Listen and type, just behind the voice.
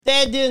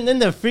bed, dude. And then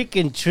the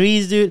freaking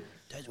trees, dude.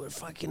 Those were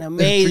fucking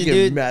amazing,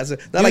 dude. Massive.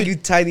 Not dude, like you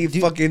tiny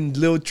fucking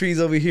little trees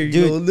over here. You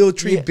dude, little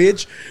tree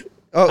bitch.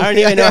 Oh, I don't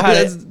even know how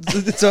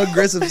it's so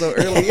aggressive so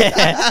early.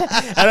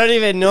 I don't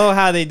even know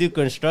how they do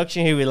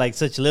construction here with like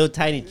such little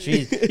tiny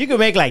trees. You could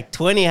make like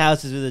 20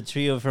 houses with a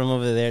tree from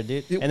over there,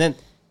 dude. And then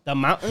the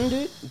mountain,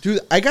 dude.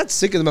 Dude, I got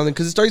sick of the mountain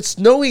because it started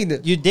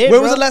snowing. You did,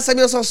 When was the last time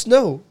you saw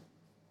snow?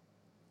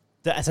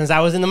 Since I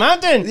was in the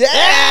mountain.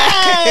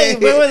 Yeah.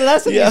 When was the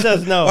last time you saw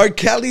snow? Our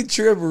Cali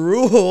trip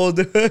ruled.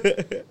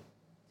 Have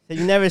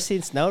you never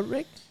seen snow,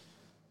 Rick?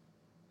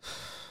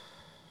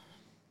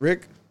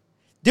 Rick?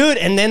 Dude,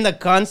 and then the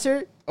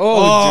concert.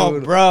 Oh,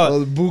 dude. Bro.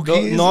 Los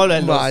bookies.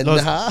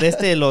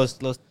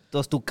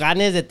 Los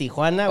tucanes de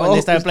Tijuana, when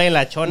they started playing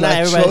La Chona,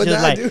 everybody's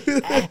just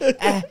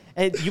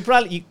like, you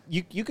probably,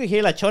 you could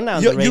hear La Chona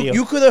on the radio.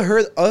 You could have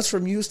heard us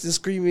from Houston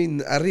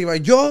screaming, arriba,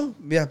 yo,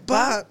 mi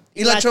papá,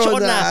 y La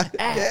Chona.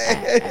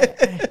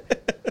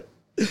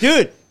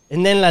 Dude,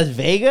 and then Las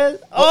Vegas.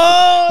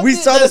 We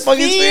saw the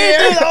fucking sphere.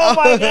 Dude, oh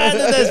my God,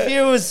 dude, the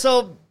sphere was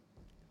so,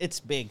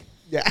 it's big.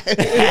 Yeah.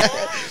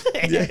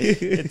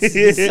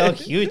 It's so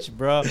huge,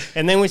 bro.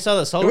 And then we saw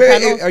the solar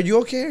panels. Are you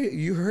okay?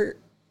 You hurt?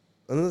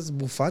 I know that's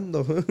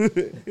bufando.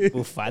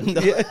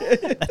 Bufando? Yeah.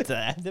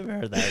 I've never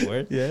heard that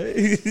word. Yeah.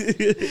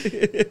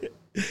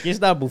 ¿Qué es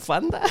la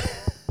bufanda?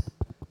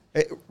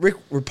 Hey, Rick,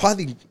 we're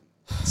potting.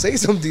 Say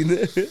something.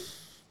 It's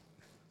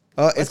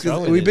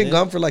because we've been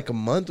gone for like a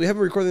month. We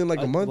haven't recorded in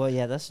like a month. Well,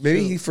 yeah, that's Maybe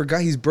true. he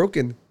forgot he's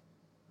broken.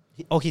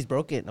 He's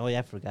broken. Oh, yeah,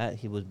 I forgot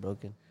he was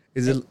broken.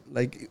 Is it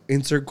like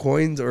insert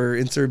coins or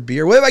insert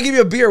beer? What if I give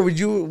you a beer? Would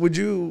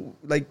you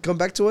like come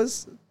back to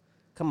us?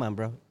 Come on,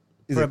 bro.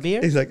 He's For like, a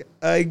beer? He's like,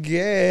 I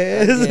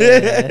guess.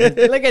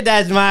 Look at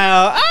that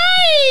smile.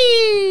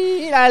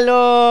 Ay,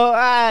 míralo.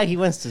 Ah, he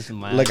wants to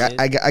smile. Like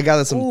I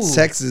got some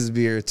Texas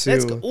beer too.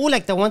 Let's go. Ooh,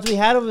 like the ones we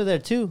had over there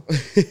too.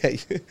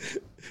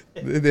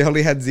 They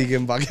only had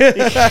Ziegenbach.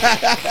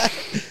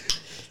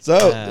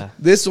 So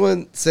this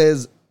one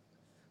says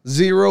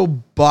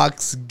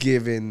 $0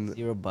 given.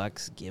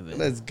 $0 given.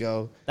 Let's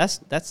go.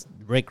 That's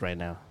Rick right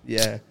now.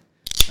 Yeah,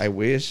 I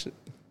wish.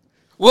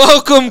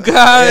 Welcome,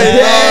 guys. Hey.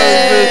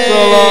 Oh, it's been so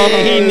long.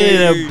 He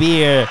needed a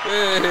beer. Hey.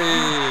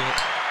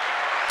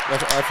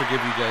 I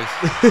forgive you guys.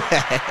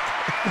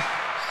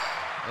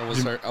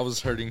 I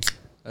was hurting.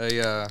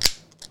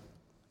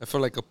 I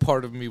felt like a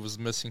part of me was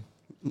missing.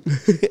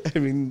 I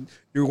mean,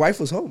 your wife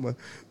was home.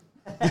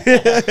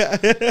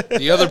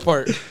 The other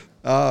part.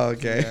 Oh,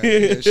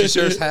 okay. Yeah. She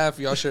shares half.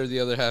 Y'all share the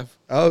other half.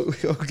 Oh,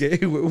 okay.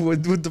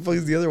 What the fuck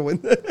is the other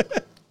one?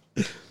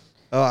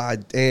 Oh,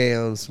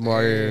 damn,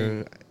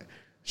 smarter.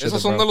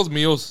 Esos son de los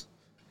míos.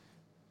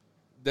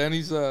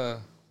 Danny's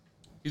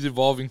he's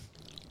evolving.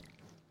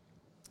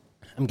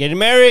 I'm getting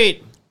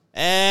married.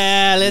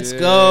 Let's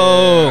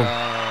go.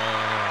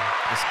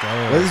 Let's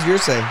go. What does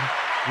yours say?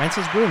 Mine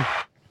says groom.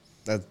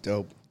 That's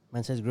dope.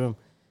 Mine says groom.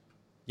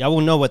 Y'all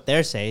will know what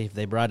theirs say if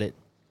they brought it.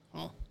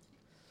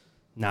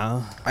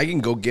 No. I can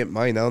go get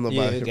mine. I don't know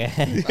about it.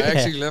 I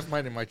actually left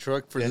mine in my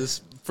truck for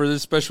this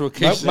special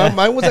occasion.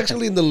 Mine was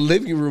actually in the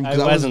living room because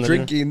I was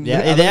drinking.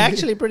 Yeah, they're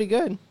actually pretty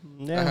good.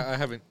 Yeah.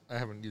 I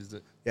haven't used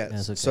it. Yeah.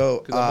 Okay.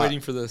 So I'm waiting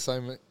for the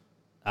assignment.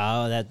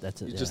 Oh,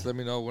 that's it. You just let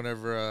me know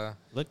whenever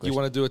Look, you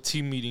want to do a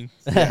team meeting.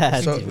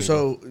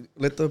 So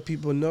let the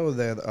people know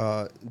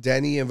that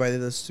Danny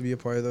invited us to be a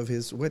part of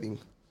his wedding.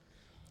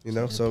 You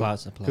know, so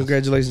applause.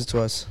 Congratulations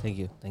to us. Thank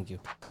you.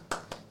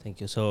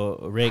 So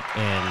Rick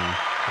and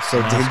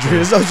So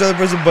dangerous. I was trying to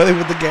press a button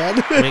with the can.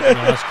 Rick and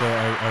Oscar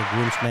are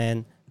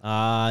groomsmen.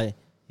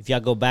 If y'all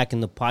go back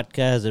in the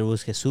podcast, there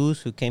was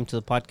Jesus who came to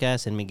the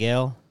podcast and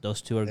Miguel.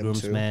 Those two are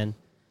groomsmen.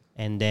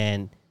 And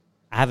then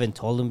I haven't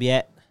told him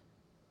yet.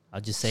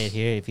 I'll just say it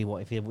here. If he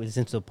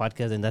listens to the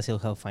podcast, then that's he'll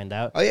find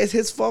out. Oh yeah, it's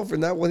his fault for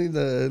not wanting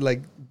to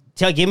like.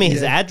 Give me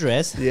his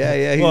address.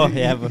 Yeah. Well,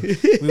 yeah, but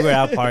we were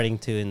out partying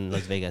too in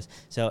Las Vegas.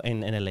 So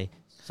in LA.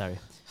 Sorry.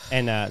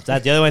 And so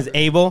the other one's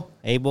Abel,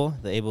 the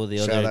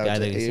other guy.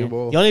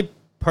 The only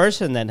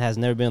person that has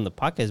never been on the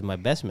podcast is my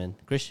best man,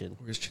 Christian.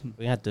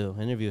 We have to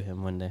interview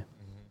him one day.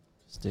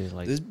 Just do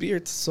like this beer.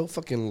 It's so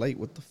fucking light.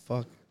 What the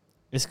fuck?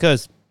 It's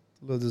because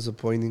a little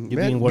disappointing. You've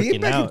been working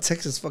being back out. in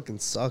Texas fucking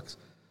sucks.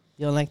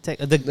 You don't like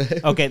Texas?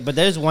 Okay, but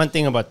there's one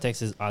thing about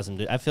Texas awesome,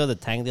 dude. I filled the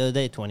tank the other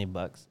day,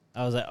 $20.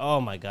 I was like, oh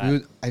my God.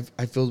 Dude,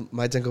 I filled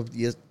my tank up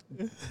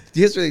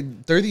yesterday,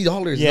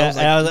 $30. Yeah, and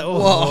I was like,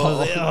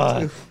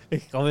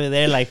 whoa. Over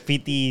there, like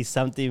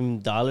 $50-something,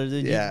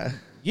 dude. Yeah.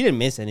 You didn't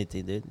miss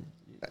anything, dude.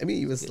 I mean,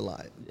 you missed a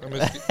lot.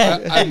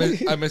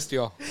 I missed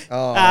y'all.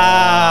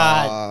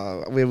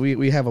 Oh,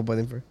 we have a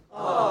button for.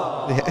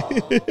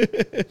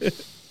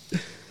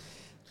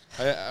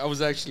 I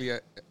was actually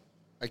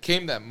I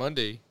came that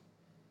Monday.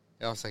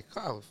 And I was like,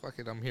 oh fuck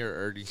it, I'm here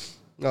early.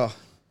 Oh.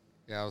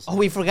 Yeah.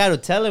 We forgot to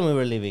tell him we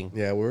were leaving.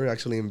 Yeah, we were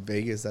actually in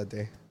Vegas that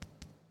day.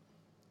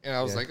 And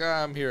I was like,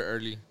 I'm here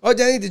early. Oh,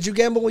 Danny, did you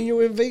gamble when you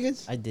were in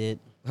Vegas? I did.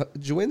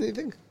 Did you win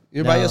anything?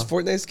 You buy us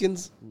Fortnite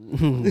skins?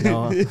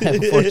 No,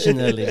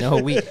 unfortunately, no.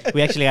 We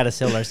actually got to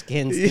sell our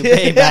skins to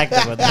pay back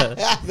the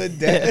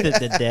debt.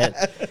 The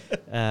debt.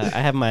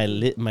 I have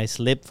my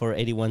slip for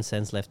 81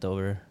 cents left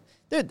over.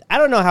 Dude, I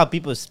don't know how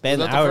people spend.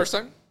 Was that the first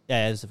time?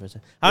 Yeah, it was the first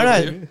time. I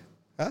don't know.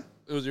 Huh?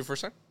 It was your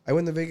first time? I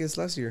went to Vegas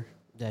last year.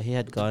 Yeah, he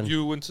had gone.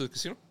 You went to the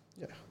casino?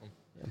 Yeah.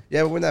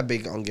 Yeah, but we're not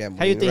big on gambling.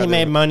 How do you think he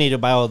made money to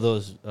buy all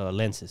those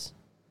lenses?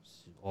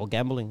 All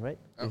gambling, right?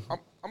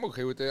 I'm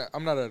okay with that.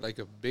 I'm not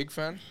a big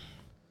fan,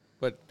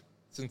 but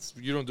since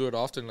you don't do it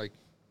often, like,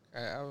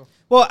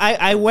 well,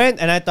 I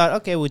went and I thought,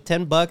 okay, with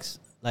 $10,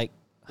 like,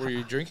 were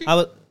you drinking? I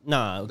was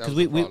because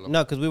we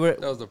were.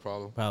 That was the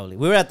problem. Probably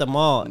we were at the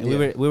mall and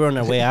we were on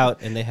our way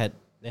out and they had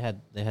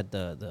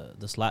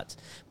the slots,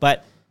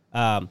 but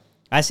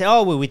I said,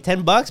 oh, well, with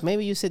 $10,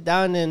 maybe you sit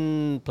down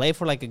and play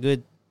for like a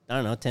good, I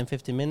don't know, 10,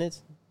 15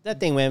 minutes. That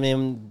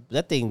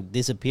thing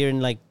disappeared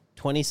in like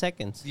 20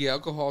 seconds. The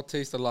alcohol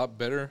tastes a lot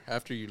better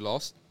after you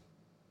lost.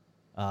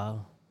 I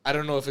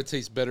don't know if it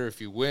tastes better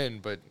if you win,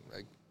 but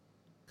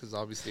because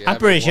obviously I'm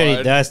pretty sure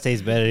it does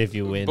taste better if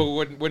you win. But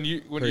when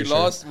you're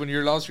lost,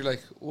 you're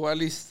like, well, at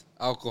least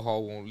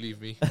alcohol won't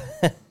leave me,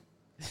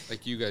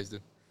 like you guys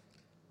did.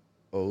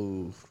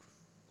 Oh,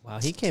 wow,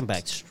 he came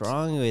back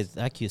strong with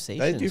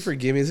accusations. Do you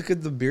forgive me? Is it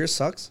because the beer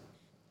sucks?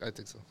 I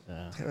think so.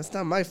 Damn, that's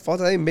not my fault.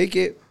 I didn't make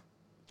it.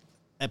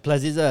 And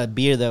plus, it's a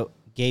beer that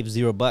gave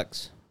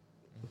 $0.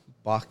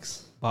 Box.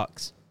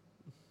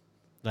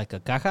 Like a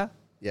caja?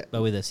 Yeah.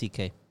 But with a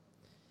CK.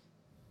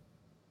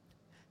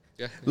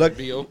 Yeah. Look,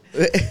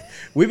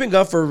 we've been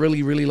gone for a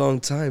really, really long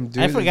time,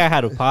 dude. I forgot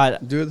how to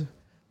pod. Dude,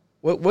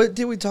 what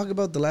did we talk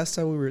about the last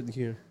time we were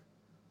here?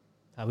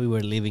 How we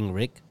were leaving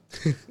Rick.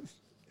 I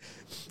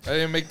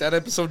didn't make that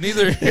episode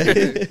neither.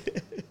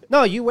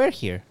 No, you were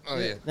here. Oh,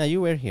 yeah. No, you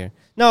were here.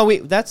 No,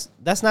 that's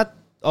not.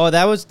 Oh,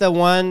 that was the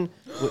one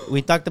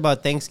we talked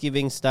about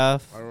Thanksgiving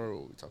stuff. I don't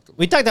remember what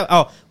we talked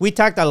about. We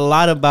talked a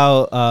lot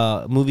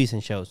about movies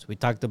and shows. We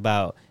talked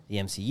about the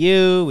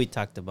MCU. We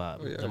talked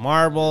about the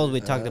Marvels. We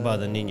talked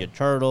about the Ninja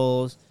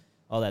Turtles.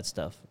 All that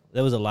stuff.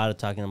 There was a lot of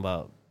talking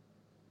about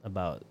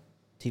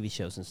TV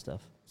shows and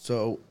stuff.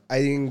 So I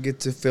didn't get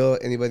to fill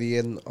anybody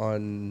in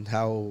on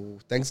how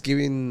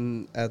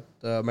Thanksgiving at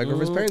my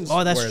girlfriend's parents.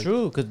 Oh, that's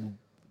true because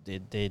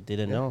they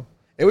didn't know.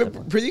 It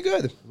went pretty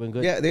good. It went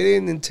good. Yeah, they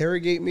didn't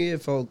interrogate me.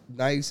 It felt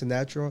nice and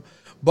natural.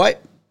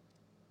 But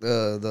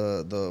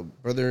the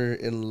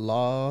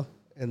brother-in-law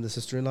and the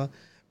sister-in-law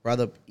brought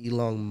up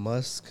Elon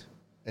Musk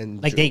and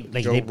they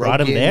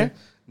brought him there.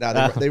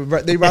 Nah, they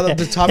brought up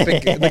the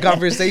topic, the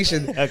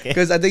conversation,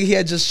 because I think he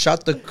had just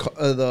shot the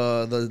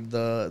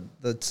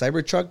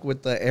Cybertruck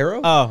with the arrow.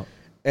 Oh,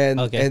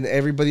 and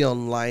everybody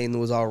online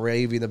was all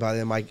raving about it.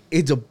 I'm like,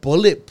 it's a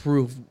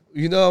bulletproof.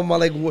 You know, I'm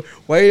like,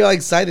 why are you all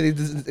excited?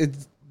 It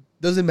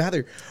doesn't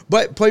matter.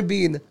 But point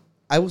being,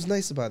 I was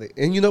nice about it.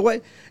 And you know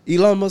what?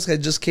 Elon Musk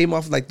had just came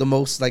off like the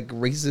most like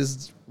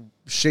racist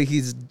shit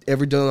he's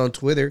ever done on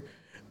Twitter.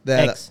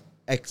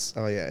 X.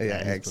 Oh,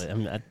 yeah, X.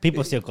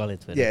 People still call it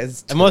Twitter. Yeah,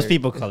 it's Twitter. Most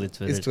people call it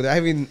Twitter. It's Twitter. I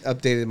haven't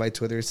updated my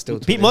Twitter. It's still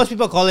Twitter. Most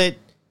people call it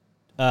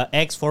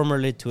X,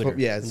 formerly Twitter.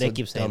 Yeah, they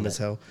keep saying dumb that. as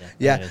hell.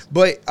 Yeah,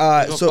 but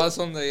That's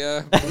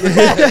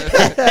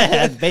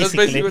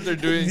basically what they're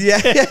doing.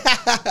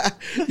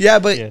 Yeah,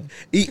 but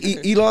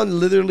Elon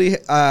literally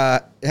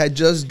had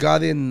just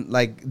gotten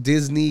like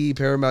Disney,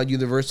 Paramount,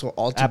 Universal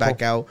all to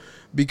back out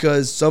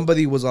because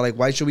somebody was like,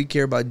 "Why should we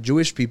care about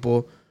Jewish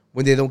people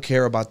when they don't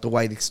care about the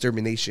white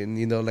extermination?"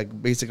 You know,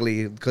 like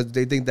basically because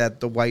they think that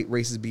the white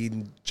race is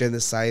being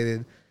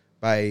genocided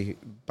by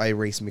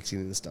race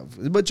mixing and stuff.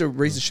 It's a bunch of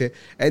racist shit.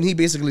 And he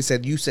basically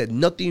said, you said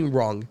nothing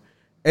wrong.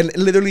 And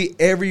literally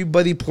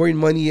everybody pouring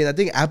money in. I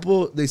think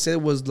Apple, they said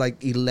it was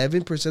like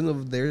 11%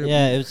 of their...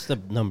 Yeah, it was the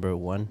number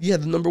one. Yeah,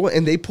 the number one.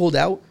 And they pulled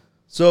out.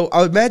 So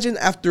I imagine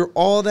after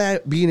all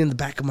that being in the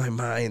back of my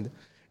mind,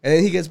 and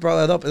then he gets brought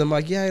that up, and I'm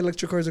like, yeah,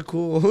 electric cars are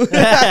cool.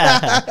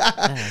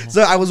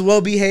 So I was well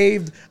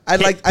behaved. I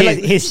like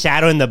his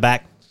shadow in the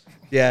back.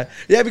 Yeah,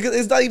 because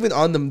it's not even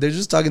on them. They're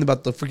just talking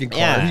about the freaking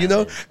car, you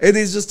know? And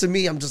it's just, to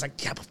me, I'm just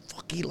like, yeah, but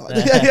fuck Elon.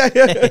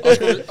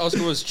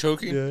 Oscar was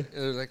choking. Yeah. And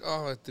it was like,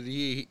 oh, did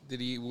he,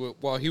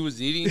 while he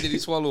was eating, did he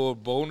swallow a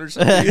bone or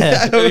something?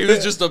 Yeah. And he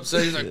was just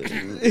upset. He's like,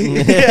 he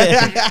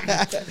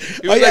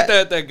was like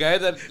that guy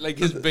that, like,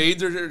 his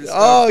veins are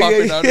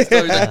popping out and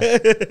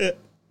stuff.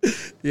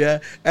 Yeah,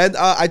 and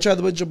I tried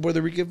a bunch of Puerto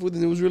Rican food,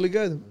 and it was really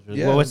good.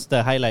 Yeah. Well, what's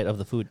the highlight of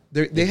the food?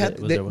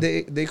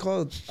 They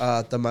call it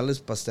tamales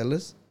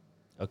pasteles.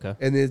 Okay.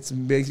 And it's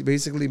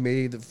basically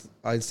made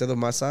instead of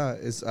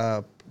masa, it's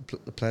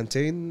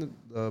plantain,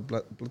 plátano.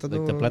 Like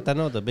the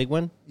plátano, the big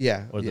one.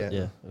 Yeah.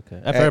 Okay.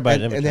 I've heard about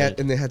it.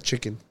 And they had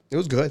chicken. It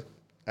was good.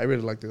 I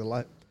really liked it a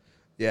lot.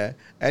 Yeah,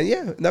 and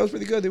that was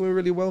pretty good. They went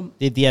really well.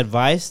 Did the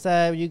advice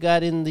that you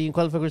got in the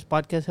Unqualified Gurus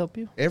podcast help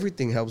you?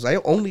 Everything helps. I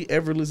only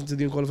ever listen to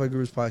the Unqualified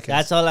Gurus podcast.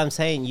 That's all I'm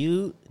saying.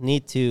 You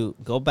need to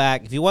go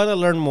back if you want to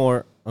learn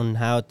more on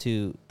how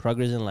to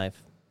progress in life.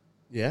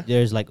 Yeah,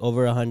 there's like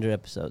over 100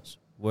 episodes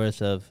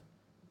worth of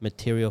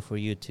material for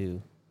you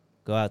to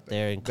go out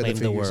there and claim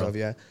the world.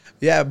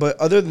 Yeah. But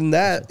other than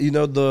that,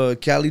 the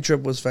Cali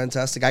trip was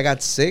fantastic. I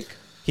got sick.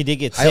 He did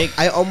get sick.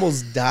 I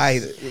almost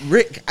died.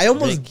 Rick, I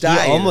almost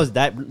died. He almost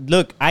died.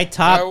 Look, I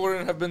topped. I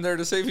wouldn't have been there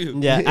to save you.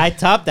 Yeah, I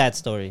topped that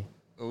story.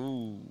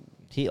 Ooh.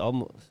 He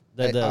almost.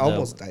 I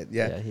almost died.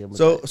 Yeah. he almost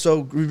So died.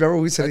 so remember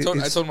we said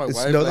I told my wife,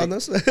 snowed like, on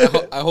us.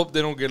 I hope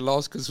they don't get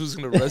lost because who's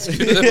gonna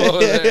rescue them over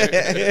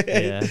there?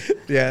 Yeah.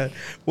 Yeah.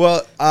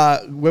 Well,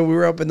 when we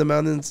were up in the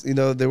mountains, you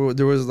know, there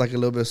was like a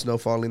little bit of snow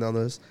falling on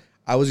us.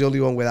 I was the only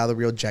one without a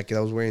real jacket.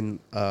 I was wearing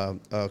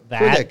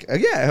That?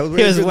 yeah, I was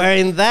He was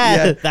wearing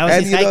that. Yeah. That was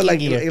and his you know, hiking like,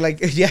 gear. like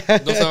yeah.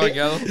 Don't sound like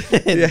Gallo.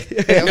 Yeah.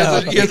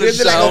 He hasn't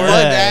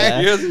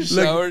showered. He hasn't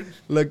showered.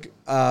 Look,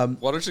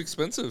 Water's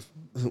expensive.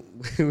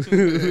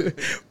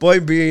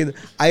 point being,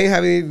 I didn't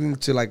have anything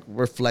to like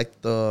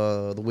reflect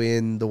the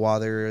wind, the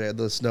water,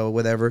 the snow,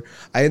 whatever.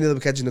 I ended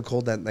up catching a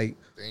cold that night.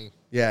 Dang.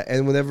 Yeah,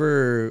 and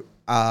whenever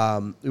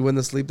we went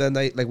to sleep that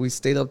night, like we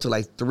stayed up to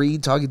like 3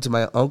 talking to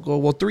my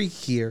uncle. Well, 3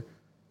 here.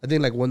 I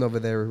think like 1 over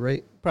there,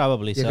 right?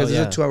 Probably Yeah, so. because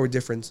Yeah. there's a 2-hour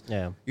difference.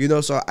 Yeah. You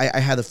know, so I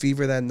had a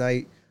fever that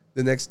night.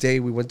 The next day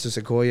we went to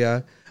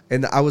Sequoia,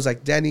 and I was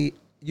like, Danny,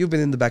 you've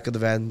been in the back of the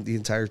van the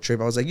entire trip.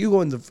 I was like, you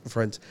go in the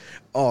front.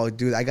 Oh,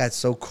 dude, I got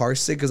so car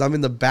sick because I'm in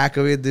the back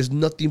of it. There's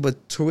nothing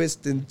but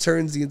twists and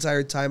turns the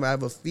entire time. I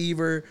have a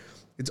fever.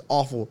 It's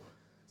awful.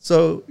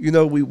 So, you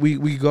know,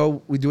 we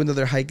go, we do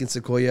another hike in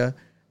Sequoia,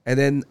 and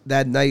then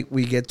that night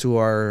we get to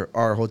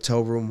our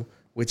hotel room,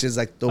 which is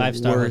like the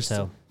 5-star worst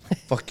hotel.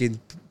 fucking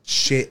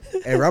shit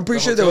ever. I'm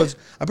pretty sure there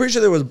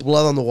was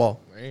blood on the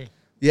wall. Hey.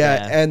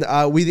 Yeah, Yeah.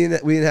 and we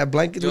didn't have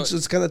blankets, which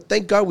is kind of,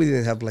 thank God we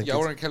didn't have blankets.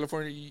 Y'all were in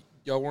California.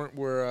 Y'all weren't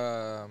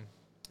where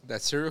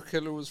that serial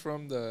killer was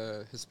from,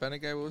 the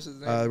Hispanic guy. What was his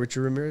name?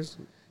 Richard Ramirez.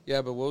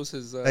 Yeah, but what was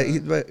his?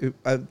 The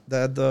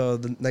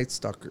Night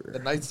Stalker. The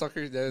Night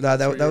Stalker. No,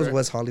 that was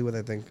West Hollywood,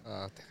 I think.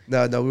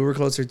 No, we were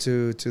closer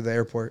to the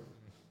airport.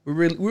 We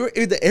were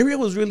the area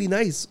was really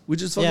nice,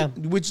 which is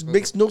which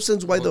makes no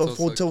sense why the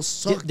hotel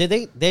sucked.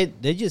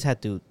 They just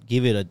had to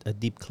give it a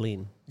deep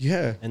clean.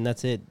 Yeah, And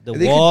that's it. The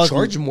and they walls could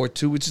charge more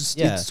too, which is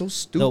it's so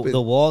stupid.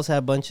 The walls had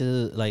a bunch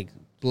of like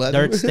Blood.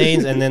 dirt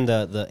stains, and then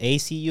the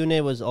AC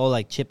unit was all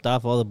like chipped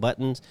off all the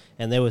buttons,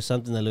 and there was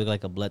something that looked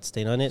like a blood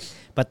stain on it.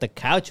 But the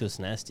couch was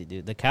nasty,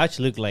 dude. The couch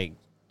looked like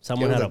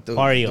someone had a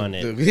party on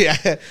it.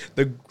 Yeah,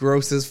 the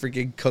grossest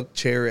freaking cook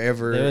chair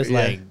ever. There was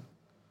like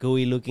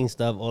gooey looking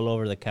stuff all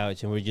over the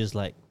couch, and we're just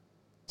like,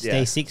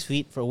 stay 6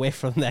 feet away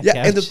from that couch.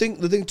 Yeah, and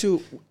the thing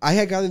too, I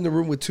had got in the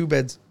room with 2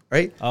 beds,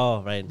 right?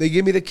 Oh, right. They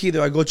gave me the key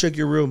though. I go check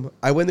your room.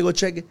 I went to go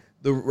check it.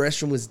 The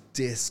restroom was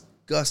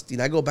disgusting.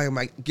 I go back. I'm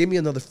like, give me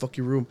another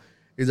fucking room.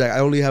 He's like, I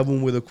only have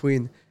one with a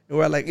queen. And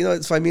we're like, you know,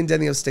 it's fine. Me and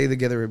Danny have stayed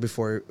together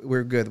before.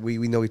 We're good.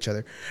 We know each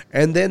other.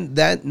 And then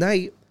that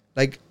night,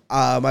 like,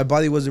 my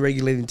body wasn't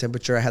regulating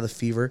temperature. I had a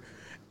fever,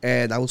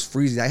 and I was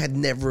freezing.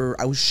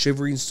 I was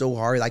shivering so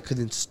hard I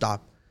couldn't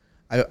stop.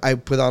 I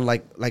put on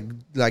like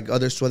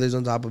other sweaters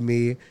on top of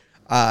me. It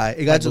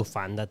got to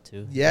bufanda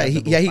too. Yeah,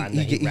 he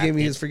gave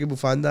me his freaking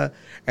bufanda,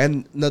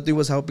 and nothing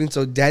was helping.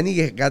 So Danny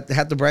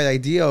had the bright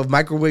idea of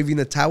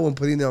microwaving a towel and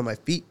putting it on my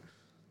feet,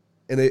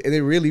 and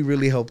it really,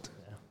 really helped.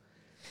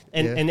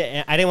 And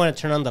I didn't want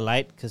to turn on the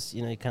light because,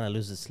 you know, you kind of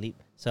lose the sleep.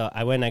 So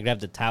I went and I grabbed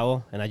the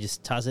towel and I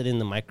just tossed it in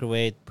the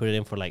microwave, put it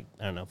in for like,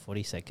 I don't know,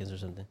 40 seconds or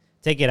something.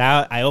 Take it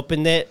out. I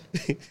opened it.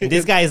 And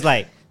this guy is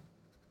like,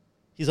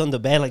 he's on the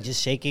bed, like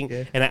just shaking.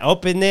 Yeah. And I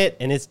opened it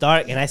and it's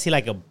dark and I see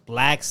like a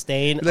black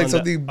stain like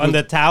on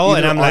the towel.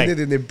 And I'm like, it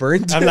and it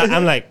burned.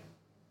 I'm like,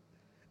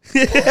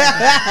 he's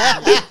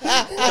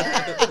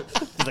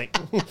like,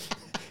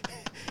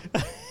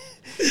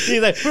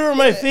 he's like, put it on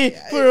my feet,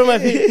 put it on my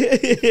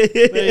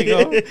feet. There you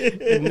go.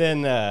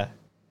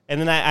 And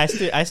then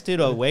I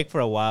stood awake for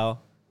a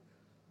while,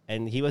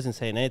 and he wasn't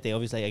saying anything.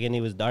 Obviously, again,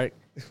 it was dark,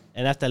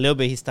 and after a little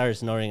bit, he started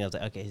snoring. I was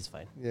like, okay, he's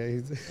fine. Yeah,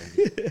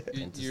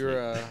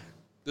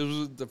 this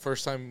was the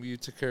first time you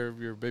took care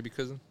of your baby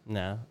cousin?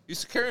 No. You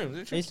used to carry him,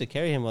 didn't you? I used to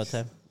carry him all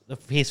the time.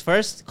 His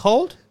first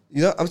cold?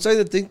 You know, I'm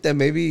starting to think that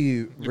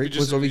maybe Rick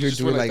was over here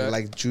doing like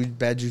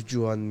bad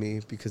juju on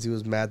me because he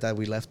was mad that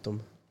we left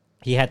him.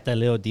 He had the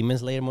little Demon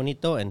Slayer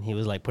monito, and he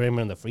was like putting him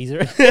in the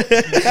freezer.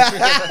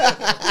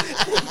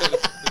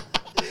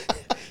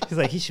 He's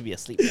like, he should be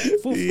asleep.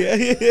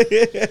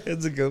 Yeah,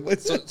 that's a good one.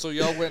 So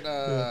y'all went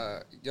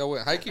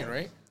hiking,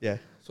 right? Yeah.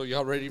 So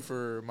y'all ready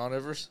for Mount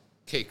Everest?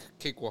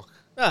 Cakewalk.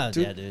 Oh,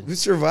 dude, yeah, dude. We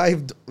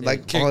survived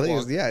like all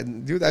things. Yeah,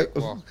 dude, I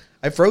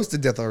froze to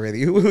death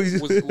already.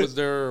 was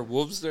there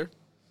wolves there?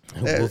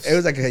 It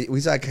was like we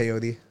saw a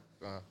coyote.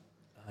 Oh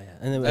yeah,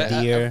 and then a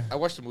deer. I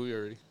watched the movie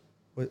already.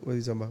 What are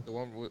you talking about? The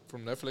one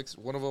from Netflix.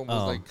 One of them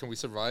was like, "Can we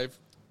survive?"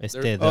 It's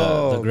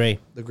the gray.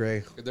 The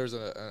gray. There's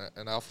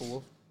an alpha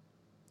wolf.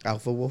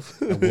 Alpha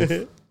wolf. A wolf.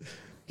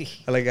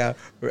 I like on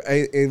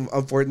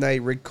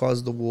Fortnite, Rick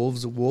calls the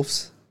wolves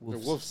wolves. They're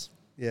wolves.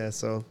 Yeah,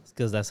 so it's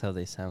because that's how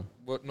they sound.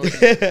 What noises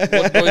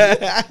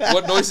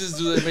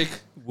do they make?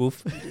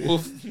 Woof.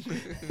 Wolf.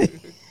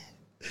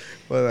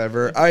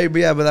 Whatever. All right,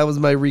 but that was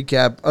my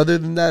recap. Other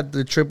than that,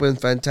 the trip went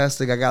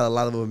fantastic. I got a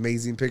lot of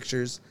amazing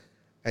pictures.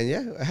 And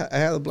yeah, I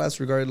had a blast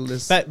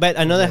regardless. But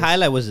another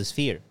highlight was the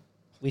sphere.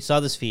 We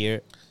saw the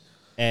sphere,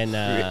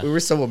 And we were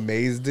so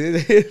amazed, dude.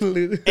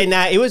 and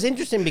it was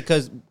interesting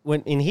because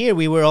when in here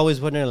we were always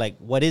wondering like,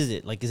 what is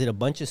it? Like, is it a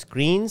bunch of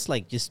screens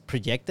like just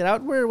projected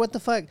outward? What the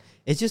fuck?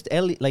 It's just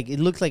like it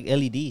looks like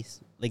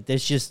LEDs. Like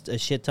there's just a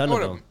shit ton of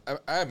them.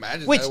 I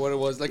imagined that's what it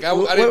was. Like I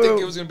didn't think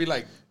it was gonna be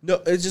like.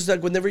 No, it's just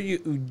like whenever you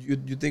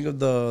think of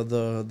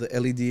the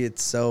LED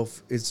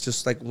itself, it's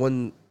just like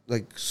one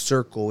like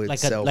circle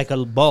itself, like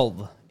a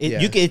bulb.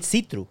 It's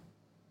see through.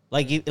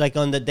 Like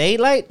on the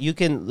daylight, you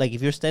can like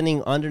if you're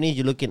standing underneath,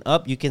 you're looking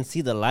up, you can see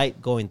the light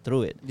going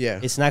through it. Yeah,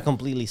 it's not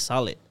completely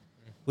solid,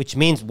 which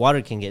means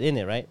water can get in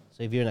it, right?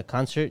 So if you're in a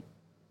concert,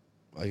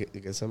 I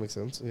guess that makes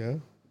sense. Yeah,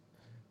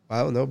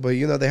 I don't know, but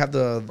they have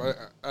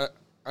the.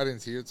 I didn't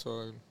see it,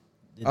 so.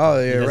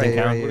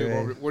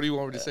 Right. What do you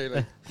want me to say?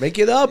 Like, make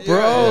it up,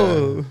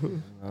 bro.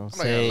 I'm not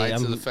gonna lie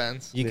to the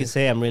fans. You can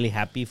say I'm really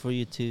happy for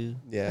you too.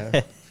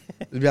 Yeah.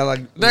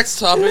 Like, next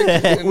topic.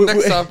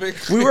 Next topic.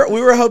 We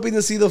were hoping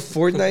to see the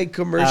Fortnite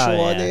commercial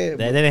on it.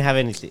 They didn't have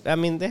anything. I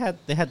mean, they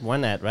had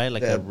one ad, right?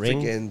 Like a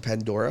ring and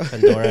Pandora.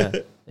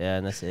 Yeah,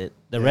 and that's it.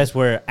 The rest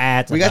were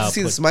ads. We got to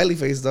see the smiley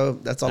face though.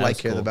 That's all I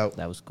cared about.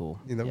 That was cool.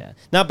 Yeah.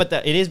 No, but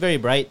it is very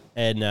bright,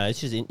 and it's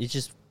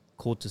just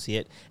cool to see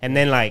it. And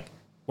then like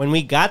when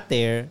we got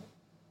there,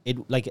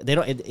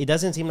 it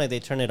doesn't seem like they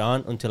turn it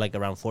on until like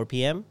around 4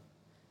 p.m.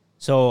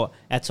 So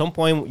at some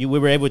point we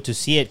were able to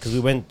see it because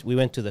we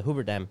went to the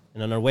Hoover Dam,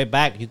 and on our way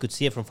back you could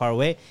see it from far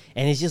away,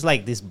 and it's just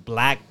like this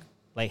black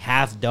like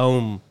half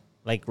dome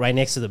like right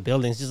next to the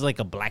building. It's just like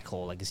a black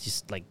hole. Like it's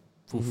just like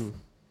poof. Mm-hmm.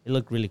 It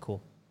looked really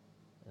cool,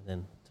 and then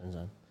it turns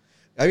on.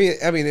 I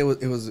mean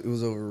it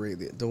was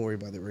overrated. Don't worry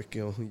about it, Rick.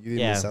 You didn't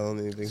miss out on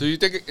anything. So you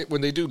think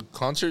when they do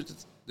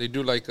concerts, they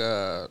do like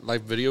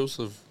live videos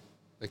of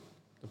like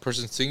the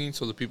person singing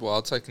so the people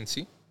outside can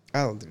see?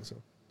 I don't think so.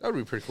 That would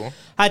be pretty cool.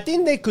 I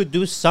think they could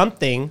do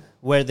something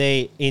where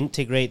they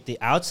integrate the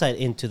outside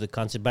into the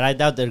concert, but I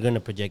doubt they're going to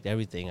project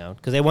everything out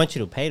because they want you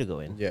to pay to go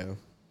in. Yeah,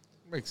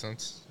 makes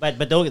sense. But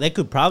they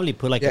could probably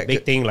put like a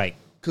big thing like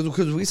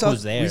because we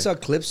saw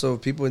clips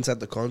of people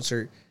inside the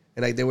concert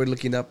and like they were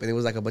looking up and it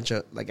was like a bunch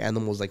of like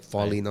animals like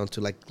falling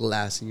onto like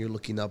glass and you're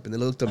looking up and it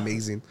looked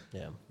amazing.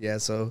 Yeah.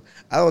 So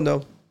I don't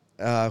know.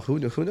 Who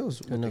knows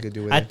what they could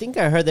do with it? I think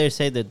I heard they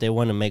say that they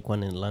want to make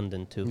one in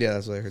London too. Yeah,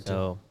 that's what I heard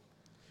too.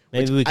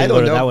 Maybe we can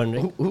go to that one.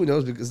 Rick? Who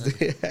knows? Because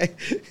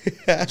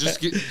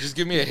just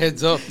give me a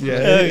heads up. Yeah.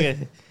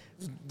 Okay.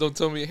 Don't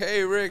tell me,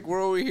 hey Rick,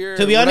 we're over here.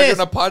 To be honest,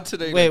 not gonna pod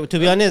today. Wait, to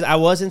be honest, I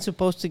wasn't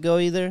supposed to go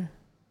either.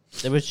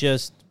 There was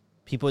just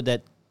people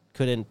that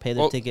couldn't pay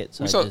their ticket.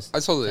 So I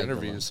saw the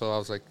interview, so I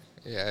was like,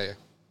 yeah.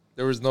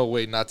 There was no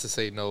way not to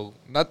say no.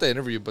 Not the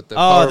interview, but the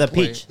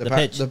PowerPoint. The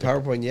pitch. The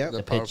PowerPoint, yeah.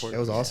 The pitch. That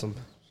was awesome.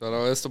 Shout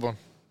out Esteban.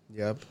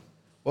 Yep.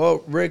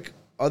 Well, Rick,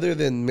 other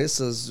than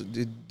misses,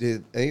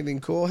 did anything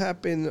cool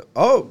happen?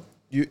 Oh,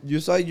 you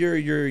saw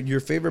your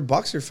favorite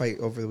boxer fight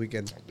over the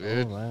weekend. I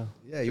did. Oh, wow.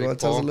 Yeah, you want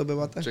to tell us a little bit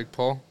about that? Jake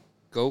Paul,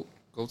 GOAT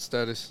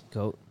status.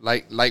 GOAT.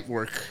 Light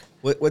work.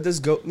 What does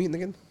GOAT mean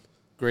again?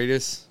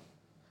 Greatest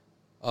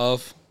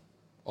of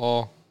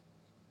all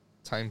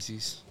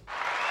timesies.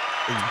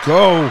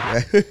 Go.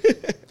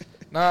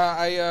 Nah,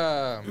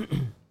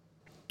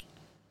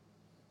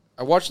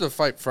 I watched the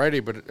fight Friday,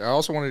 but I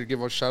also wanted to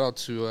give a shout out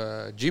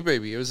to G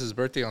Baby. It was his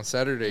birthday on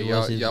Saturday.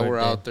 Y'all were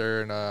out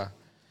there, and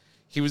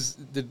he was.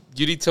 Did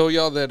Yudi tell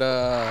y'all that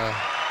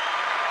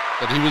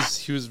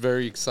he was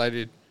very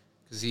excited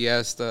because he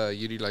asked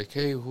Yudi like,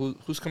 "Hey,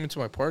 who's coming to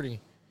my party?"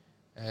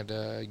 And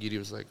Yudi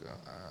was like,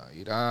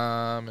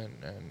 "Iram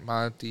and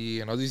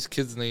Mati and all these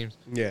kids' names."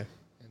 Yeah.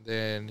 And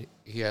then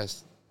he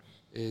asked,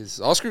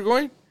 "Is Oscar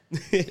going?"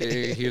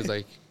 He was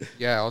like,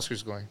 "Yeah,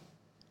 Oscar's going."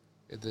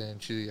 And then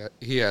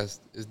he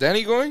asked, "Is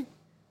Danny going?"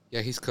 "Yeah,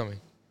 he's coming."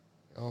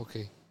 "Oh,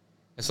 okay."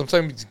 And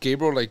sometimes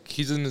Gabriel, like,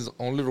 he's in his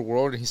own little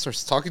world and he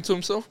starts talking to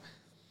himself.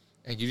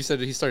 And you said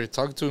that he started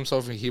talking to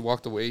himself and he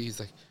walked away. He's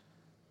like,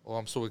 "Oh,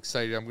 I'm so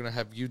excited! I'm gonna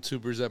have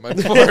YouTubers at my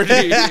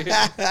party."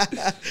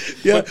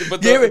 Yeah,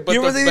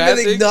 you wasn't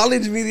even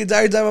acknowledge me the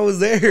entire time I was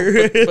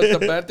there. But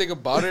the bad thing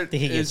about it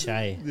is,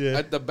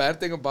 the bad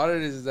thing about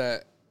it is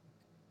that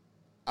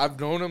I've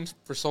known him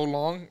for so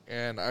long,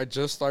 and I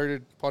just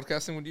started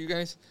podcasting with you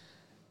guys,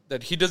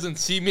 that he doesn't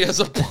see me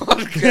as a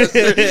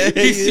podcaster.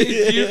 He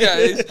sees you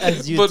guys.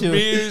 But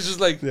me, it's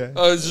just like,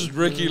 oh, it's just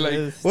Ricky.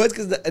 Like, well, it's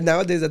because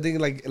nowadays I think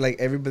like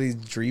everybody's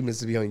dream is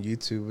to be on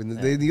YouTube, and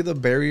they need the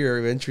barrier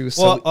of entry was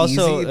so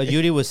also, easy.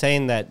 Yuri was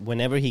saying that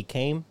whenever he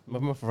came,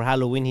 remember for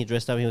Halloween he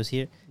dressed up, he was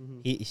here.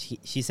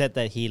 Mm-hmm. She said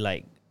that he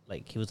like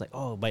he was like,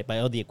 oh, buy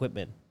all the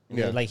equipment.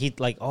 Yeah. Like he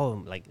like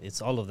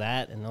it's all of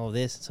that and all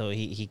this. So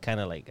he kind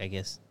of like, I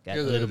guess, got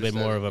a little bit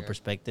more of a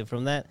perspective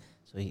from that.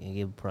 So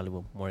he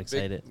probably more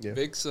excited.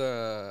 Big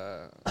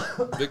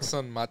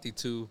son Mati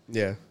too.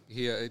 Yeah.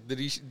 Did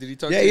he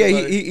talk?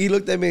 Yeah, he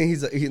looked at me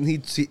and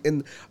he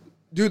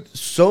dude,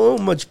 so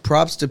much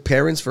props to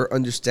parents for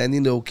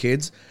understanding little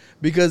kids,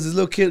 because this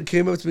little kid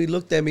came up to me,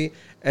 looked at me,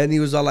 and he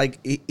was all like,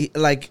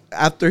 like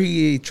after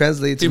he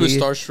translated to me, he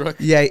was starstruck.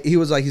 Yeah, he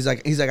was like, he's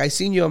like, I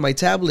seen you on my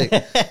tablet,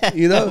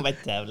 you know, my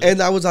tablet.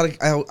 And I was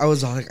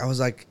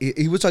like,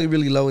 he was talking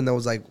really low, and I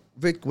was like,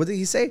 Vic, what did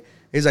he say?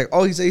 He's like,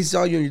 oh, he said he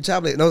saw you on your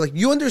tablet. And I was like,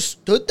 you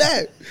understood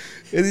that?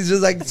 And he's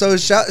just like, so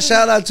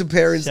shout out to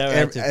parents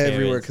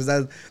everywhere. Because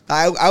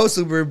I was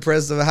super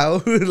impressed of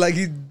how, like,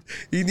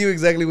 he knew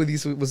exactly what he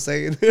was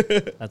saying.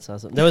 That's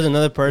awesome. There was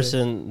another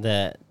person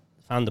that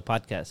found the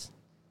podcast,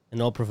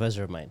 an old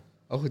professor of mine.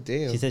 Oh,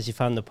 damn. She said she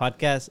found the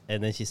podcast,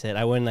 and then she said,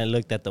 I went and I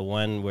looked at the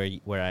one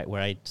where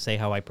I say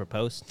how I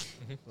proposed.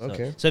 Mm-hmm.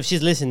 Okay. So if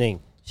she's listening,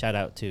 shout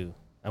out to,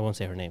 I won't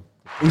say her name.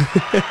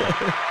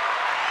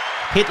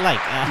 Hit like.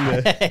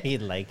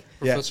 Hit like.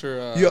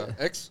 Professor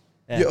X?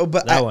 Yeah,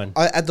 but that one.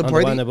 At the on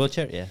party, the one in the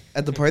wheelchair, yeah.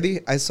 At the party,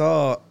 I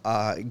saw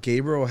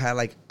Gabriel had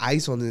like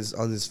ice on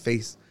his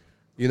face.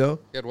 You know?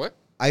 He had what?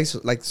 Ice,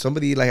 like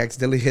somebody like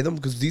accidentally hit him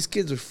because these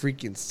kids are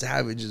freaking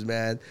savages,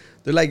 man.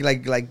 They're like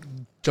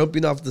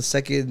jumping off the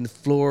second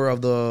floor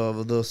of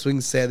the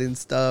swing set and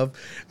stuff.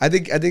 I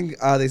think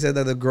they said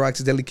that the girl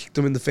accidentally kicked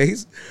him in the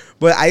face,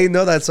 but I didn't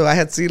know that. So I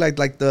had seen like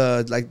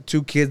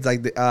two kids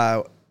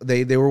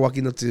they were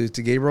walking up to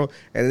Gabriel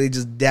and they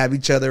just dab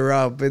each other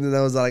up, and then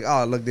I was like,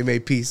 oh look, they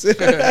made peace. But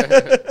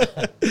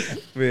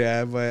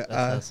That's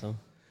awesome.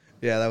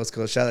 Yeah, that was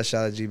cool. Shout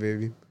out G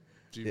baby.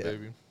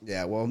 Baby.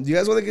 Yeah. Well, do you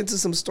guys want to get into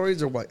some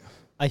stories or what?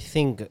 I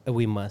think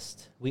we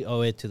must. We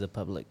owe it to the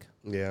public.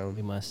 Yeah,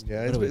 we must.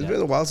 Yeah, it's been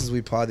a while since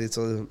we potted,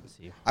 so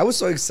I was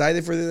so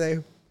excited for the day.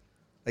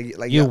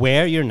 Like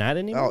you're not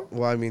anymore. Oh,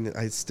 well, I mean,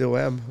 I still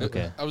am.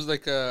 Okay. I was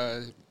like,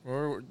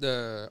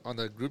 remember on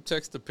the group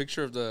text the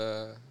picture of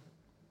the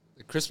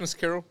Christmas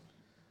Carol,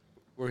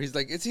 where he's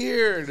like, "It's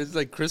here," and it's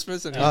like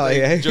Christmas, and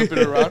he's jumping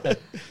around.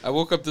 I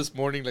woke up this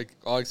morning like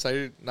all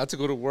excited, not to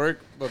go to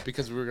work, but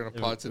because we were gonna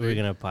pot today. We're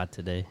gonna pot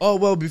today. Oh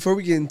well, before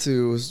we get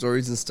into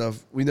stories and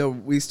stuff,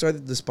 we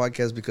started this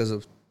podcast because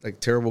of like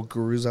terrible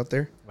gurus out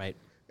there, right?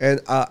 And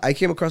I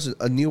came across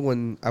a new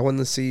one. I want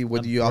to see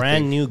what you all think.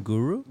 Brand new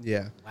guru.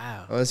 Yeah.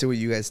 Wow. I want to see what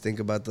you guys think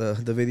about the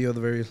video on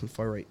the very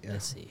far right. Yeah.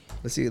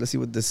 Let's see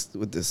what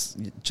this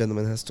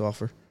gentleman has to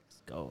offer.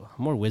 Let's go.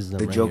 More wisdom.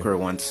 The Joker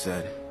once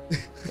said,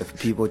 "If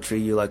people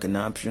treat you like an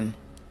option,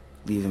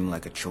 leave them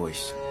like a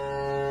choice."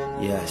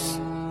 Yes,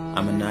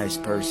 I'm a nice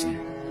person,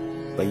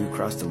 but you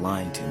crossed the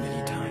line too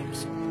many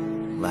times.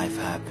 Life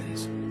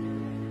happens.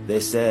 They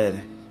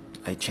said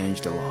I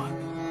changed a lot.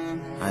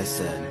 I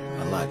said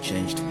a lot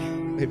changed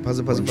me. Hey, pause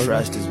it. When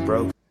trust is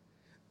broke.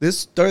 This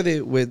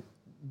started with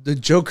the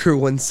Joker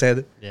once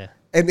said. Yeah.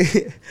 And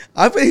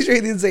I'm pretty sure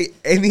he didn't say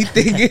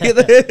anything.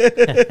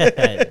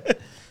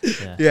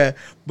 Yeah.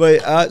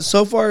 But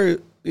so far,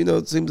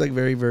 it seems like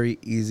very, very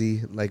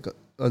easy, like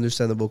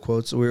understandable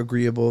quotes. We're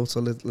agreeable. So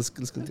let's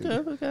continue.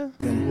 Okay.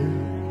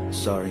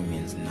 Sorry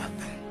means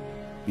nothing.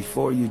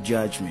 Before you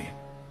judge me,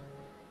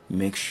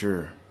 make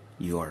sure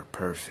you are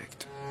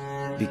perfect.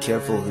 Be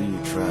careful who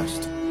you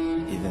trust.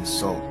 Even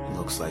salt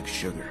looks like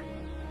sugar.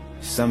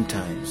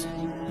 Sometimes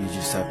you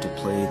just have to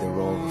play the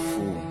role of a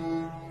fool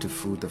to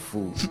fool the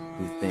fool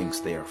who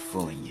thinks they are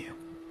fooling you.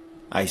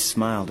 I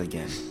smiled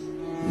again,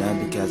 not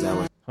because I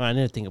was... Oh, I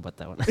need to think about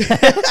that one.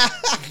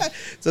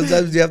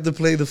 Sometimes you have to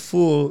play the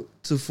fool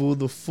to fool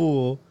the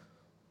fool.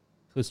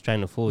 Who's trying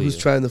to fool you? Who's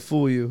trying to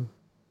fool you?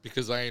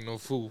 Because I ain't no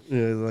fool.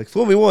 Yeah, like,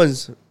 fool me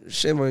once,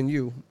 shame on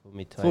you.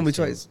 Fool me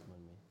twice.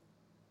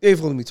 Yeah, you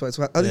fooled me twice.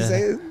 How do you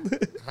say it?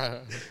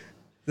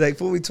 Like,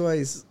 fool me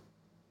twice.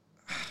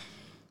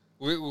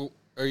 Wait,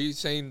 are you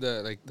saying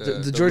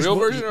the George real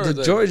version or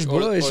the George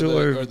Bush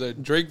or the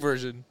Drake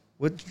version?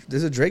 What?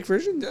 There's a Drake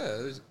version?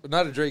 Yeah,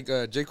 not a Drake,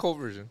 J. Cole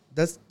version.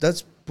 That's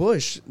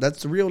Bush.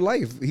 That's real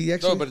life. He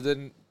actually. No, but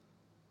then,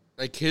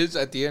 like his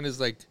at the end is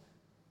like,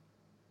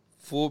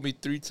 fool me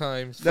 3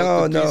 times.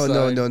 No.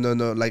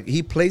 Like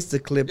he plays the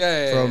clip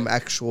from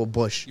actual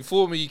Bush. You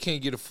fool me, you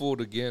can't get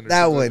fooled again.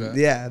 That one, like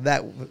that.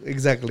 That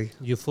exactly.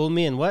 You fool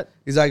me and what?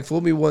 He's like,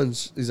 fool me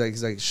once. He's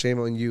like, shame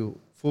on you.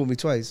 Fool me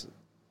twice.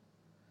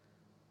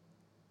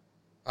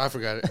 I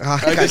forgot it.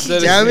 I just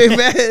said it,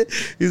 man.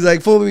 He's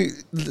like, fool me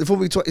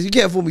twice. You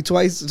can't fool me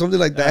twice. Something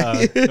like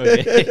that.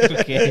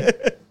 Okay.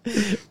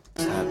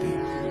 Happy,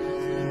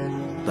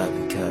 but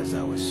because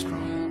I was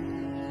strong.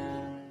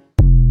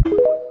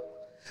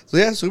 So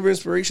yeah, super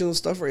inspirational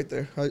stuff right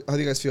there. How do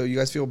you guys feel? You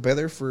guys feel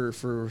better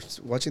for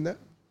watching that?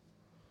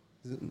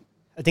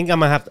 I think I'm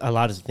gonna have a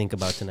lot to think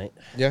about tonight.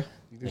 Yeah,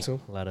 you think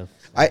so? A lot of.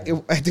 I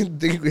think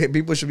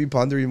people should be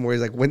pondering more.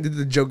 Like, when did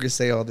the Joker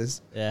say all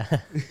this? Yeah,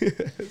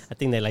 I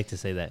think they like to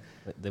say that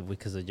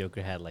because the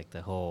Joker had like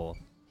the whole.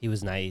 He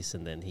was nice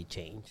and then he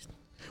changed.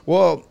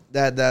 Well,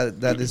 that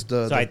is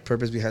the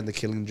purpose behind the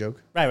killing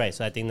joke. Right.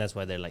 So I think that's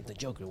why they're like the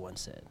Joker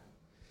once said.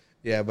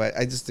 Yeah, but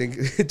I just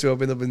think to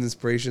open up an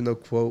inspirational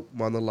quote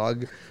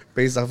monologue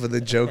based off of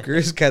the Joker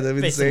is kind of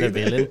insane. The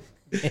villain.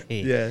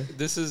 Yeah.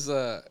 This is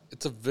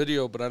it's a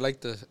video, but I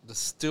like the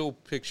still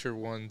picture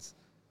ones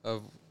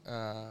of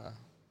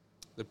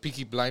the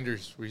Peaky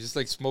Blinders where he's just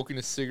like smoking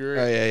a cigarette.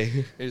 Oh,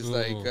 yeah. It's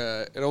like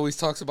it always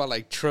talks about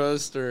like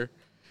trust or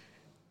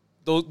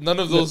none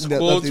of those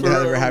quotes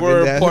were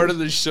a part of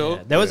the show.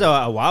 Yeah. There was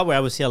a while where I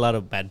would see a lot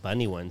of Bad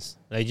Bunny ones.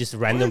 Like just a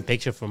random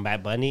picture from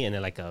Bad Bunny and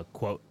then like a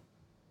quote.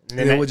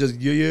 And it would just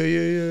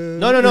yeah.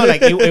 No.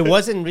 Like it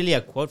wasn't really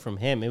a quote from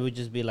him. It would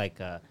just be like,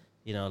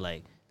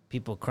 like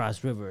people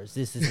cross rivers.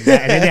 This and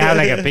that. And then they have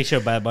like a picture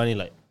of Bad Bunny,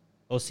 like,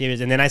 oh, serious.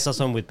 And then I saw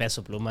someone with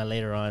Peso Pluma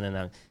later on, and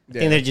I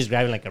think they're just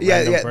grabbing like a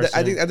random person.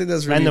 I think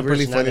that's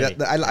really funny.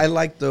 I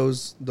like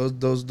those.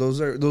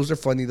 Those are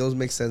funny. Those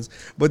make sense.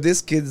 But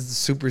this kid's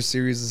super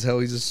serious as hell.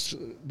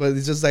 But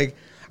it's just like.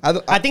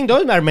 I think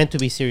those are meant to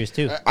be serious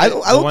too. I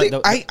don't think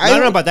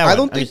know about that. I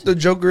don't think the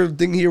Joker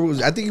thing here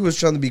was. I think he was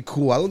trying to be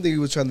cool. I don't think he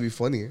was trying to be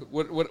funny.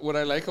 What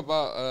I like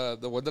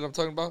about the one that I'm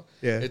talking about?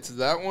 Yeah, it's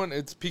that one.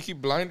 It's Peaky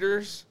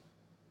Blinders.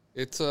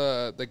 It's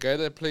the guy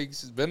that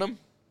plays Venom.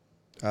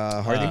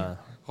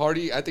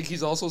 Hardy. I think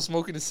he's also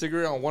smoking a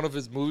cigarette on one of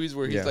his movies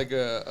where he's like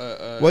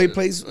he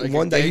plays like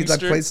one that he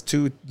like plays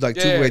two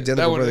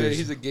identical brothers.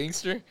 He's a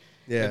gangster.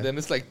 Yeah, and then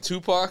it's like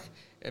Tupac,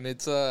 and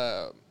it's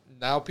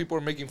now people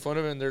are making fun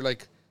of him. And they're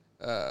like.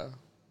 The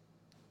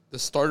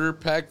starter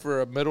pack for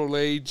a middle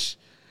age,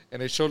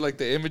 and it showed like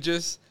the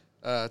images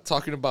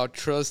talking about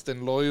trust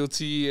and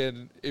loyalty,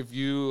 and if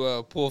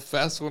you pull a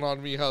fast one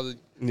on me,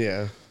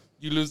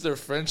 you lose their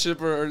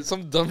friendship or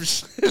some dumb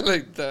shit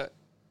like that.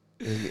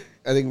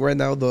 I think right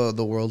now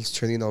the world's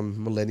turning on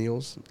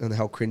millennials and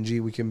how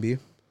cringy we can be.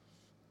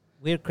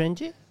 We're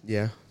cringy?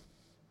 Yeah.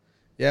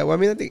 Yeah, well, I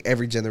mean, I think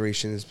every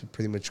generation is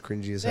pretty much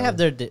cringy as hell.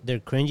 They have their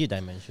cringy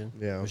dimension.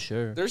 Yeah, for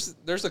sure.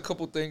 There's a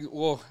couple things.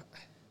 Well,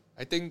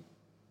 I think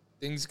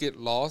things get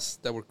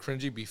lost that were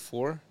cringy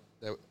before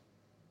that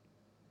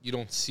you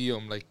don't see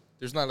them. Like,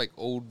 there's not like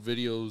old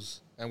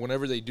videos, and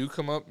whenever they do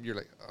come up, you're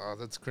like, oh,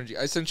 that's cringy.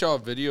 I sent y'all a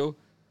video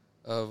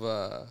of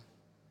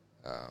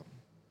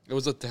it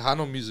was a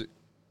Tejano music,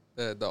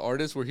 the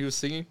artist where he was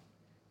singing,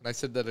 and I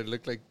said that it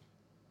looked like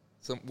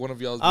one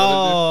of y'all's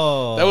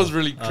brothers. That was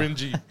really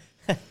cringy.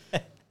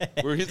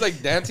 Where he's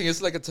like dancing,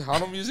 it's like a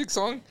Tejano music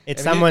song.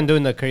 It's someone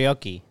doing the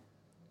karaoke.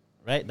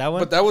 Right, that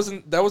one. But that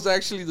was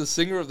actually the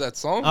singer of that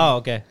song. Oh,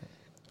 okay.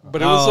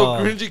 But it was so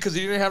cringy because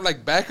he didn't have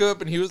like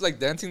backup, and he was like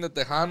dancing the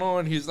Tejano,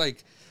 and he was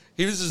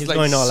just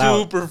like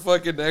super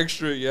fucking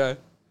extra. Yeah.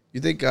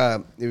 You think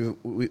if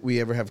we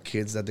ever have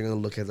kids that they're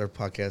gonna look at our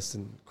podcast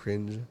and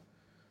cringe?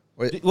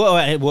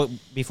 Well,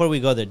 before we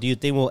go there, do you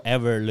think we'll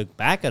ever look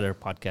back at our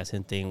podcast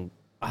and think,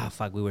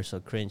 fuck, we were so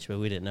cringe, but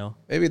we didn't know?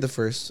 Maybe the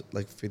first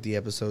 50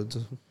 episodes.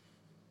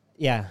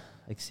 Yeah.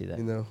 I can see that.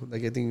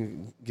 I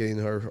think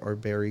getting our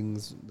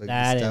bearings,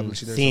 that and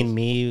seeing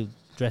me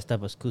dressed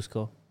up as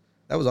Cusco.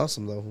 That was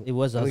awesome, though. It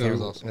was awesome. It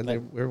was awesome. And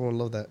everyone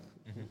loved that.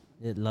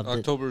 Mm-hmm.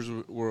 Octobers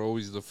were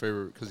always the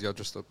favorite because y'all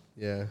dressed up.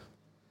 Yeah.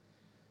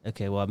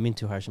 Okay, well, I'm being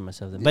too harsh on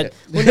myself then. But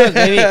who knows?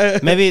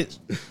 Maybe,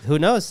 who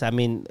knows? I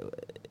mean,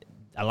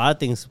 a lot of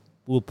things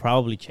will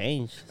probably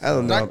change. I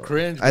don't know. Not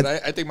cringe, but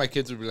I think my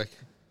kids would be like,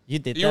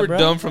 you were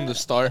dumb from the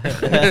start.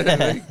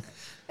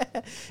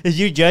 Is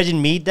you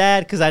judging me,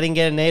 Dad? Because I didn't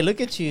get an A.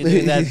 Look at you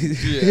doing that,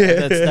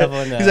 that stuff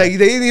on. He's like,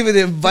 they didn't even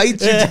invite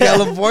you to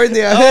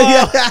California.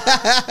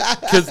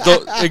 Because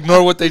don't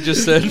ignore what they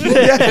just said.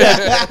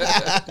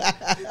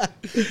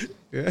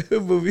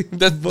 Moving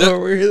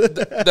forward.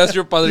 That's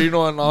your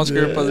Padrino and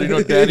Oscar,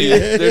 Padrino Daddy.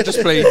 They're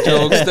just playing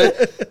jokes.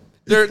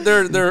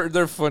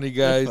 They're funny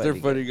guys. They're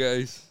funny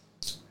guys.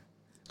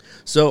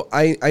 So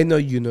I know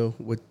you know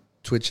what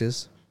Twitch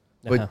is,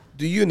 but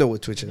do you know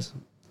what Twitch is?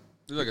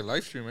 It's like a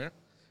live stream, man.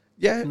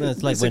 Yeah, no,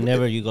 it's like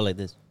whenever you go like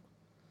this.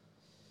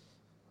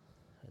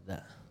 Like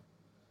that.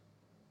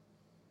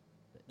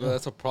 Well,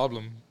 that's a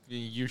problem.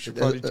 You should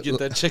probably get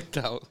that checked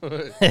out.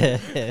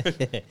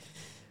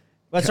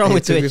 What's wrong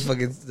with Twitch?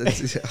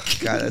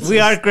 We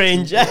are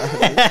cringe.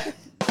 I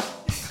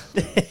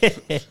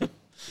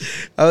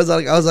was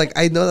like,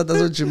 I know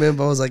that's what you meant,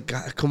 but I was like,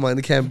 God, come on,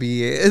 it can't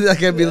be it. That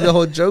can't be the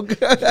whole joke.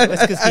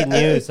 It's because he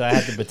knew, so I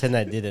had to pretend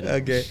I didn't.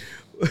 Okay.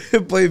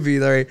 Point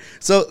B, all right.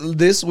 So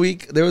this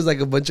week there was like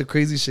a bunch of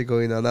crazy shit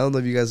going on. I don't know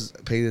if you guys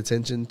paid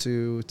attention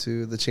to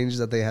the changes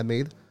that they had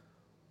made.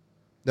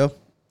 No,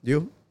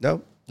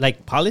 no,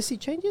 like policy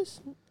changes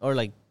or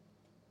like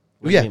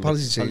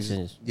policy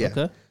changes. Yeah.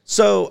 Okay.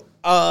 So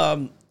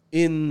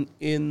in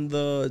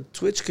the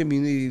Twitch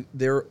community,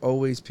 there are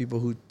always people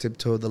who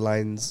tiptoe the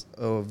lines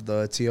of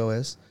the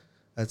TOS.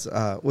 That's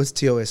what's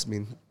TOS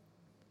mean?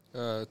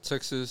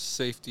 Texas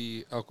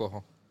Safety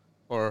Alcohol.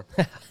 Or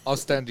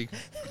outstanding.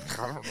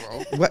 I don't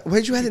know.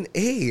 Why'd you add an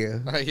A?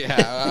 Yeah,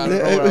 I don't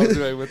know what I was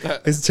doing with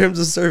that. It's terms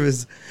of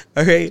service.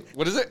 Okay. right.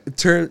 What is it?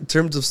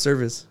 Terms of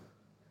service.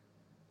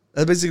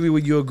 That's basically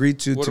what you agreed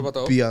to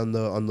be on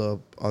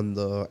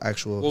the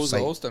actual What was site.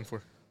 the O stand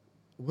for?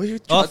 What are you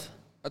I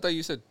thought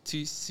you said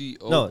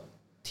TCO. No,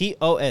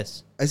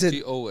 TOS. I said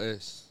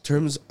TOS.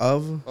 Terms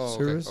of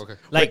service. Okay.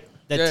 Like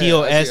the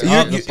TOS.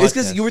 It's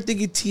because you were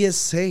thinking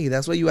TSA.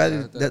 That's why you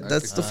added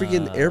that's the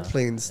freaking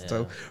airplane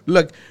stuff.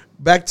 Look.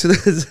 Back to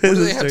this. What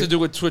do they have to do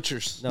with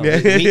Twitchers? No,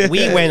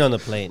 we went on the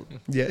plane.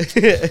 Yeah.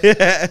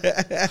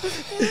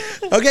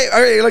 Okay,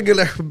 all right.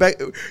 Look, back.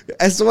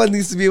 S1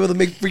 needs to be able to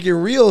make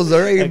freaking reels. All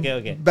right.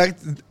 Okay. Back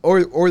to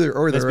order.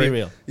 Let's right? be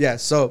real. Yeah.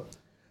 So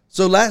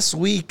last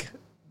week,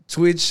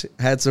 Twitch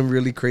had some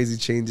really crazy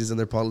changes in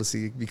their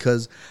policy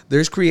because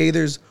there's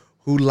creators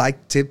who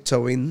like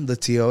tiptoeing the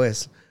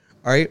TOS.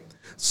 All right.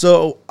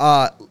 So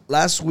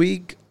last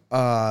week,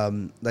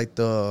 like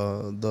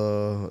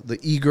the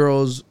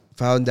e-girls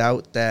found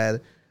out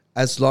that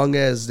as long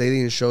as they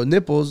didn't show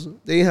nipples,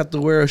 they didn't have to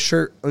wear a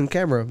shirt on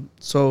camera.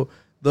 So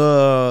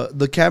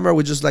the camera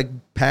would just like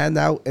pan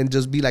out and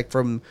just be like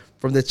from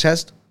the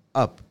chest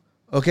up.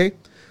 Okay.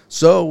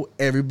 So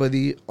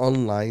everybody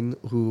online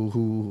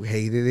who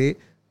hated it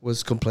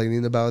was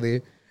complaining about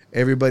it.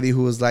 Everybody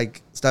who was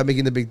like, stop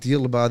making a big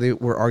deal about it,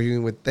 were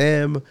arguing with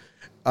them.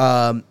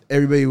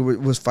 Everybody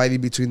was fighting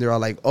between. They're all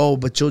like, oh,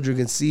 but children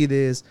can see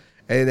this.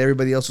 And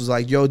everybody else was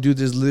like, yo, dude,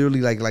 there's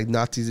literally like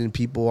Nazis and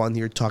people on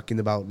here talking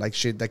about like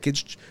shit that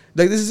kids,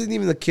 like this isn't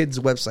even the kids'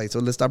 website. So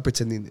let's stop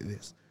pretending it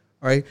is.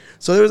 All right.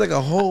 So there was like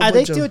a whole Are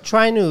they still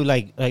trying to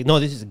like, no,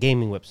 this is a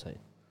gaming website?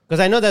 Because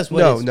I know that's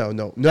what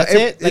No. That's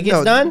it? Like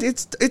it's done?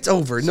 It's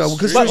over. No,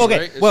 because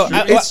okay. Well,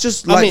 it's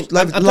just I'm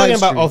live talking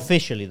about stream.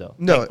 officially though.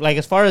 No. Like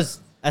as far as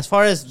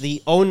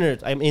the owner,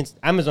 I mean,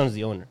 Amazon's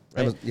the owner,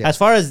 right? Yeah. As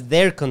far as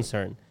they're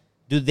concerned,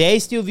 do they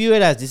still view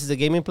it as this is a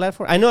gaming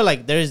platform? I know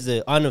like there's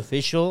the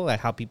unofficial,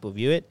 like how people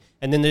view it,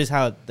 and then there's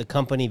how the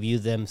company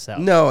views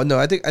themselves. No.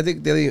 I think I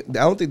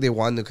don't think they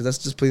want to, because that's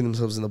just putting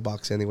themselves in the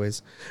box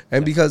anyways.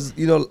 And because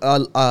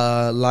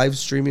live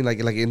streaming like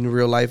in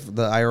real life,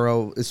 the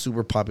IRL is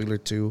super popular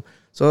too.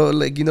 So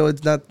like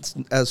it's not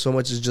as so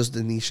much as just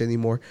a niche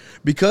anymore.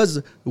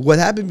 Because what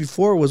happened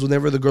before was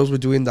whenever the girls were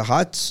doing the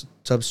hot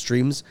tub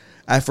streams,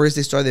 at first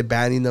they started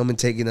banning them and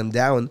taking them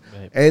down.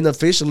 Right. And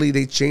officially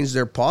they changed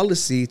their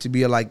policy to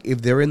be like,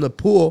 if they're in the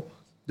pool,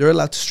 they're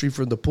allowed to stream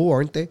from the pool,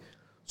 aren't they?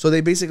 So they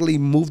basically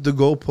moved the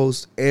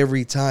goalpost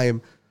every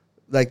time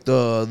like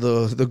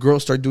the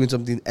girls start doing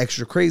something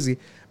extra crazy,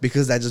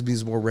 because that just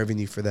means more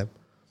revenue for them.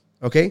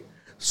 Okay?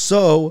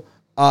 So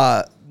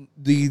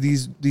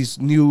these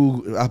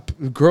new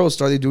girls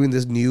started doing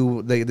this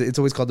new, it's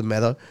always called the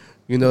meta.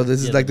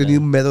 This is like the new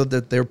meta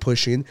that they're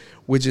pushing,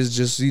 which is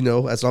just,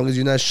 as long as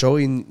you're not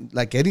showing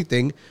like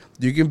anything,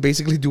 you can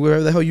basically do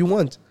whatever the hell you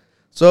want.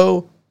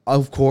 So,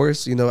 of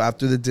course,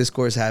 after the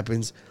discourse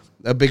happens,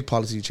 a big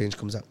policy change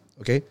comes out,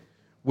 okay?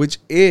 Which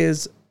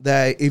is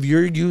that if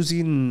you're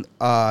using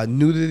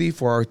nudity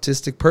for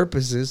artistic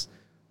purposes,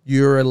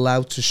 you're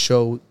allowed to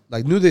show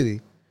like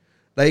nudity.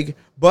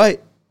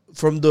 But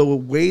from the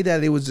way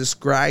that it was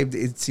described,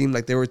 it seemed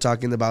like they were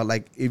talking about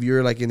like if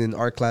you're like in an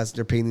art class,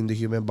 they're painting the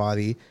human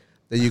body,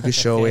 that you can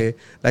show it.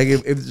 Like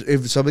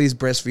if somebody's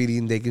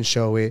breastfeeding, they can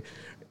show it.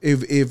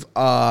 If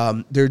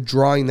they're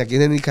drawing like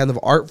in any kind of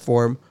art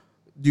form,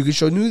 you can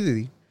show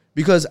nudity.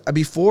 Because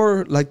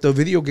before like the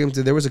video games,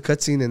 there was a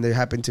cutscene and there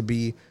happened to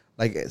be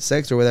like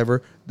sex or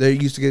whatever, they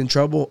used to get in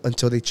trouble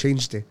until they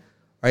changed it,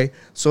 right?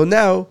 So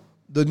now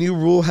the new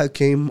rule had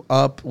came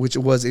up, which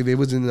was if it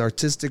was in an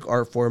artistic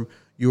art form,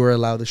 you were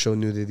allowed to show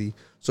nudity.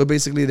 So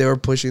basically they were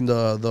pushing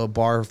the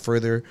bar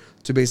further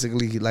to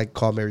basically like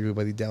calm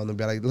everybody down and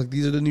be like, look,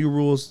 these are the new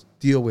rules,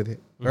 deal with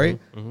it, right?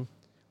 Mm-hmm.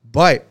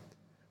 But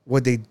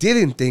what they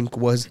didn't think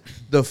was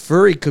the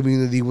furry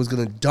community was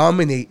going to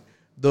dominate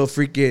the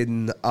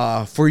freaking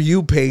For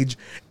You page.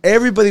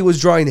 Everybody was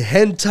drawing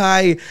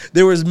hentai.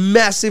 There was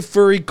massive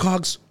furry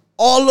cocks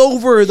all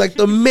over like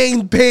the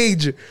main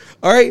page,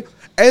 all right?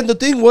 And the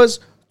thing was,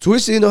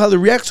 Twitch didn't know how to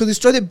react, so they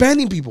started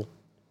banning people.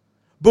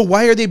 But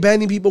why are they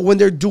banning people when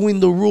they're doing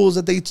the rules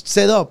that they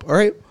set up, all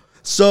right?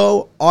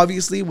 So,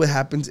 obviously, what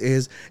happens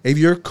is, if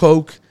you're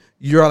Coke,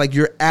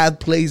 your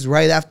ad plays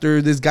right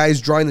after this guy's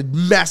drawing a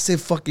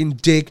massive fucking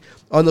dick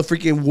on the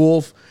freaking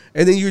wolf,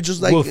 and then you're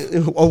just like,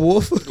 a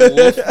wolf?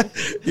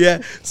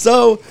 Yeah.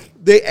 So,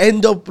 they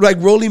end up, like,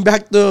 rolling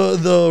back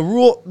the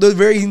rule the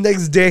very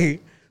next day.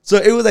 So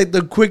it was like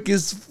the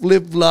quickest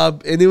flip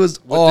flop, and it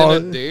was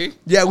within a day.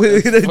 Yeah,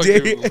 within a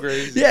day.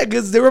 Crazy. Yeah,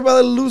 because they were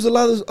about to lose a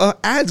lot of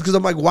ads. Because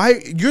I'm like, why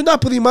you're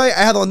not putting my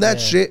ad on that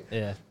shit?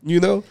 Yeah,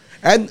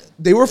 And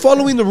they were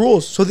following the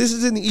rules, so this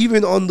isn't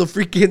even on the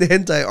freaking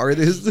hentai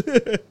artist.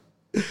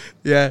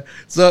 Yeah.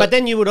 So, but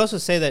then you would also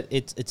say that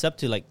it's up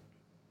to like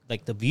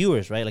the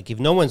viewers, right? Like if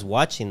no one's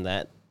watching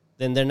that,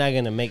 then they're not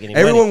gonna make any.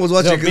 Everyone money. was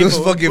watching because it was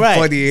fucking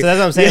funny. So that's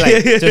what I'm saying.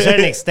 Like to a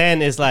certain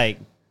extent, it's like.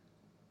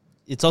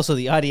 It's also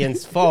the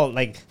audience's fault.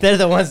 Like, they're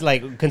the ones,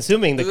 like,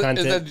 consuming the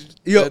content.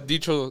 That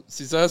dicho,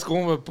 si sabes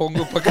cómo me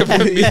pongo pa que me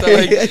invita,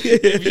 like,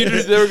 if you're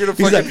just never gonna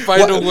fucking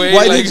find a way.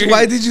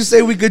 Why did you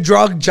say we could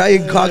draw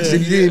giant cocks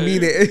if you didn't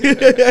mean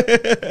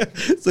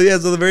it? So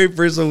the very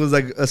first one was,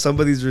 like,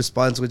 somebody's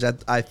response, which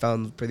I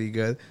found pretty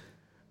good.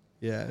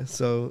 Yeah,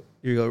 so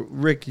here you go.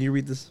 Rick, can you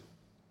read this?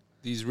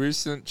 These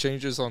recent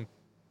changes on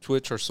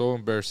Twitch are so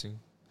embarrassing.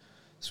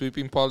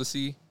 Sweeping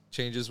policy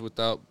changes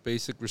without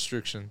basic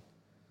restriction.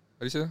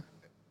 How do you say that?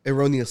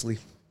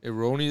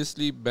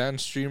 Erroneously ban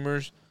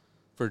streamers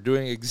for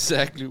doing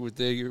exactly what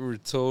they were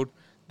told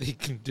they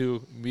can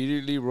do.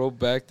 Immediately roll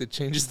back the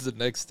changes the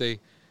next day.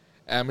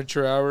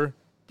 Amateur hour,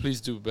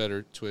 please do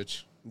better,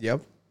 Twitch.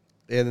 Yep.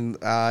 And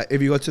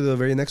if you go to the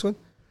very next one,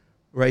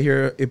 right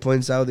here, it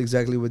points out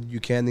exactly what you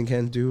can and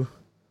can't do.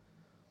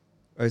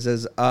 It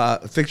says,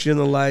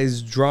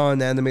 fictionalized,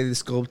 drawn, animated,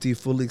 sculpted,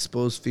 fully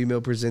exposed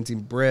female presenting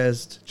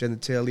breast,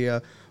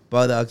 genitalia,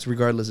 buttocks,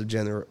 regardless of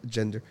gender.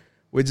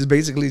 Which is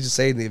basically just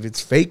saying if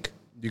it's fake,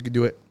 you can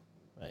do it.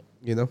 Right.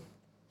 You know?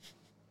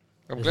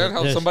 I'm glad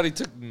how somebody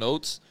took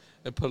notes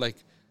and put like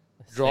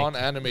drawn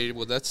animated.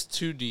 Well, that's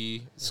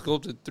 2D,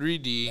 sculpted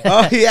 3D.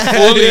 Oh, yeah.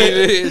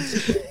 Fully,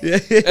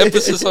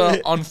 emphasis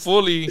on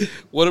fully.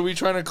 What are we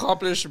trying to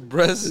accomplish?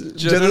 Breast,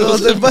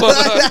 genitals, and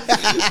buttocks.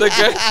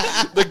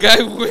 The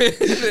guy went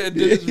and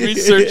did his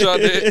research on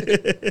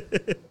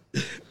it.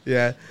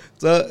 Yeah.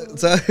 So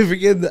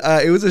again,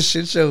 it was a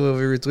shit show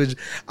over Twitch.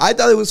 I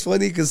thought it was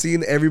funny because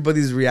seeing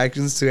everybody's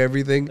reactions to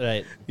everything.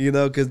 Right. You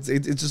know, because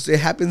it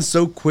happened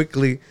so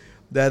quickly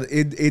that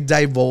it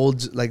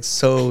divulged like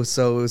so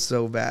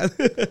bad.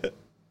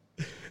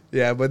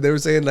 Yeah, but they were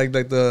saying like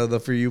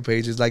the For You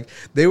pages, like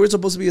they were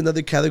supposed to be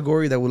another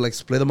category that would like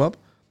split them up.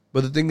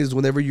 But the thing is,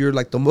 whenever you're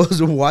like the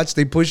most watched,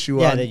 they push you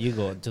on. Yeah, then you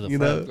go to the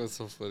front. Know? That's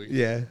so funny.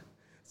 Yeah.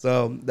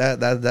 So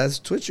that's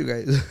Twitch, you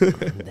guys.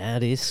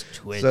 That is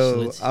Twitch.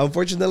 So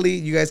unfortunately,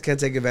 you guys can't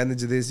take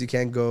advantage of this. You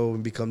can't go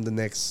and become the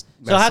next.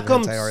 So how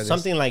come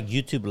something like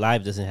YouTube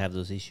Live doesn't have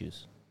those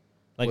issues?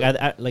 Like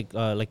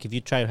like if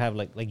you try to have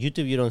like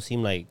YouTube, you don't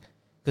seem like,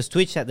 because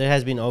Twitch there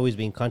has been always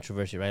been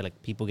controversy, right?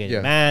 Like people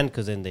getting banned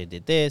because then they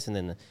did this and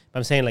then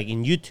I'm saying like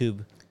in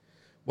YouTube.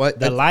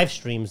 The live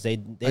streams,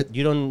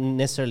 you don't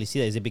necessarily see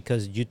that. Is it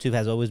because YouTube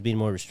has always been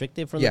more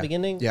restrictive from the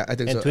beginning? Yeah, I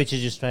think so. And Twitch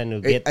is just trying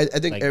to get. I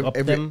think like,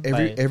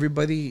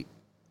 everybody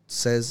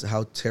says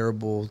how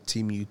terrible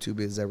Team YouTube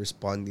is at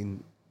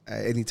responding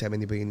anytime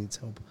anybody needs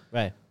help.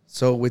 Right.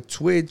 So with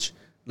Twitch,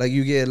 like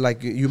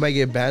you might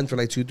get banned for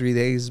like 2-3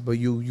 days, but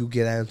you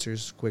get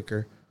answers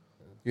quicker.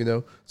 You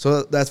know.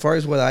 So as far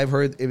as what I've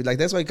heard,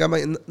 that's why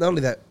not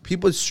only that,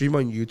 people stream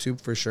on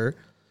YouTube for sure,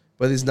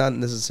 but it's not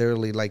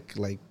necessarily like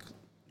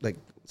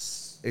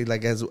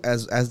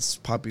as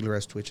popular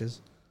as Twitch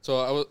is.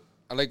 So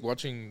I like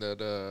watching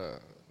that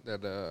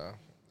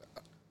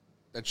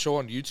show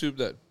on YouTube,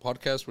 that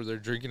podcast where they're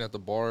drinking at the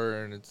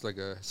bar and it's like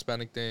a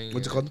Hispanic thing.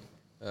 What's it called?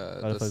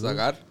 The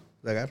Zagar.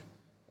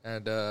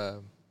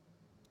 And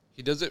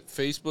he does it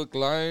Facebook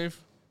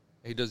Live,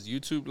 he does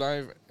YouTube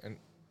Live, and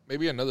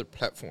maybe another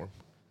platform.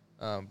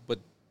 But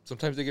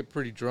sometimes they get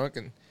pretty drunk,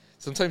 and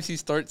sometimes he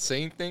starts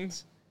saying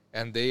things,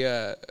 and they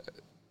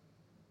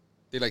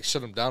like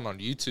shut him down on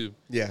YouTube.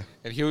 Yeah.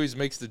 And he always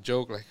makes the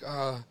joke like,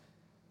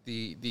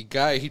 the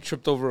guy, he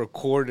tripped over a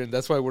cord and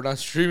that's why we're not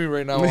streaming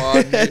right now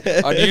on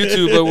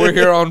YouTube, but we're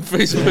here on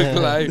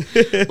Facebook Live.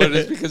 But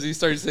it's because he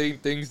starts saying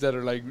things that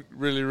are like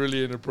really,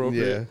 really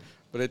inappropriate. Yeah.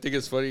 But I think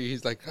it's funny.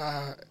 He's like,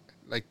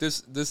 like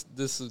this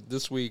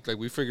week, like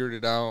we figured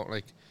it out.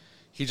 Like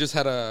he just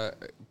had a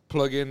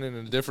plug in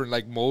a different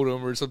like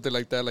modem or something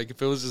like that. Like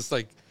if it was just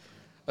like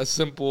a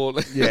simple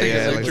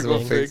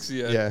electrical fix.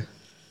 Yeah.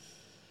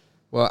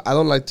 Well, I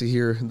don't like to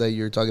hear that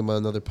you're talking about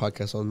another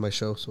podcast on my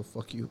show, so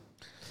fuck you.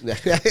 Hey, I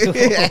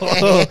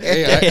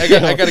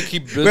gotta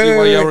keep busy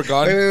while y'all were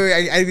gone.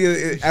 I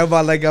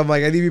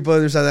need people to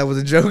understand that was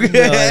a joke.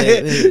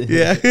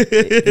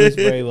 It was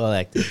very well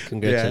acted.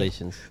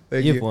 Congratulations,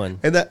 you've won.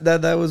 And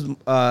that was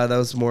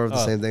more of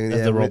the same thing.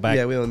 That's the rollback.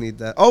 Yeah, we don't need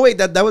that. Oh wait,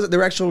 that was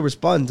their actual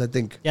response, I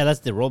think. Yeah,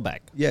 that's the rollback.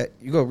 Yeah,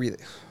 you go read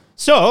it.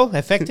 So,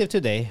 effective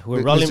today,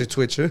 we're rolling.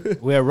 Twitch.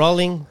 We're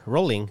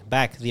rolling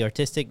back the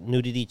artistic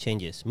nudity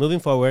changes. Moving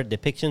forward,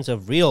 depictions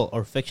of real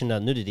or fictional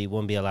nudity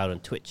won't be allowed on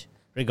Twitch,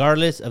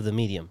 regardless of the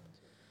medium.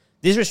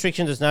 This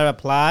restriction does not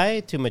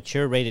apply to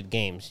mature-rated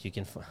games. You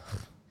can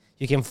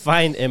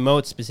find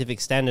emote-specific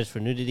standards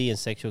for nudity and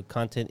sexual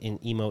content in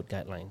emote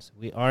guidelines.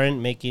 We aren't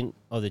making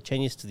other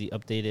changes to the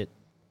updated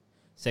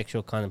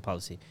sexual content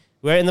policy.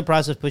 We're in the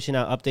process of pushing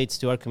out updates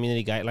to our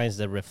community guidelines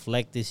that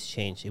reflect this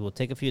change. It will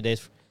take a few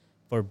days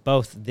for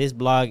both this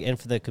blog and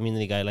for the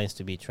community guidelines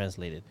to be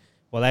translated.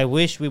 While I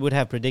wish we would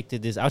have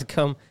predicted this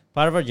outcome,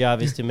 part of our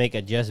job is to make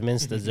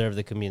adjustments that serve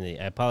the community.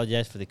 I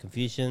apologize for the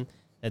confusion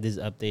that this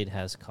update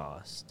has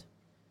caused.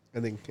 I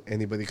think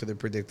anybody could have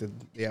predicted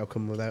the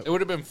outcome of that. It would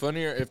have been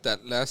funnier if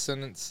that last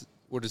sentence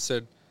would have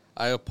said,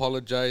 I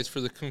apologize for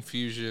the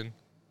confusion,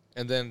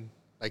 and then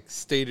like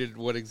stated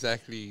what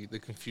exactly the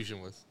confusion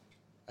was.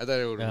 I thought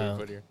it would have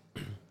been funnier.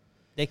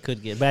 They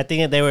could get, but I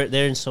think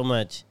they're in so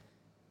much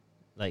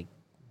like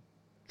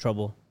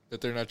trouble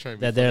that they're not trying to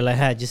be that they're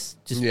like, just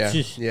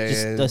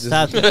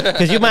stop,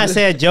 because you might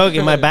say a joke,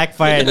 it might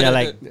backfire, and they're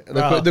like,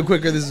 the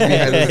quicker this is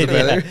behind us, the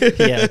better.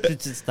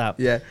 Just stop.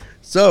 Yeah.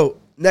 So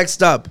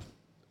next up,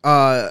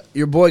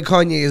 your boy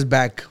Kaney is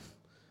back.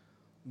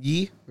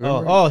 Yee.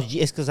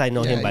 It's because I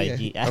know him by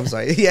Yee. I'm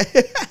sorry. Yeah.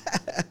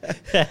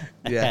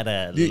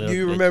 Do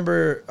you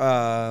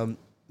remember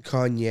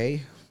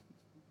Kaney?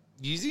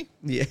 Yeezy?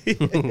 Yeah.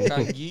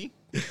 Kanye?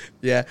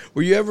 Yeah.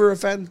 Were you ever a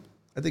fan?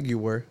 I think you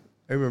were.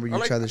 I remember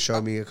you trying to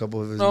show me a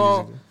couple of his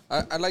music.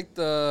 I like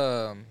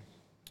the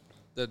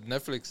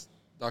Netflix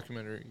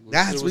documentary.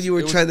 That's what you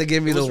were trying to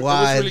give me to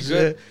watch. It was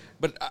really good,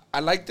 but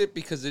I liked it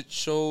because it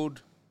showed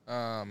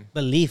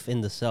belief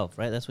in the self,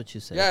 right? That's what you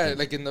said. Yeah,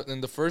 like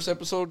in the first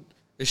episode,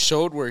 it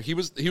showed where he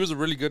was a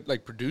really good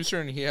like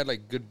producer, and he had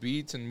like good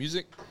beats and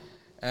music,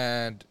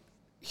 and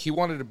he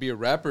wanted to be a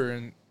rapper,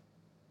 and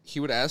he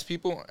would ask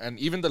people, and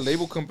even the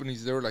label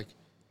companies, they were like,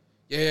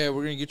 yeah,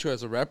 we're gonna get you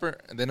as a rapper,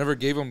 and they never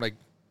gave him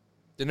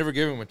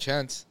a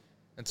chance.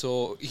 And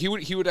so he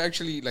would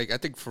actually, like, I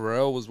think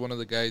Pharrell was one of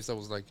the guys that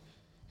was like,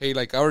 hey,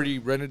 like, I already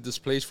rented this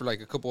place for like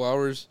a couple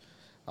hours,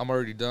 I'm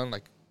already done,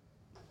 like,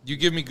 you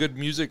give me good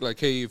music, like,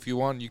 hey, if you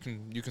want, you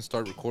can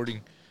start recording.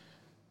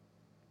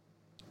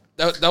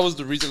 That was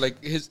the reason, like,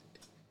 I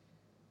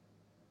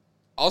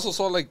also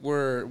saw like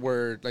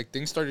where like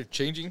things started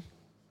changing.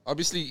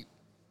 Obviously,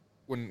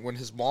 when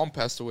his mom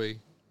passed away,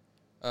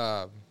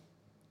 but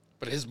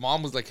his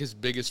mom was like his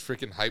biggest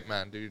freaking hype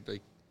man, dude.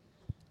 Like,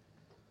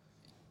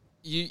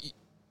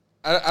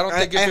 I don't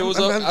think if it was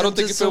I don't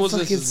think if it was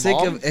fucking his sick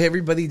mom, of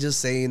everybody just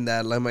saying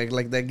that.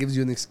 Like that gives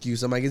you an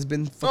excuse. I'm like, it's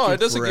been fucking no, it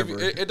doesn't forever.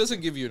 give you. It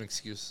doesn't give you an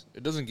excuse.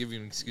 It doesn't give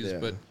you an excuse. Yeah.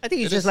 But I think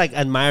he's just like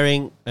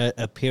admiring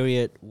a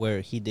period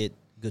where he did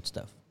good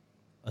stuff,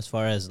 as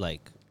far as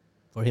like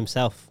for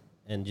himself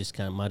and just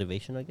kind of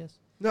motivation, I guess.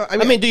 No, I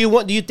mean, do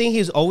you think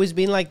he's always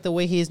been like the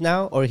way he is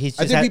now, or he's?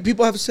 Just I think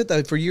people have said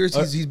that for years.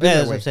 He's been yeah, that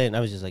that's way. what I'm saying. I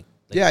was just like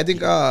Yeah, I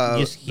think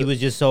he was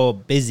just so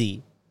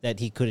busy that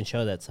he couldn't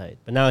show that side.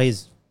 But now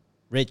he's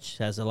rich,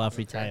 has a lot of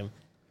free time.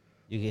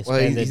 You can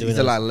spend it doing he's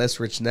a lot less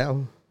rich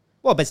now.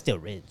 Well, but still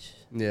rich.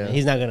 Yeah,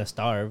 he's not gonna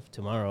starve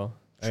tomorrow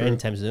or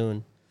anytime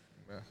soon.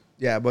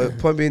 Yeah, but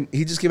point being,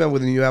 he just came out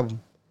with a new album.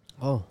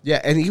 Oh, Yeah,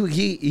 and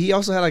he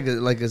also had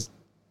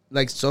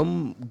like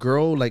some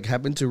girl like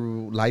happened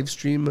to live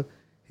stream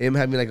him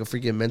having like a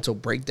freaking mental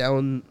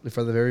breakdown in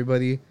front of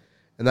everybody,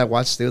 and I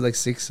watched it was like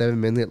 6-7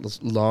 minutes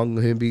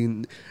long. Him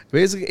being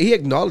basically he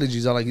acknowledged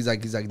he's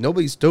like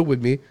nobody stood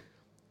with me,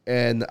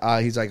 and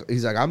he's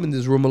like I'm in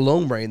this room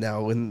alone right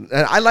now, and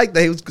I like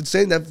that he was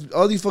saying that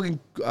all these fucking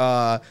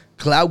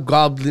cloud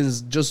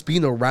goblins just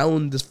being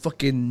around this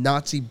fucking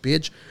Nazi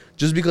bitch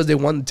just because they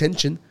want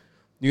attention,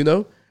 you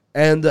know.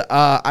 And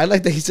I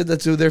like that he said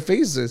that to their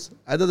faces.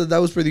 I thought that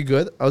was pretty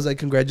good. I was like,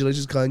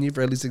 congratulations, Kaney,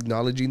 for at least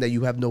acknowledging that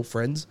you have no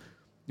friends,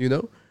 you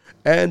know?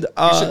 And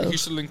he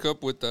should link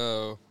up with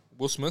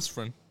Will Smith's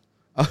friend.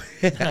 Oh,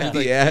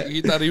 yeah.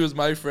 He thought he was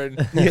my friend.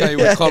 He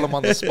would call him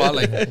on the spot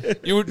like,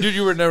 you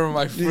were never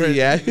my friend.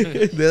 Yeah,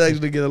 they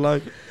actually get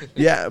along.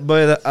 Yeah,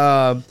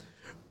 but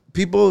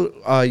people,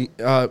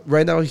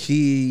 right now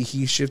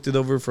he shifted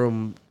over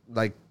from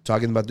like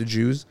talking about the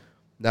Jews.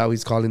 Now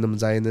he's calling them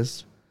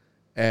Zionists.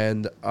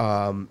 And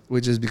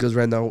which is because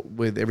right now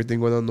with everything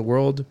going on in the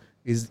world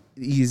is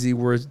easy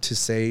word to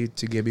say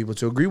to get people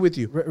to agree with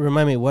you.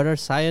 Remind me, what are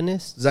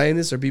Zionists?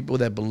 Zionists are people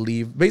that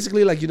believe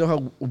basically like, you know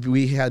how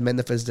we had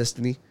Manifest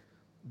Destiny,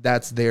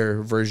 that's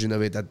their version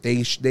of it, that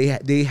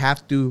they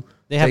have to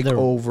take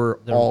over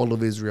all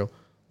of Israel,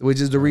 which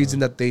is the reason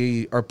that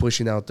they are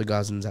pushing out the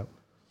Gazans out.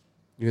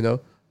 You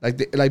know,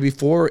 like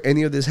before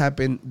any of this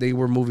happened, they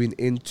were moving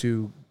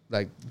into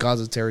like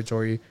Gaza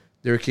territory.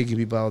 They were kicking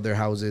people out of their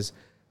houses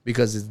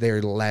because it's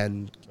their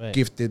land,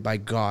 gifted by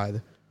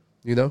God,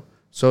 you know?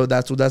 So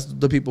that's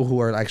the people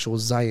who are actual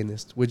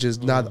Zionists, which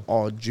is not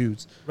all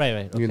Jews. Right.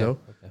 Okay, you know?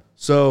 Okay.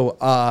 So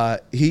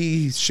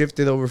he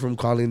shifted over from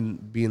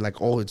being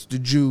like, oh, it's the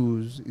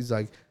Jews. He's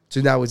like,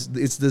 so now it's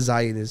the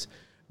Zionists.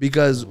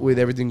 Because with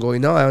everything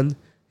going on,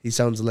 he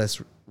sounds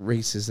less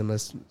racist and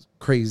less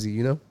crazy,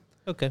 you know?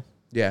 Okay.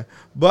 Yeah.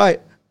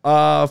 But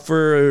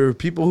for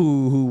people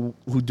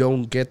who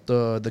don't get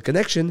the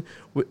connection,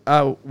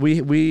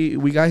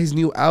 we got his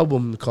new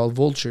album called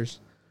Vultures,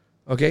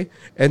 okay?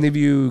 And if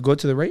you go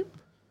to the right,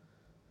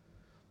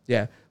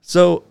 yeah.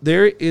 So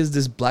there is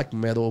this black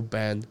metal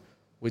band,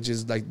 which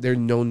is like they're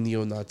known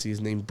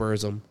neo-Nazis named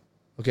Burzum,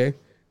 okay?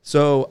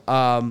 So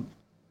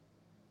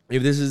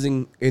if this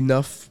isn't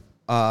enough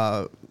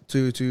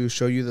to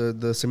show you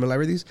the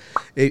similarities,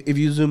 if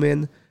you zoom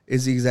in,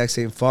 it's the exact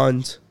same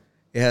font.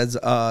 It has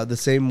the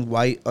same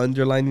white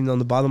underlining on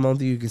the bottom. I don't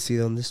think you can see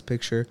it on this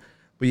picture.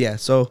 But yeah,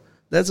 so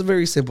that's a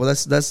very simple.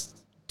 That's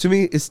to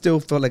me, it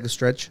still felt like a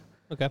stretch.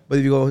 Okay. But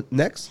if you go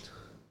next.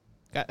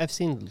 I've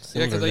seen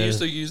Yeah, because I used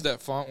to use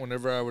that font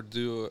whenever I would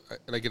do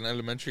like in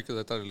elementary because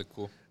I thought it looked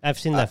cool. I've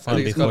seen that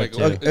font before like,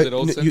 too. is it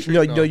old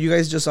century? No, you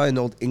guys just saw an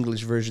old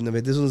English version of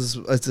it. This one's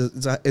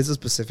it's a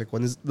specific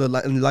one. The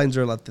lines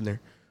are a lot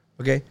thinner.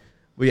 Okay?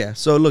 But yeah,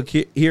 so look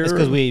here. It's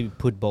because we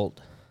put bold.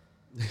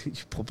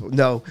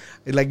 No,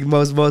 like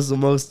most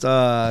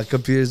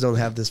computers don't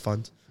have this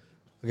font.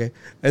 Okay,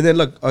 and then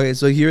look. Okay,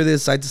 so here it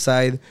is side to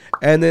side,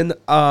 and then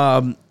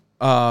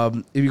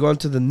if you go on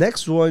to the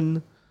next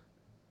one,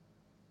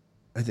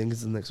 I think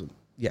it's the next one.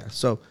 Yeah.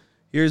 So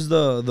here's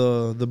the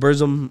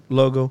Burzum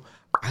logo.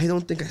 I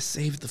don't think I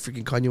saved the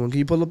freaking Kaney one. Can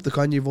you pull up the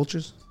Kaney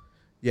Vultures?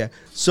 Yeah.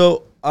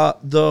 So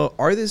the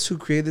artist who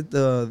created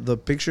the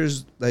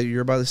pictures that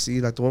you're about to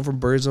see, like the one from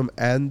Burzum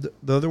and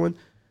the other one.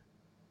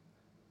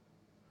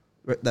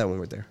 That one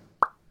right there.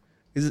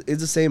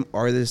 It's the same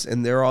artist,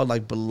 and they're all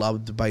like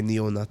beloved by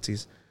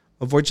neo-Nazis.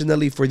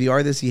 Unfortunately for the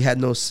artist, he had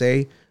no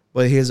say,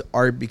 but his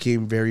art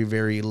became very,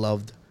 very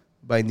loved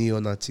by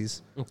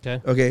neo-Nazis.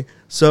 Okay. Okay.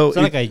 So it's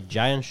like a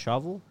giant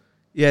shovel?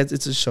 Yeah,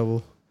 it's a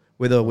shovel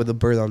with a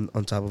bird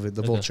on top of it,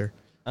 the vulture.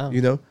 Oh.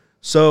 You know.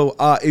 So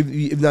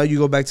if now you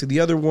go back to the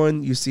other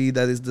one, you see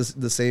that is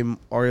the same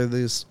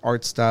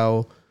art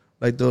style,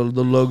 like the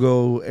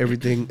logo,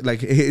 everything. Like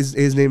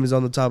his name is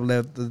on the top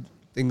left, the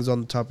thing is on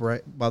the top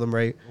right, bottom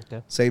right.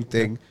 Okay. Same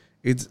thing. Okay.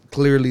 It's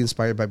clearly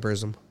inspired by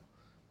Burzum,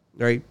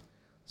 right?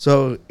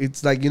 So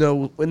it's like,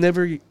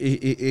 whenever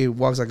it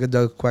walks like a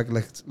duck, quack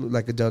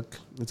like a duck.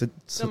 It's a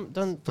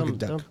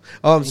duck.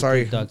 Oh, I'm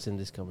sorry. Ducks in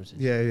this conversation.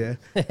 Yeah.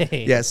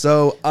 Yeah.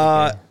 So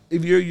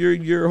if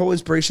your whole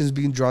inspiration is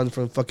being drawn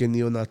from fucking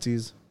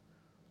neo-Nazis,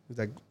 it's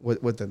like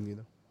what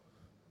then,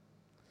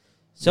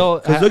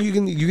 So look, you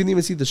can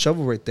even see the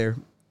shovel right there.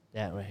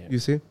 Yeah, right here. You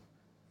see?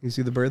 You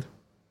see the bird?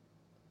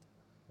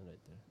 Right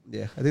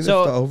there. Yeah, I think that's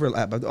the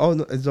overlap. Oh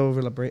no, it's the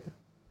overlap, right?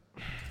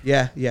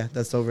 Yeah,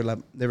 that's the overlap.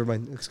 Never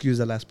mind. Excuse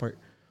the last part.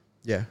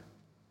 Yeah.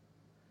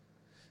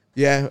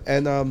 Yeah,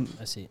 and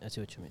I see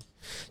what you mean.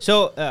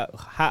 So,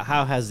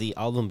 how has the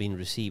album been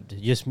received?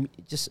 Just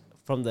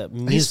from the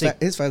music,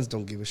 his fans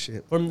don't give a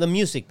shit. From the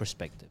music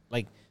perspective,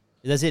 like,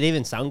 does it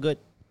even sound good?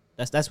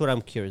 That's what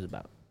I'm curious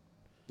about.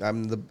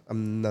 I'm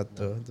not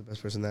the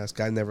best person to ask.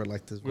 I never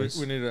liked his voice.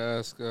 We need to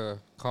ask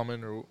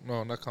Common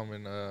not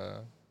Common.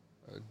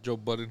 Joe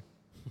Budden.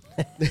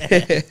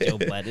 Joe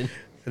Budden.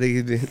 I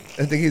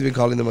think he's been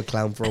calling him a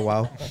clown for a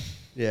while.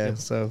 Yeah.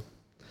 So,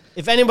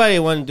 if anybody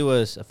want to do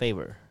us a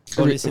favor,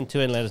 go listen to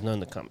it and let us know in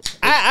the comments.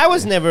 I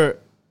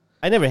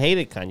never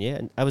hated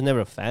Kanye. I was never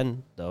a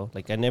fan though.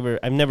 Like I've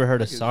never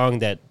heard a song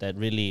that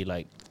really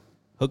like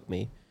hooked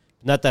me.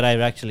 Not that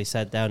I've actually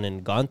sat down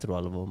and gone through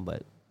all of them,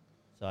 but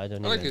so I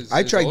don't know.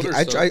 I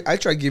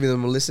tried giving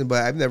them a listen,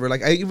 but I've never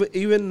like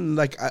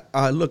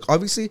look,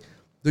 obviously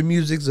the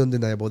music's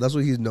undeniable. That's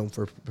what he's known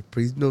for.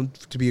 He's known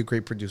to be a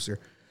great producer.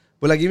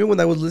 But like even when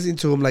I was listening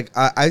to him, like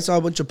I saw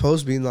a bunch of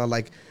posts being on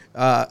like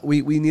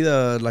we need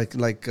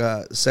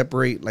to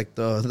separate like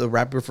the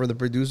rapper from the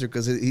producer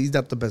because he's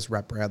not the best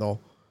rapper at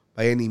all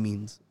by any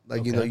means.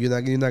 Like you're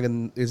not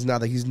gonna. It's not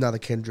that he's not a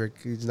Kendrick.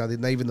 He's not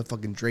even the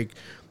fucking Drake,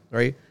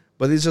 right?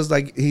 But it's just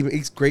like he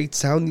makes great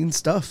sounding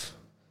stuff,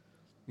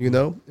 and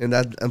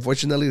that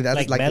unfortunately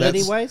that's like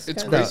melody wise.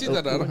 It's crazy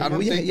that I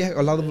don't think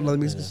a lot of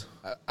music.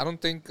 I don't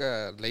think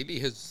lately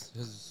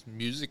his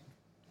music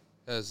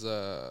has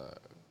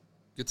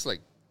gets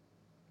like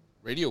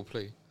radio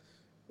play.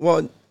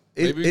 Well,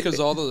 maybe because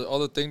all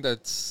the thing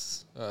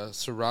that's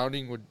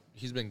surrounding what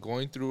he's been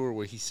going through or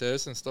what he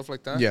says and stuff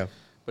like that. Yeah.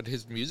 But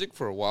his music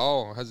for a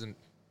while hasn't.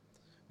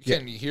 You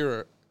can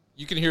hear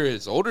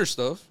his older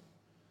stuff,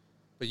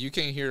 but you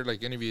can't hear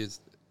like any of his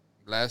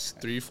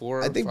last 3,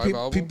 4, I think 5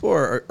 albums. People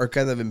are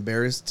kind of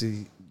embarrassed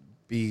to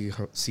be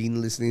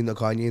seen listening to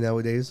Kanye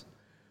nowadays.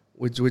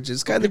 Which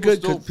is kind of good.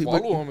 People still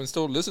follow him and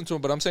still listen to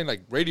him, but I'm saying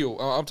like radio.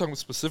 I'm talking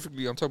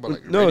specifically. I'm talking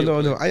about like no.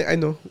 I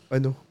know.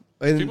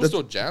 And people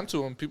still jam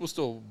to him. People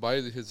still buy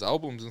his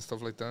albums and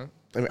stuff like that.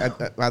 I mean,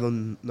 I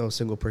don't know a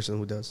single person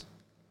who does.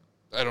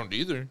 I don't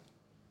either.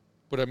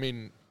 But I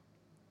mean,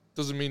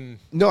 doesn't mean.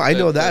 No, I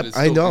know that.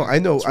 I know.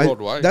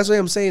 Worldwide. That's what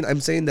I'm saying.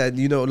 I'm saying that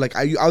like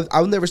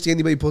I'll never see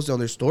anybody posting on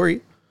their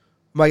story.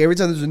 Like every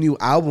time there's a new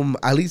album,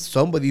 at least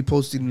somebody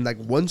posting like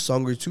one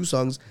song or 2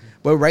 songs.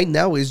 But right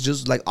now it's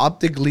just like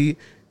optically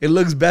it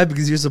looks bad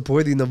because you're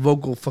supporting the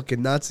vocal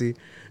fucking Nazi,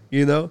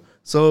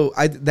 So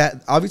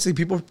that obviously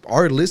people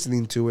are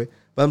listening to it.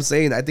 But I'm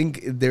saying I think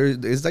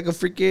it's like a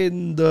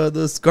freaking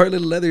the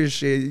Scarlet Leather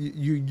shit.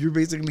 You're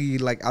basically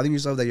like outing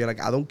yourself that you're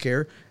like, I don't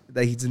care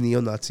that he's a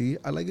neo-Nazi.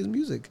 I like his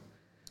music.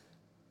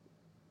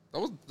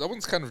 That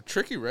one's kind of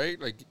tricky, right?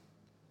 Like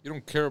you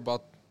don't care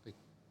about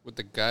what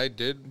the guy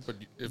did, but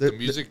if the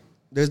music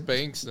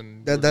spanks,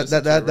 then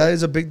that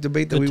is a big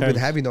debate that we've been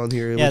having on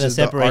here. Yeah, the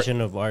separation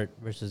of art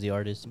versus the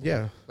artist.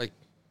 Yeah, like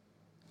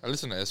I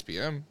listen to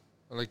SPM.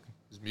 I like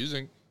his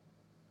music.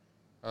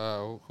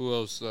 Who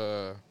else?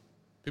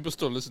 People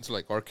still listen to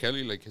like R.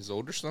 Kelly, like his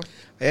older stuff.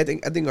 I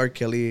think R.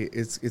 Kelly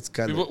it's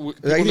kind of people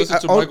listen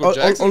to Michael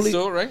Jackson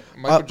still, right?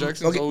 Michael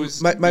Jackson's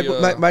always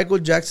Michael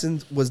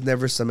Jackson was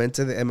never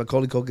cemented, and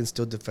Macaulay Culkin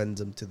still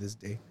defends him to this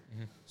day.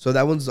 Mm-hmm. So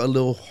that one's a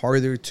little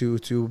harder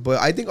to. But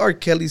I think R.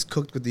 Kelly's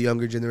cooked with the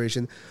younger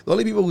generation. The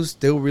only people who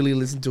still really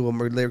listen to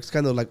him are lyrics,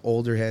 kind of like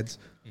older heads.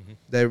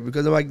 Mm-hmm.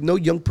 Because I'm like, no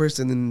young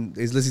person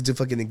is listening to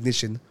fucking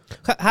Ignition.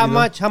 How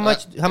much?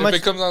 If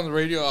it comes on the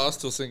radio, I'll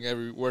still sing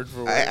every word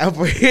for word.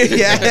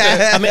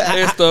 Yeah. I mean,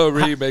 it's the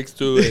remix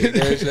to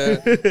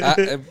Ignition.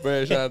 I am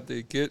fresh out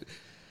the kid.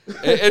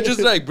 It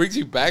just like brings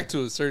you back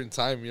to a certain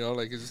time,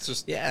 like it's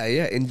just yeah,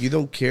 and you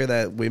don't care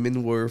that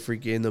women were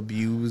freaking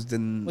abused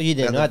and well, you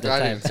didn't know at the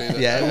time. I didn't say that.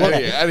 Yeah,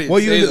 I didn't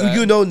say that.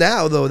 You know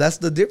now though. That's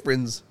the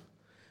difference.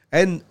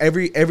 And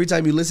every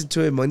time you listen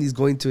to it, money's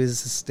going to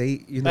his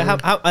estate. You know,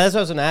 But that's what I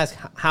was gonna ask.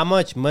 How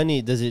much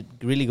money does it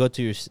really go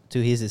to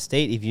his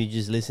estate if you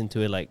just listen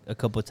to it like a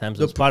couple of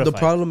times on Spotify? The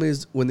problem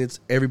is when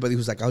it's everybody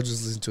who's like, I'll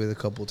just listen to it a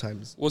couple of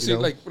times. Well, see,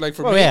 like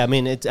for well, me, yeah, I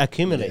mean it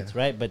accumulates,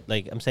 right? But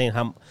like I'm saying,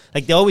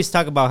 like they always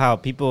talk about how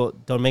people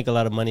don't make a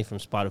lot of money from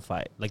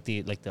Spotify, like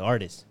the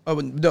artists. Oh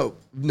no.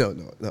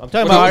 I'm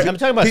talking about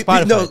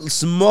Spotify. No,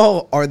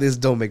 small artists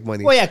don't make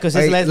money. Well, yeah, because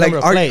it's less number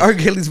of plays. R.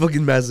 Kelly's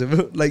fucking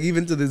massive. Like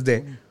even to this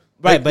day.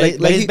 Right, but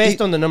it's based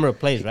on the number of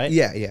plays, right?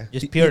 Yeah.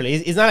 Just purely.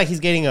 It's not like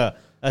he's getting a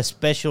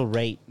special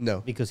rate.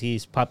 No. Because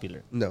he's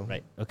popular. No.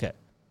 Right. Okay.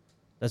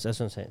 That's what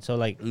I'm saying. So,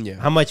 like, Yeah.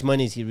 how much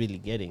money is he really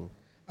getting?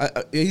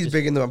 He's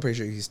big enough. I'm pretty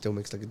sure he still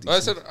makes like a decent.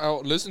 I said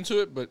I'll listen to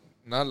it, but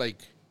not like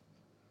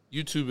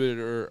YouTube it,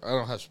 or I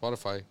don't have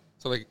Spotify.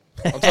 So like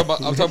I'm talking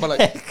about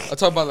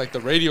like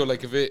the radio.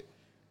 Like if it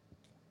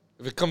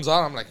comes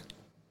on, I'm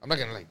not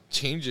gonna like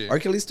change it. R.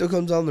 Kelly still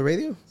comes on the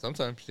radio?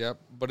 Sometimes, yeah,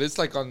 but it's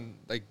like on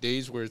like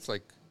days where it's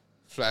like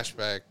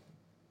flashback.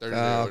 Thursday Oh,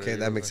 or okay, whatever,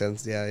 that makes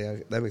sense. Yeah,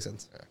 that makes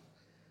sense.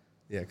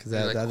 Yeah, because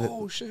Like, that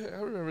oh shit,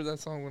 I remember that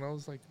song when I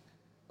was like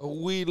a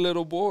wee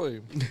little boy.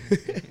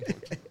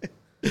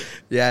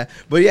 yeah,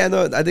 but yeah,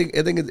 no, I think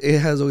it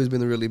has always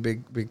been a really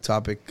big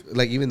topic.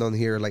 Like even on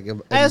here, like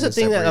I also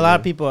think that a lot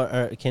of people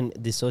can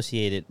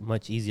dissociate it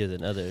much easier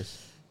than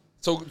others.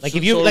 So like so,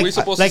 if you so like, are we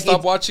supposed like to stop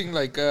if, watching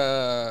like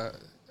Khan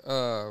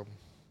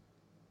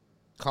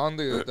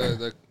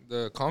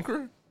the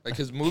Conqueror, like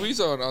his movies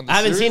on the I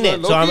haven't seen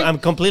it, so I'm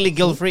completely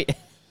guilt free.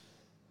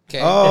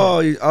 Okay.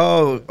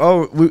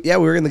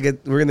 We're gonna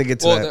get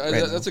to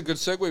that. That's a good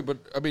segue, but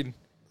I mean,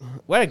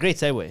 What a great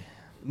segue.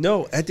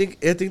 No, I think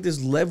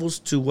there's levels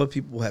to what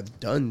people have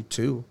done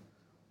too.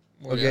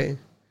 well, Okay,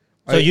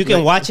 So you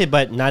can watch it,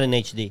 but not in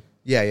HD.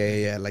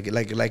 Yeah. Like a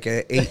what's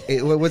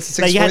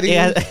the Like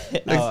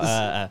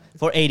 640?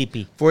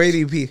 480p.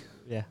 480p.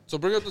 Yeah. So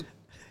bring up the.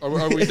 Are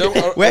we done?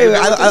 Wait,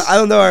 I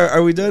don't know.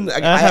 Are we done?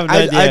 I have no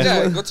idea.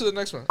 Yeah, go to the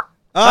next one.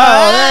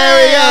 Oh,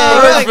 there we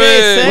go.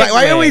 Perfect.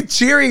 Why are we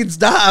cheering?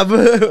 Stop.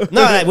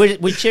 No, like,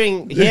 we're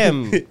cheering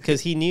him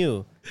because he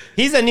knew.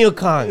 He's a new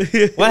Kong.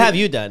 What have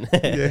you done?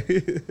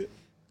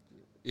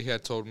 He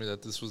had told me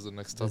that this was the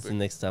next That's topic. the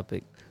next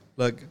topic.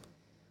 Look,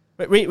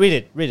 Read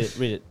it, Rick.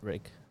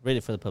 Read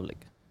it for the public.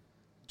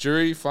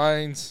 Jury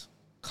finds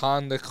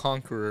Khan the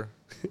Conqueror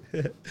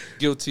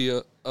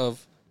guilty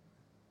of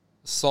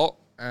assault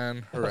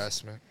and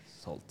harassment.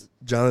 Salt.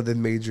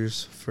 Jonathan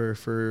Majors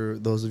for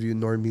those of you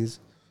normies.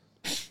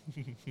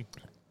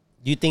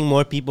 Do you think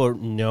more people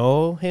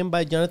know him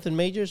by Jonathan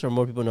Majors or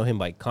more people know him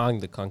by Kong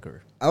the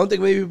Conqueror? I don't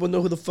think many people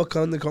know who the fuck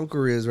Khan the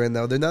Conqueror is right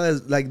now. They're not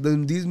as like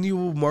these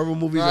new Marvel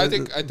movies. No, I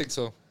think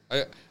so.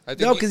 I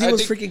think no, because he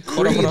was freaking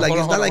Creed. Like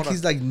it's not like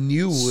he's like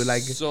new.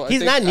 Like So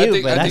He's not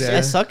new, but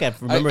I suck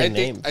at remembering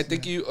names. I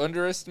think you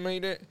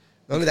underestimate it.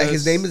 only that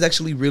his name is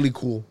actually really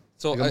cool.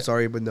 So Like, I'm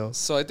sorry, but no.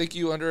 So I think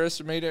you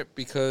underestimate it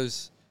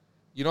because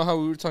you know how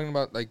we were talking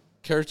about like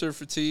character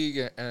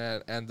fatigue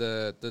and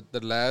the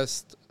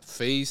last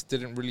phase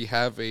didn't really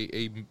have a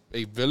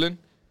villain.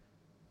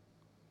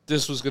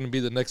 This was going to be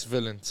the next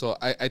villain. So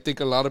I think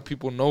a lot of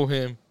people know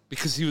him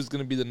because he was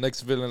going to be the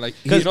next villain. Like,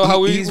 you know how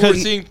we were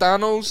seeing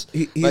Thanos?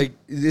 Like,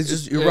 it's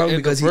just, you're wrong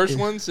because the first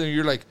ones, and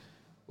you're like,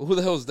 well, who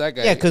the hell is that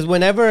guy? Yeah, because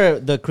whenever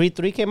the Creed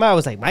 3 came out, I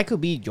was like, Michael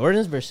B.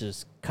 Jordan's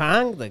versus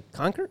Kong the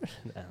Conqueror?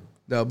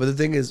 No, but the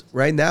thing is,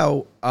 right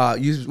now,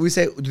 we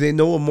say, do they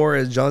know him more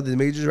as Jonathan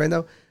Majors right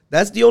now?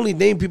 That's the only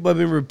name people have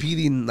been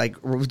repeating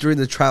like during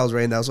the trials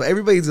right now. So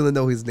everybody's gonna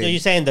know his name. So you're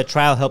saying the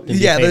trial helped him?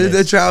 Yeah, be famous.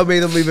 the trial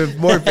made him even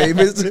more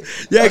famous.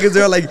 Yeah, because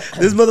they're like,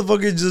 this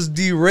motherfucker just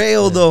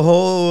derailed the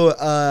whole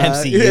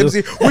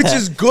MCU. which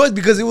is good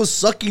because it was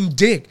sucking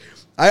dick.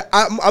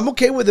 I'm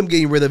okay with them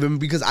getting rid of him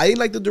because I didn't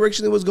like the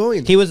direction it was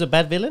going. He was a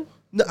bad villain?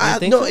 No, I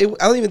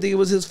don't even think it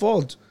was his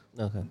fault.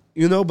 Okay.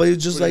 You know, but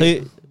it's just So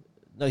like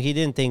no, he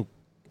didn't think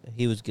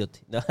he was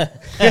guilty. No. I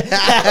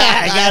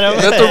got him.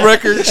 Let the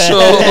record show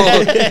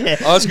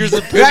Oscar's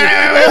opinion.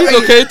 He's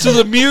okay to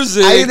the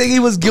music. I didn't think he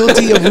was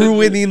guilty of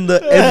ruining the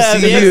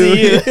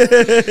MCU.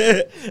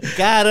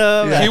 Got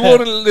him. He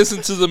wouldn't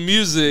listen to the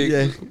music,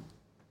 Yeah.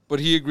 but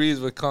he agrees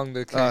with Kong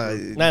the Conqueror.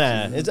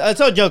 No.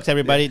 It's all jokes,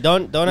 everybody.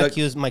 Don't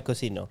accuse my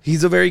cosino.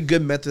 He's a very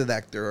good method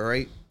actor, all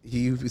right?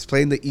 He was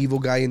playing the evil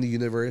guy in the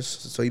universe,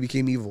 so he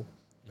became evil,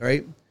 all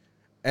right?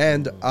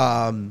 And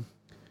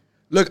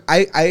look,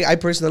 I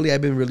personally,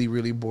 I've been really,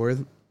 really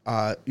bored.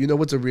 You know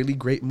what's a really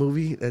great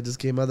movie that just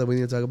came out that we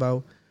need to talk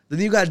about? The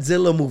new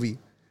Godzilla movie.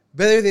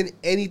 Better than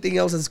anything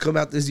else that's come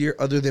out this year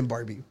other than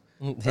Barbie.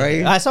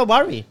 Right? I saw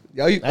Barbie.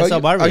 I saw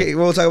Barbie. Okay,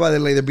 we'll talk about it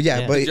later. But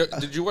yeah. But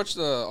Did you watch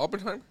the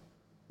Oppenheimer?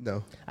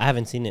 no. I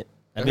haven't seen it.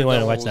 I've I been heard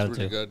wanting to one watch that one was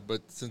too. really good,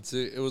 but since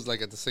it was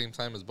like at the same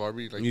time as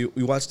Barbie, like You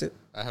watched it?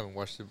 I haven't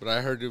watched it, but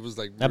I heard it was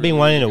like. I've been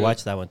wanting to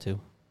watch that one too.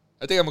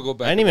 I think I'm gonna go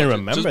back. I didn't and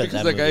even watch it, remember just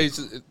because that that guy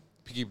movie. is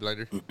Peaky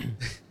Blinder.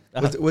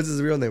 What's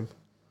his real name?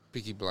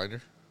 Peaky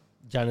Blinder.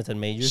 Jonathan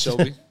Majors.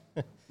 Shelby.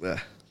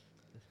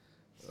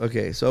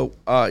 Okay, so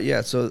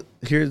yeah, so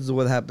here's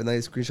what happened. I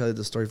screenshotted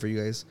the story for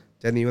you guys.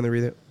 Danny, you want to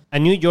read it? A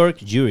New York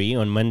jury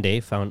on Monday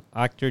found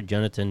actor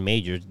Jonathan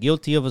Majors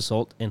guilty of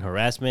assault and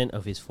harassment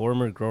of his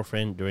former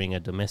girlfriend during a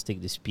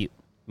domestic dispute.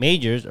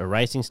 Majors, a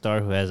rising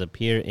star who has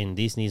appeared in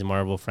Disney's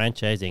Marvel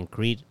franchise and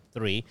Creed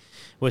 3,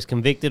 was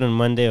convicted on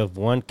Monday of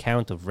 1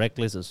 count of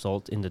reckless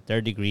assault in the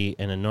third degree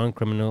and a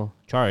non-criminal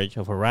charge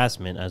of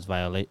harassment as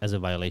a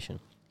violation.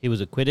 He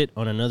was acquitted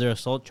on another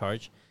assault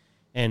charge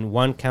and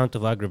 1 count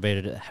of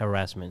aggravated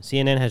harassment.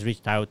 CNN has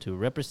reached out to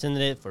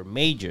representative for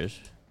Majors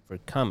for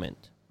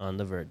comment on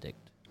the verdict.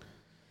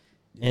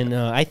 Yeah. And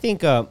I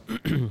think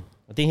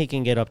he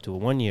can get up to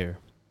 1 year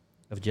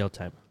of jail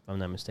time, if I'm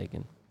not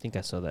mistaken. I think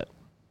I saw that.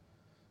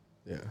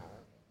 Yeah.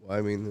 Well,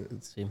 I mean,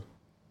 it's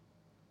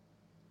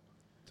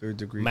third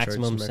degree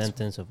maximum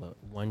sentence of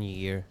 1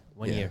 year.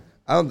 1 year.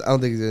 I don't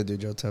think he's gonna do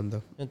jail time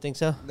though. You don't think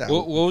so? No.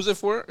 What was it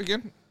for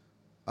again?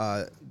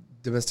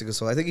 Domestic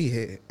assault. I think he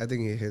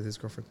hit his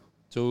girlfriend.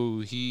 So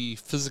he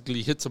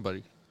physically hit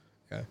somebody.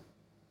 Yeah.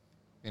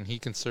 And he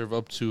can serve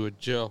up to a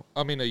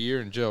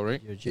year in jail,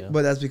 right?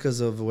 But that's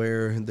because of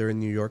where they're in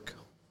New York.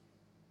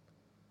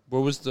 What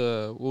was it,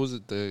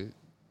 the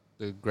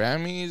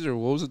Grammys, or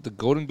what was it, the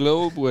Golden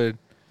Globe, where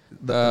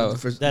the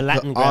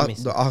Latin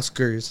Grammys. The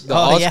Oscars. The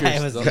Oscars.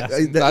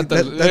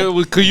 Yeah, it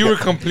was because you were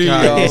completely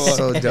God,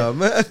 so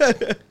dumb.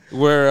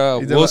 Where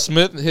Will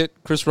Smith hit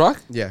Chris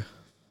Rock? Yeah.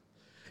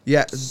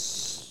 Yeah.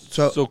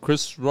 So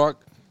Chris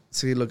Rock,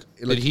 see, look,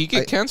 did he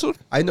get canceled?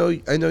 I know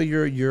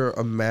you're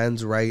a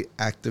man's right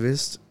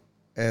activist,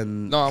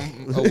 and no,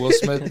 I'm a Will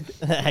Smith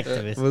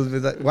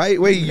activist. Why?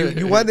 Wait,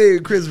 you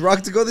wanted Chris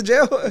Rock to go to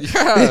jail?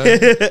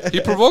 Yeah,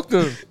 he provoked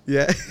him.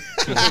 Yeah.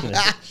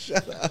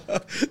 Shut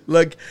up.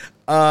 Look,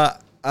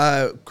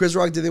 Chris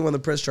Rock didn't want to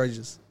press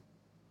charges,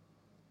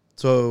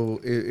 so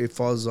it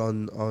falls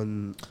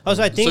on. Oh,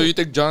 so I think. So you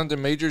think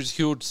Jonathan Majors,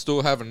 he would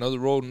still have another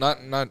role,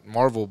 not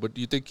Marvel, but do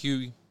you think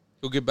he'll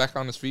get back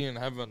on his feet and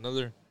have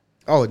another?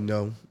 Oh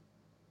no,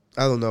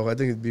 I don't know. I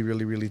think it'd be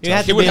really, really tough. It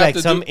has to be like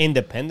some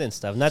independent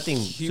stuff, nothing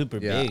super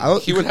big.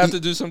 He would have to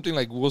do something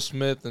like Will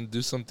Smith and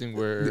do something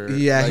where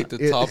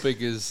the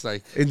topic is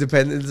like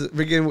independence.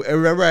 Freaking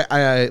remember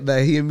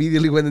that he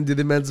immediately went and did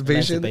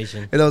Emancipation.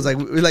 And I was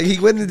like he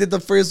went and did the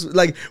first.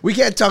 Like, we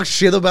can't talk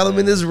shit about him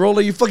in this role.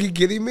 Are you fucking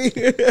kidding me?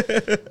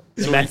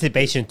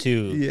 Emancipation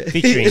 2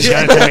 featuring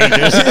Jonathan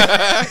Majors.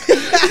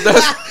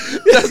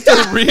 That's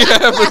the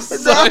rehab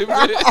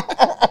assignment.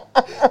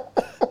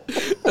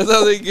 That's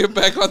how they get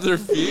back on their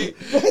feet.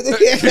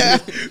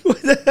 That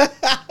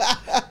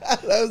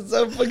was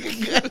so fucking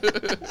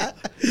good.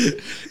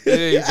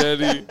 Hey,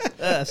 Daddy.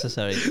 So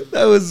sorry.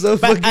 That was so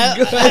fucking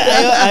good.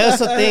 I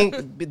also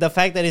think the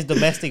fact that it's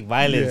domestic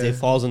violence, it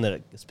falls in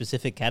a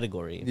specific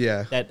category.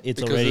 Yeah. That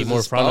it's because already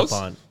more frowned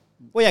upon.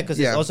 Well, yeah, because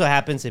it also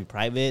happens in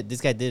private.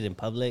 This guy did it in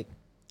public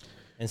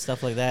and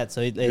stuff like that.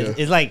 So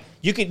it's like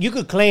you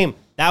could claim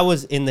that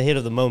was in the hit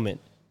of the moment.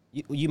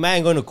 You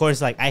might go to court,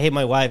 it's like, I hit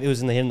my wife. It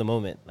was in the hit of the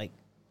moment. Like,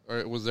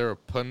 or was there a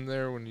pun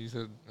there when you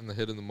said in the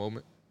hit of the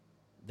moment?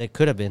 There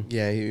could have been.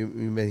 Yeah,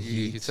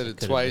 he said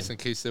it twice in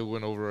case it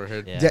went over our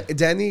head. Yeah.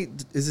 Danny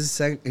is his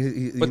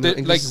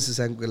English is his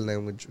second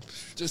language.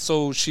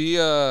 So she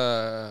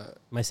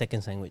my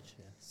second sandwich.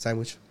 Yeah.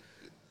 Sandwich.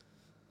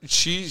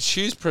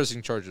 She's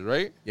pressing charges,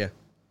 right? Yeah.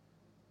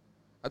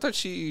 I thought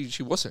she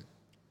wasn't.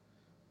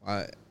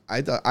 I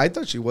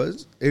thought she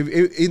was.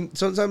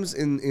 Sometimes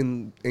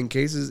in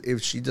cases,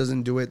 if she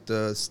doesn't do it,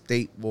 the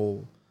state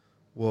will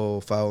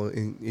file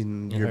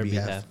in your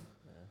behalf.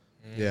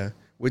 Yeah.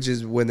 Which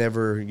is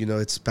whenever,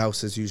 it's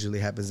spouses usually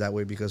happens that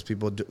way because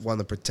people want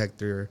to protect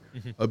their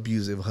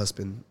abusive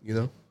husband,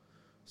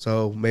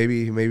 So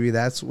maybe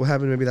that's what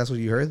happened. Maybe that's what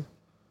you heard,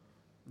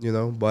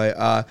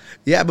 But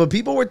but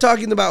people were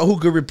talking about who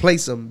could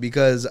replace him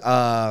because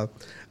I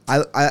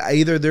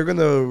either they're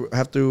gonna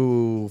have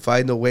to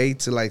find a way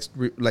to like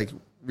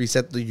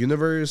reset the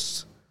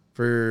universe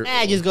for.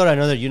 Just go to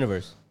another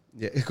universe.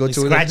 Yeah, go to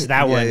scratch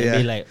that one and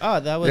be like, oh,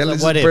 that was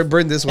let's what if.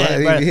 Burn this one.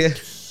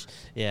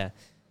 Yeah.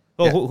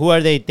 Well, who are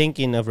they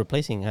thinking of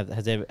replacing?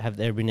 Have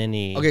there been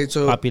any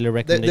popular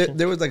recommendations?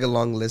 There was like a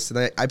long list,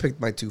 and I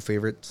picked my two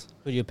favorites.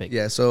 Who do you pick?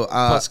 Yeah, so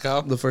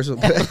Pascal, the first one.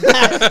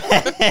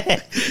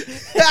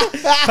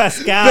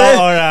 Pascal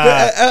or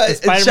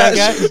Spider-Man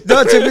guy?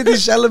 No, Timothée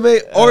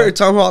Chalamet or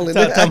Tom Holland.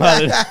 Tom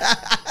Holland.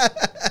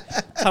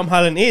 Tom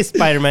Holland is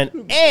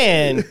Spider-Man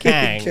and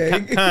Kang.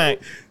 Kang.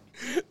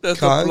 That's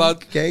the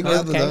plot. Kang,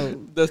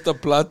 that's the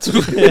plot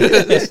too.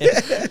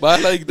 But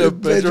I like the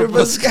Pedro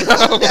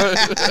Pascal.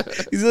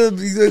 he's gonna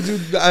do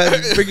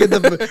freaking the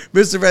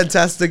Mr.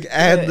 Fantastic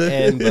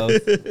and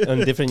both on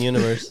different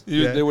universe.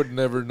 They would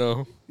never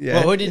know. Yeah.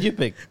 Well, who did you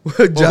pick?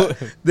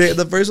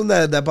 The first one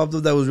that popped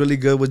up that was really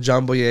good was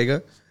John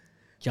Boyega.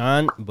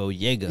 John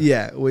Boyega.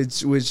 Yeah,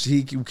 which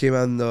he came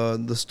on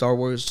the Star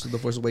Wars, The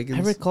Force Awakens.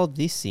 I recall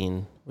this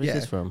scene. Where's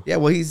this from? Yeah,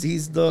 well,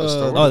 he's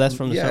the. Oh, that's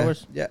from the Star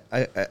Wars. Yeah,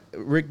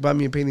 Rick bought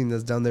me a painting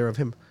that's down there of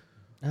him.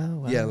 Oh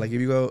wow. Yeah, like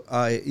if you go,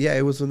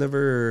 it was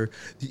whenever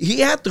he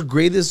had the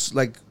greatest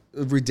like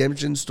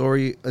redemption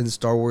story in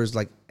Star Wars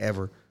like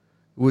ever.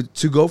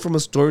 To go from a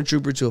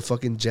stormtrooper to a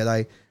fucking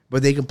Jedi,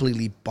 but they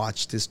completely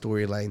botched his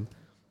storyline.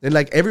 And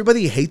like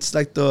everybody hates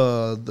like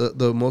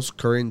the most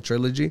current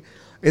trilogy,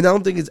 and I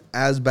don't think it's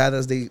as bad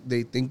as they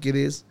think it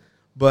is.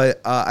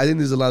 But I think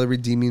there's a lot of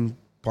redeeming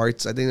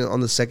parts. I think on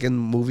the second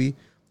movie,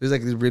 there's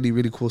like this really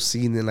really cool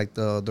scene in like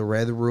the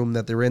red room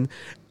that they're in.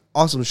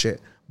 Awesome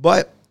shit.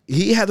 But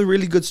he had a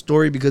really good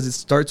story because it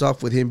starts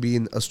off with him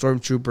being a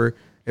stormtrooper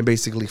and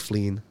basically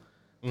fleeing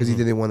because he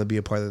didn't want to be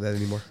a part of that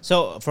anymore.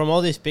 So from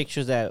all these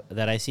pictures that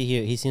I see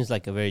here, he seems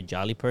like a very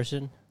jolly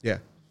person. Yeah.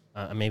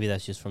 Maybe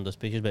that's just from those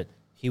pictures, but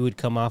he would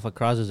come off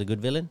across as a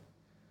good villain.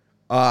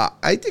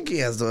 I think he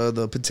has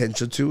the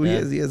potential to.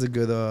 Yeah. He has a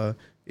good.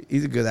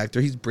 He's a good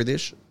actor. He's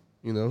British,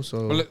 you know.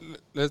 So Well,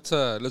 let's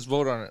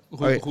vote on it.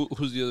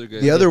 Who's the other guy?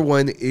 the other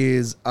one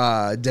is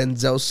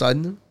Denzel's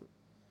son,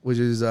 which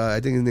is I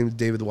think his name is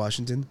David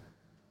Washington.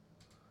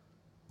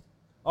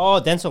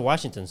 Oh, Denzel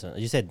Washington's son.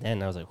 You said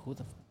Den. I was like, who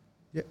the?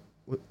 Yeah.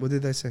 What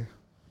did I say?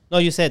 No,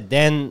 you said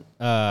Denzel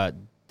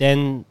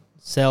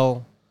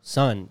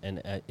son, and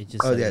it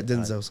just. Oh said yeah, it.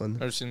 Denzel's son.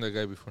 I've seen that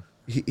guy before.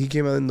 He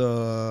came out in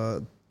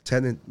the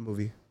Tenet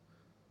movie.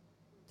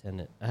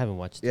 Tenet. I haven't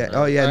watched. Yeah. it.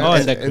 Oh yeah. Oh,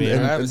 and, and and, the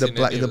and, I haven't the seen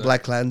black any of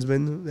Black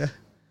Klansman. Yeah.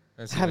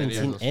 I haven't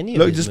seen those. any of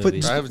Look, his just put-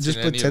 movies. I haven't Just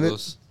seen put any Tenet. of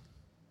those.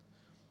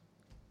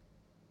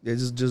 Yeah.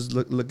 Just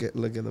look at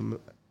him.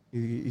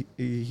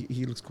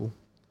 He looks cool.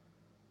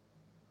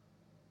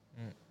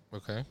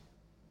 Okay.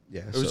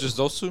 Yeah. It was just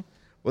those two?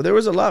 Well, there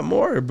was a lot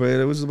more, but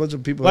it was a bunch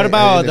of people. What I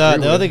about didn't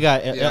agree the other with.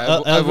 guy, Yeah,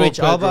 I Eldridge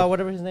vote Pedro. Alba,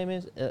 whatever his name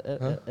is?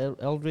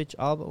 Eldridge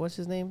Alba, what's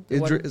his name? The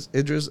one-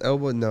 Idris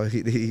Elba? No, he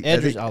I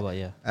Eldridge think- Alba,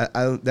 yeah.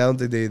 I don't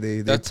think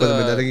they That's, put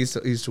him in. I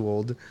think he's too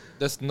old.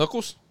 That's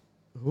Knuckles?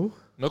 Who?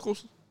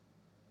 Knuckles?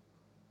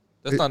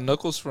 That's not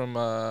Knuckles from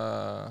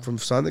From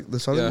Sonic, the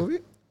Sonic Yeah. movie?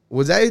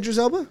 Was that Idris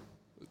Elba?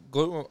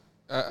 Go.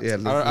 Yeah,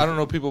 I don't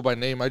know people by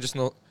name. I just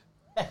know.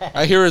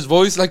 I hear his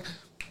voice like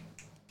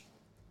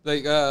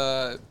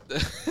the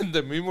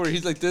meme where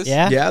he's like this.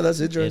 Yeah? Yeah,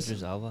 that's Idris.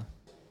 Idris Alba.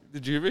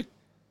 Did you hear me?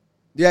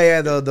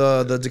 Yeah,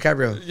 the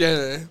DiCaprio.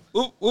 Yeah.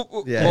 Oop, oop,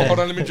 oop. Yeah. Oh, hold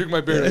on, let me drink my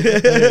beer.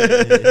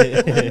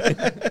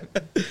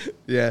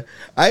 Yeah,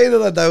 I didn't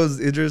know that was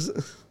Idris.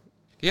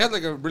 He had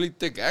like a really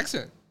thick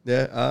accent.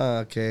 Yeah.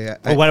 Okay.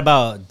 Well, what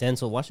about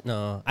Denzel Washington?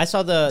 No, I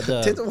saw the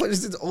Denzel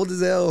Washington's old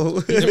as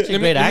hell. He's a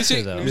great actor,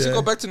 see, though. Let me see, Yeah.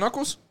 go back to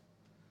Knuckles.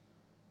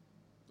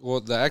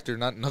 Well, the actor,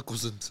 not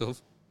Knuckles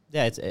himself.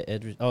 Yeah, it's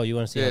Idris. Oh, you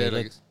want to see how he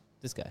like, looks?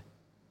 This guy.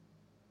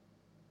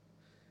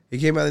 He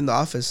came out in The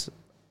Office.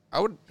 I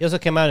would. He also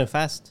came out in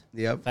Fast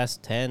Yep.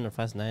 10 or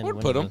Fast 9. I would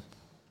one put of him. those.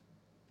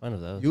 One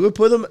of those. You would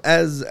put him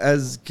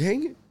as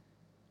King?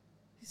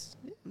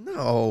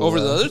 No. Over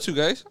the other two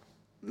guys.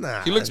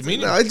 Nah. He looks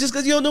meaner. No, it's just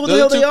because you don't know what The the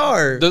hell other they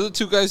are. The other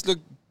two guys look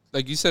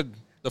like you said.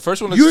 The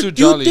first one looks You too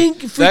jolly. think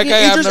that freaking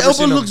guy I've Idris never Elba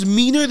seen him. looks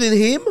meaner than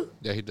him?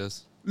 Yeah, he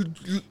does.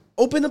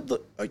 Open up the.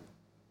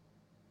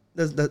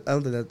 That, I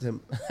don't think that's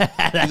him.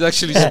 He's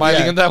actually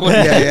smiling in that one.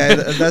 Yeah,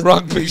 that's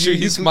Wrong picture.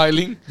 He's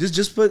smiling.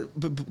 Just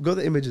put go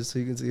to images so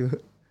you can see.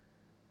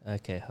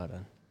 Okay, hold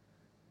on.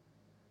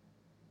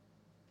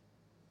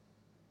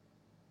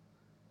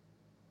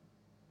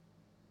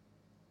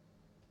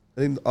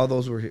 I think all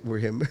those were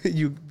him.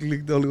 You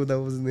clicked the only one that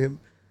wasn't him.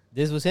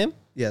 This was him?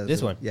 Yeah,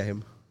 This one? Yeah,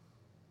 him.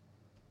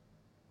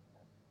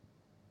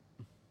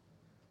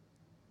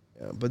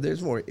 Yeah, but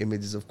there's more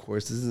images, of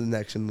course. This is an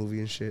action movie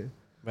and shit.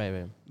 Right.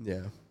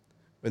 Yeah,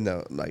 but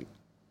no, like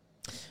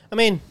I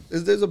mean,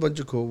 there's a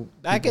bunch of cool.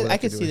 I people could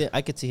that see do it. that.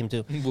 I could see him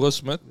too. Will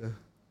Smith.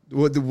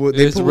 What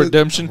His put Will-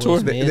 redemption Will tour.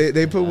 Smith.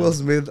 they put Yeah. Will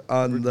Smith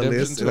on the Redemption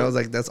list, and I tour. was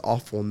like, that's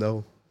awful.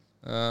 No,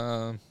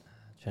 I'm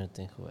trying to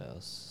think who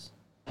else.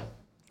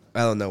 I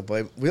don't know,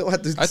 but we don't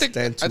have to. I think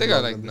stand too I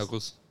long like on this.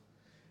 Knuckles.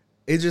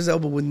 Idris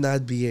Elba would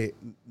not be it.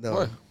 No,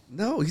 Why?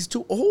 no, he's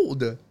too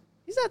old.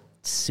 He's not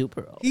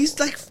super old. He's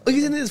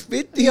he's in his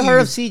 50s. Have you heard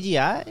of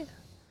CGI?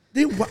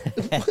 Then wha-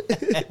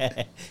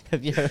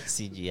 Have you heard of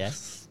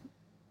CGI?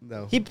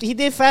 no, He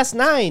did Fast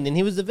 9 and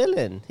he was the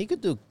villain. He could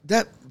do.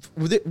 that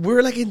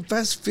we're like in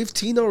Fast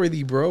 15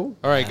 already, bro.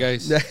 All right,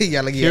 guys.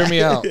 Yeah, like Hear yeah.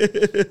 me out.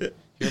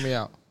 Hear me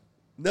out.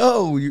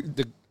 No,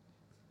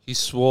 He's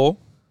swole.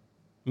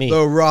 Me.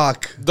 The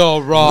Rock.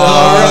 The Rock.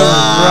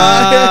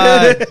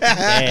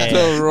 Damn.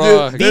 The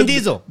Rock. Vin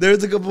Diesel.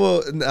 There's a couple.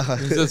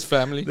 It's his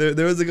family.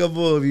 There was a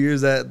couple of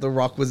years that The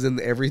Rock was in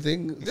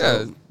everything.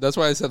 Yeah, so- that's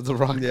why I said The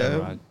Rock. Yeah. The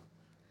Rock.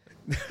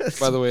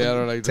 By the way, I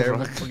don't like The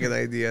Terrible Rock. fucking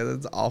idea.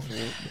 That's awful.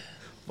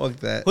 Fuck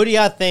that. Who do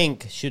y'all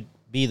think should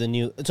be the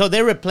new? So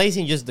they're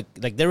replacing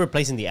they're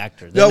replacing the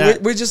actor. No, They're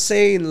not- we're just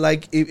saying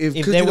like if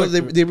 'cause, they you know, were-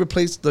 they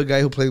replaced the guy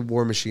who played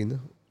War Machine.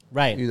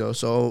 right. You know,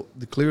 so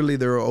clearly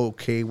they're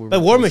okay with.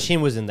 But War replacing-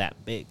 Machine wasn't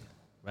that big,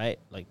 right?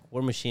 Like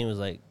War Machine was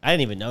like I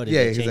didn't even notice.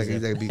 Yeah, they he's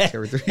changed like it. a big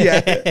character.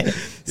 Yeah.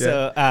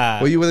 So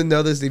Well, you wouldn't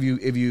know this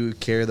if you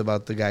cared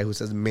about the guy who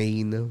says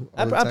Maine.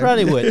 I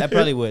probably would. I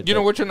probably would. You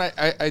know but- which one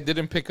I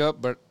didn't pick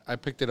up, but I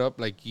picked it up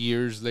like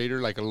years later,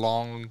 like a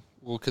long,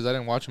 because I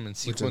didn't watch them in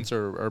sequence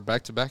or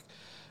back to back,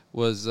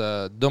 was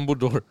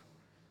Dumbledore.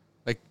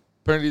 Like,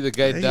 apparently the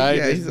guy died.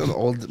 Yeah, he's an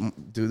old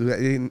dude.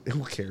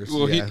 Who cares?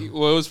 Well, yeah. it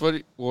was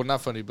funny. Well,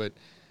 not funny, but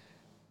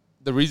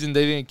the reason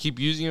they didn't keep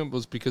using him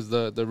was because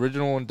the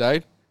original one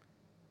died,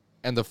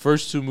 and the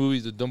first two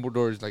movies, the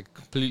Dumbledore is like a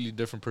completely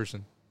different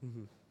person.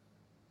 Mm-hmm.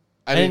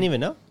 I didn't even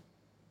know.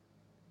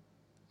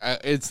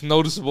 It's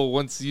noticeable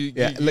once you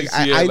like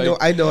see I it. know,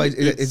 I know. It's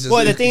just,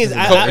 well, the thing is,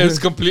 it's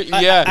completely.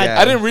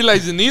 I didn't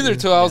realize it neither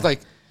till I was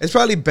like, it's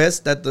probably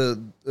best that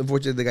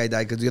unfortunately the guy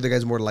died because the other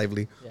guy's more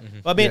lively. Yeah.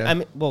 Well, I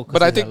mean, well,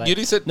 but I think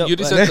Yuri said. No,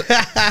 Yuri said. Shut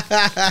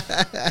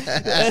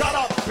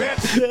up,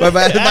 bitch!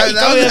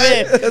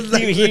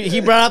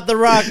 He brought up the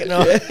rock.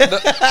 No,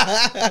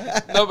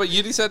 no, but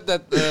Yuri said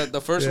that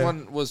the first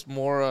one was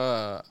more.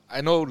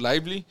 I know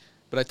lively,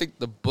 but I think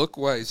the book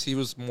wise, he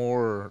was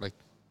more like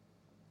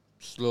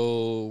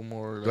slow,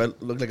 more. Do I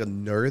look like a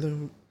nerd?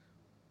 I'm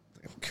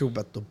cool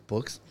about the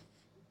books.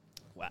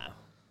 Wow.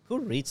 Who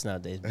reads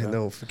nowadays, bro? I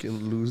know,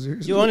 freaking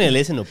losers. You only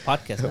listen to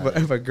podcasts now.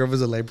 My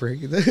girlfriend's a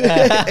librarian. And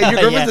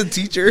your girlfriend's a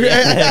teacher.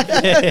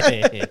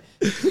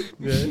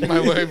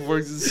 My wife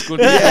works in school.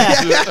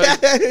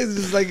 It's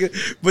just like a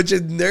bunch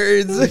of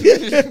nerds.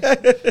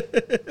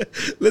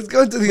 Let's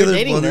go into the other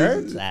dating one.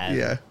 nerds?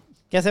 Yeah.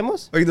 ¿Qué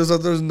hacemos? Oye,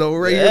 nosotros no,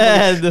 right?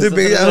 Yeah,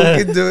 Debate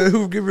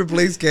who can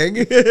replace Kang.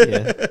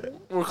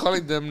 We're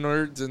calling them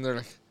nerds, and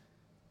they're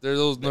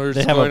those nerds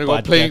They have going a to go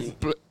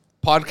podcast.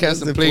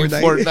 podcast and playing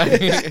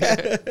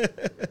Fortnite.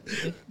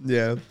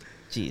 Yeah.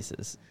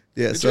 Jesus.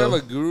 Yeah. Did you have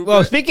a guru?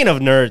 Well, speaking of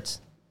nerds,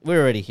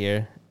 we're already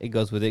here. It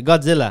goes with it.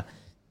 Godzilla.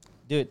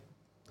 Dude.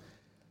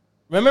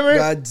 Remember?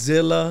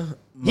 Godzilla.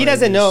 He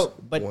doesn't know,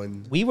 but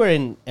one. we were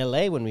in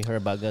LA when we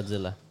heard about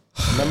Godzilla.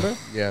 Remember?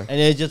 Yeah.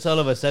 And it just all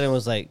of a sudden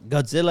was like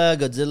Godzilla,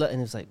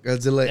 and it's like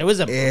Godzilla. It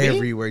was a movie?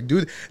 everywhere,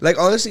 dude. Like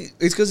honestly,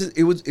 it's because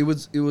it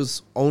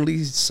was only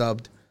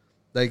subbed.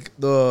 Like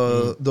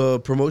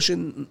the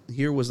promotion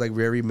here was like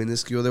very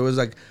minuscule. There was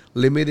like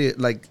limited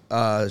like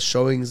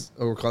showings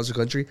across the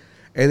country,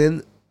 and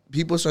then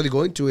people started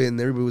going to it, and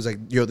everybody was like,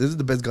 "Yo, this is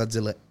the best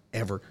Godzilla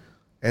ever,"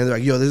 and they're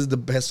like, "Yo, this is the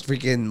best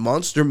freaking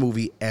monster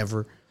movie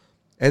ever."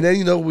 And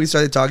then we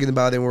started talking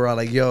about it, and we're all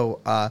like,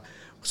 "Yo,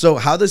 so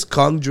how does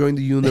Kong join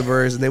the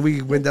universe?" And then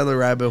we went down the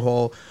rabbit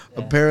hole.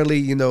 Yeah.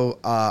 Apparently,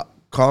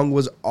 Kong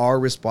was our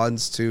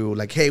response to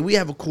like, "Hey, we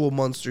have a cool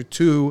monster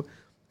too,"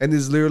 and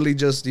it's literally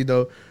just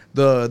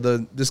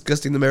the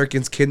disgusting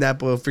Americans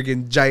kidnap a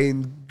freaking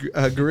giant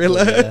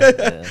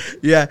gorilla.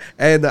 Yeah.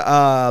 And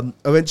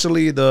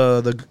eventually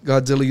the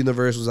Godzilla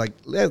universe was like,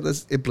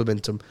 let's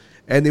implement them.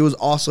 And it was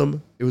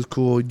awesome. It was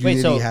cool.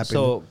 Unity happened.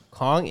 So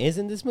Kong is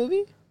in this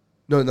movie?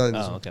 No, not in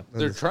this one. one. Okay.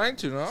 They're trying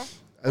to, no?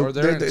 Or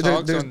they're in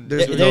talks on...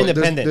 They're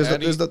independent.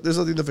 There's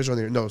nothing official on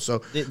here. No, so...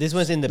 This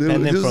one's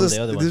independent from the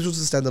other one. This was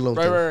a standalone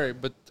thing. Right.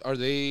 But are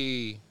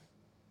they...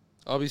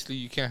 Obviously,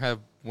 you can't have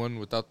one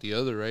without the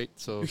other, right?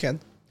 So you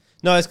can.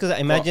 No, it's because I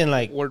imagine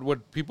when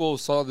people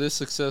saw this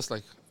success,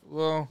 like,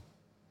 well,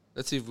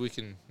 let's see if we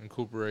can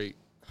incorporate.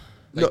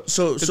 Like, no,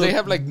 so they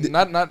have like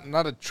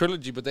not a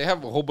trilogy, but they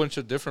have a whole bunch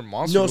of different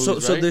monster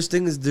movies, so right?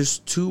 there's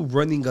two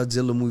running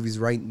Godzilla movies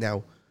right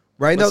now.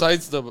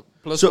 Besides the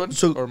plus one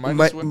or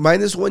minus one?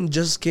 Minus one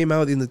just came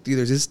out in the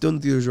theaters. It's still in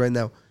the theaters right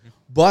now.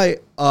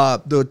 But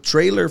the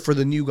trailer for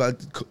the new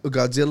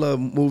Godzilla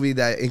movie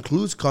that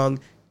includes Kong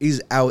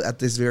is out at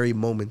this very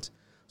moment.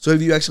 So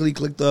if you actually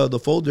click the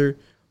folder,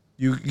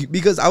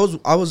 because I was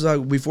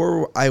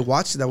before I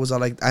watched it, I was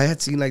like, I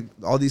had seen like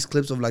all these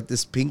clips of like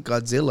this pink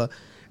Godzilla,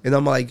 and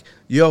I'm like,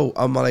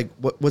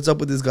 what's up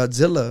with this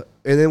Godzilla?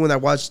 And then when I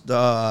watched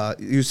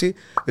you see,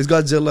 it's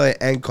Godzilla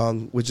and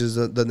Kong, which is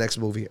the next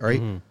movie, all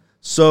right? Mm-hmm.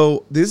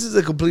 So this is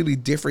a completely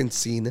different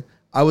scene.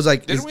 I was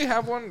like, didn't we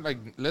have one like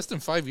less than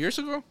 5 years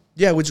ago?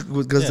 Yeah, which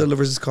was Godzilla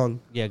versus Kong.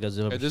 Yeah,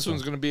 Godzilla. This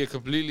one's gonna be a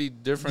completely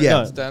different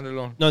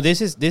standalone. No,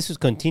 this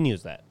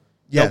continues that.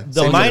 Yeah,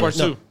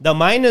 the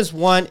minus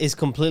one is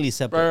completely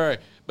separate. Right.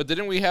 But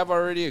didn't we have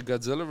already a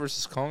Godzilla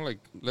versus Kong like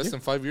less than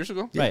 5 years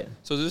ago? Right.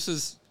 So this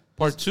is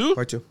part two?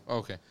 Part two. Oh,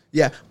 okay.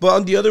 Yeah, but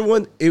on the other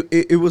one,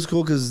 it was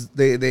cool because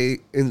they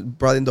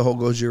brought in the whole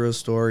Gojira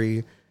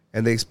story,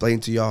 and they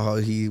explained to y'all how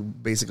he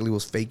basically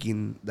was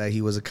faking that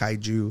he was a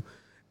kaiju,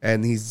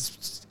 and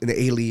he's an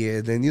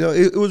alien, and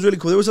it was really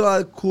cool. There was a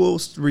lot of cool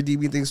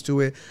redeeming things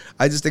to it.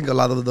 I just think a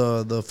lot of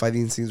the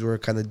fighting scenes were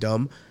kind of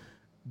dumb,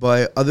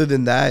 but other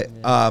than that,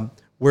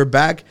 we're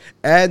back,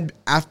 and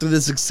after the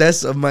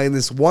success of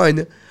minus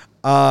one,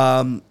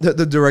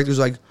 the director's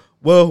like,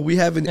 well, we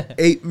have an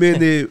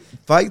 8-minute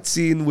fight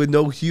scene with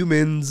no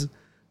humans,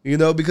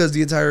 because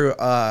the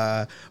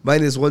entire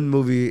minus one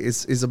movie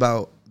is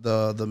about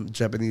the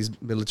Japanese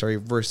military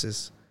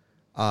versus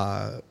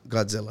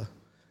Godzilla.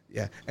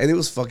 Yeah, and it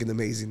was fucking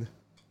amazing.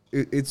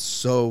 It's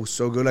so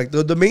good. Like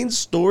the main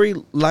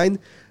storyline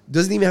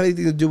doesn't even have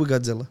anything to do with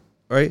Godzilla,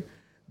 right?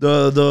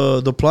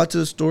 The plot to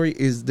the story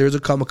is there's a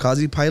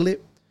kamikaze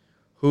pilot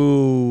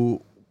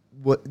who,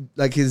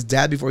 his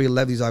dad before he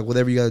left, he's like,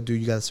 whatever you gotta do,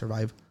 you gotta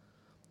survive.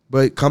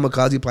 But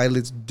kamikaze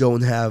pilots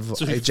don't have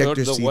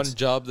ejector seats. The one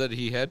job that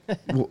he had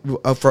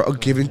for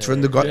given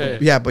from the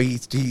god. Yeah, but he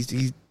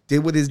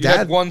did with his dad.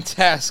 Had one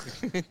task.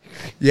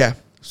 Yeah.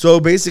 So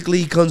basically,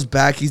 he comes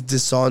back. He's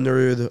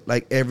dishonored.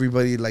 Like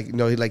everybody,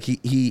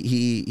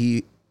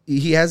 he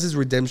he has his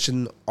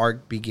redemption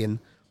arc begin,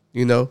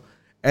 you know,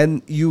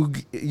 and you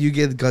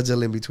get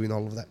Godzilla in between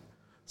all of that.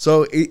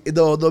 So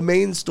the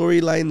main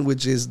storyline,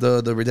 which is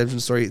the redemption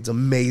story, it's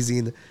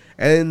amazing,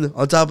 and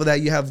on top of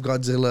that, you have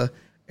Godzilla,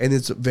 and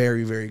it's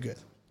very, very good.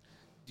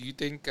 Do you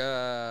think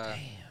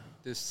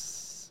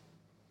this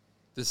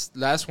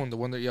last one, the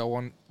one that y'all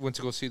went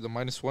to go see, the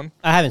 -1?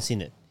 I haven't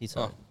seen it. He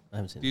saw it. I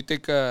haven't seen it. Do you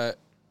think it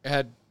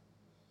had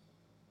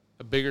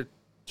a bigger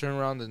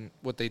turnaround than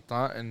what they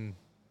thought? And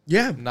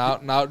yeah,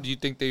 now do you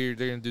think they're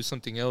gonna do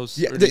something else?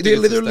 Yeah, they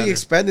literally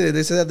expanded it.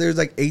 They said that there's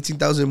like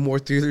 18,000 more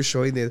theaters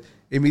showing it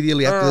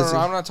immediately after this. No,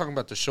 I'm not talking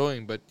about the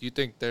showing, but do you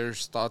think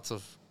there's thoughts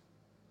of,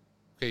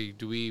 okay,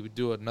 do we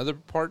do another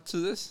part to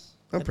this?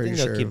 I'm pretty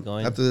sure keep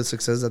going. After the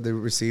success that they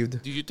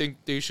received. Do you think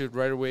they should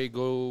right away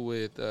go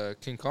with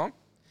King Kong?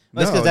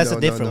 Well, because that's a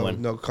different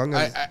one. No, Kong.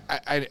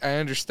 I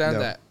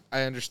understand that.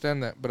 I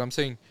understand that, but I'm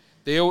saying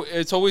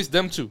it's always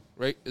them two,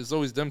 right? It's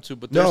always them two.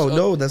 But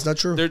no, that's not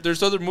true.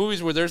 There's other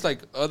movies where there's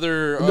like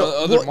other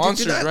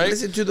monsters, right?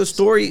 Listen to the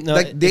story. No,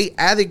 like they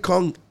added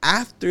Kong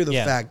after the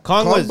fact.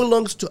 Kong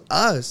belongs to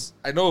us.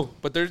 I know,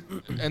 but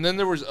and then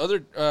there was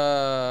other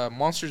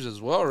monsters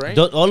as well, right?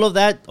 All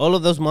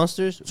of those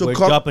monsters were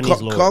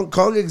Japanese lore.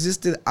 Kong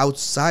existed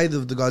outside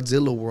of the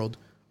Godzilla world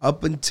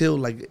up until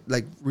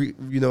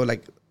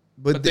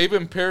But they've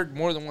been paired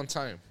more than one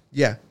time.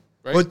 Yeah,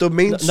 right? But the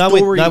main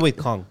story not with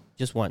Kong,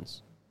 just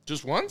once.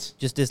 Just once?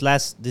 Just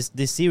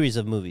this series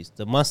of movies.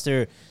 The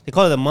monster, they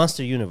call it the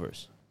Monster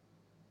Universe.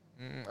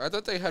 I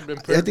thought they had been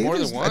paired more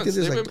than once. I think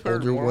there's like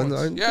older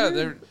one. Yeah,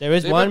 there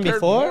is one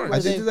before. I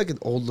think there's like an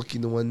old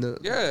looking one.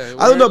 Yeah,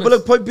 I don't know, but the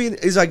point being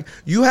is like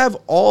you have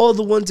all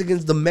the ones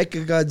against the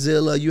Mecha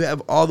Godzilla. You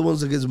have all the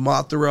ones against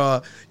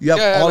Mothra. You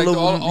have all of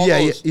them.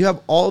 You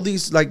have all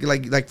these like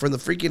from the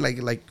freaking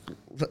like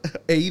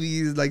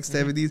 80s, like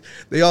 70s.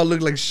 They all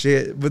look like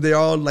shit, but they're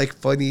all like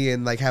funny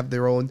and like have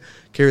their own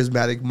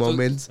charismatic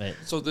moments.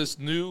 So this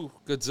new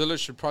Godzilla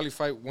should probably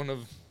fight one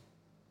of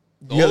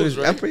those,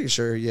 right? I'm pretty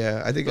sure.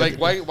 Yeah, I think. Like,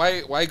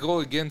 why go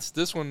against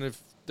this one if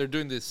they're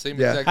doing the same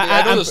exact thing?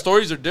 I know the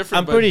stories are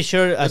different. I'm pretty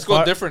sure. Let's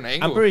go a different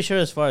angle. I'm pretty sure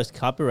as far as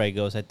copyright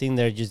goes, I think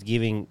they're just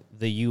giving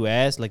the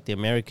U.S. like the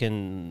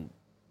American,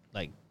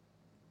 like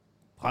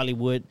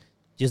Hollywood,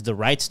 just the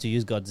rights to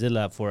use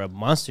Godzilla for a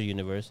monster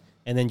universe.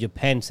 And then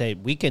Japan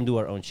said, we can do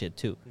our own shit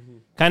too. Mm-hmm.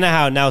 Kind of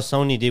how now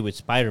Sony did with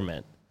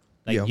Spider-Man.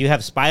 Like, you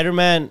have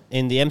Spider-Man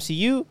in the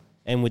MCU,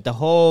 and with the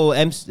whole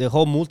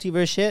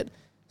multiverse shit,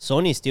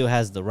 Sony still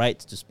has the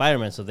rights to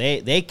Spider-Man. So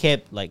they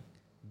kept, like,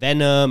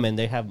 Venom, and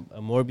they have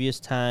a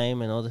Morbius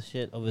time and all the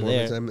shit over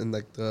there. Time and,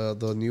 like,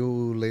 the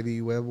new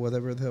Lady Web,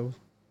 whatever the hell.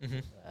 Mm-hmm.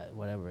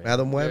 Whatever.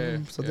 Adam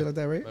Web, something like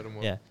that, right?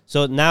 Yeah.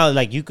 So now,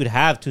 like, you could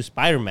have two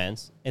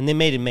Spider-Mans, and they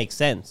made it make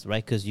sense,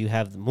 right? Because you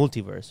have the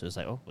multiverse. So it's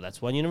like, oh, well,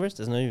 that's one universe,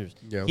 that's another universe.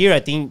 Yeah. Here, I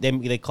think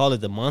they call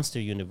it the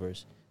Monster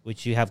Universe,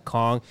 which you have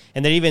Kong.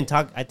 And they even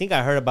I think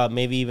I heard about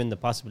maybe even the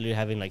possibility of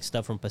having, like,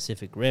 stuff from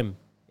Pacific Rim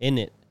in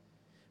it.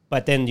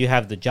 But then you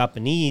have the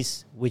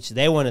Japanese, which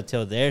they want to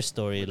tell their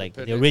story, like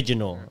the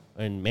original.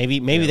 Yeah. And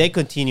maybe they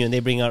continue and they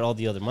bring out all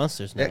the other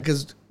monsters now. Yeah,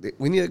 because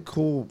we need a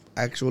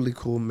actually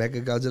cool Mega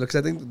Godzilla. Because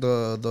I think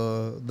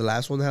the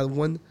last one had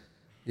one.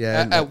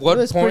 Yeah. At what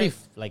point,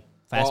 like,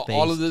 fast-paced.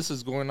 All of this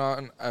is going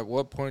on, at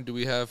what point do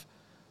we have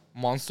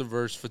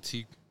MonsterVerse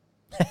fatigue?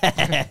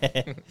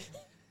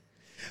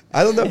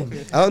 I don't know.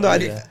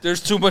 Yeah.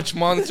 There's too much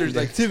monsters.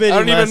 Like, I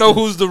don't even know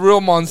who's the real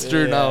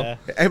monster now.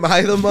 Am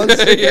I the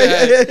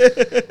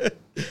monster?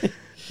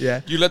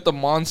 Yeah. You let the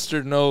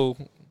monster know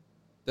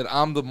that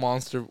I'm the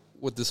monster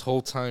with this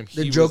whole time.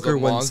 The Joker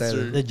once said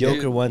it. The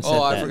Joker once said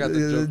that. I forgot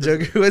the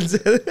Joker once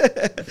said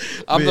it.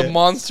 I'm the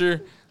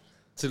monster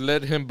to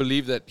let him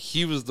believe that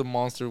he was the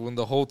monster when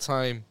the whole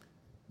time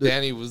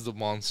Danny was the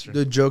monster.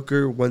 The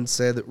Joker once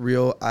said,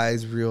 real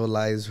eyes, real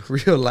lies,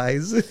 real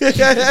lies.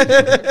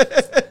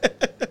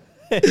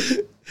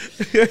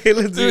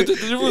 Dude, the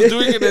dude was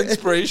doing an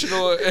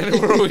inspirational, and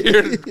we're over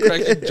here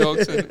cracking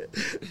jokes.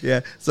 Yeah,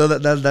 so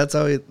that's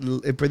how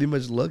it pretty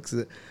much looks.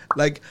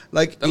 Like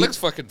that looks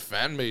fucking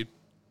fan made.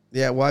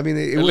 Yeah, well, I mean,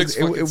 it looks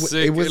sick.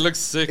 It looks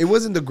sick. It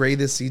wasn't the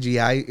greatest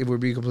CGI, if we're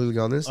being completely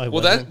honest. Well,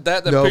 that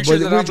picture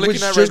that I'm looking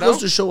at right now just goes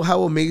to show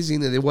how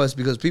amazing it was,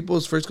 because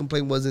people's first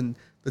complaint wasn't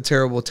the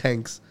terrible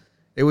tanks.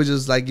 It was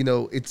just like,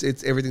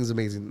 it's everything's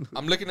amazing.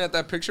 I'm looking at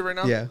that picture right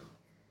now. Yeah,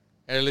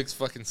 and it looks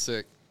fucking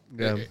sick.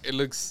 Yeah,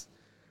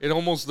 it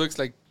almost looks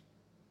like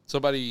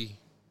somebody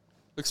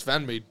looks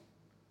fan made.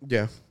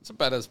 Yeah, it's a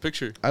badass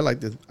picture. I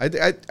liked it.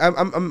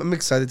 I'm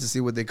excited to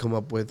see what they come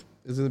up with.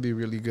 It's gonna be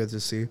really good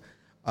to see.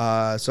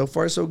 So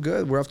far so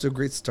good. We're off to a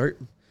great start.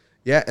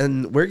 Yeah,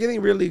 and we're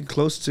getting really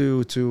close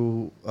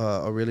to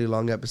a really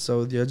long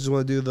episode. Yeah, I just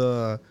want to do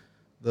the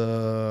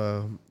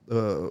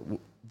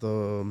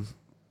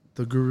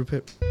guru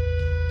pit.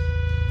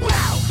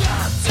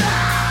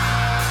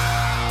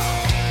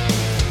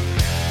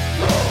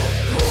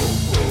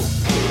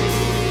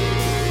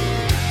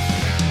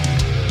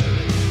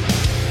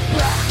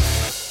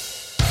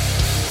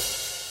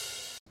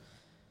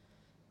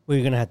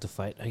 We're gonna have to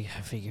fight. I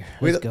figure.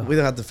 We Let's go. don't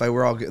have to fight.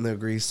 We're all going to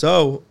agree.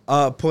 So,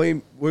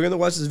 point. We're gonna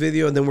watch this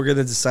video and then we're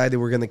gonna decide that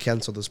we're gonna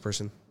cancel this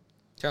person.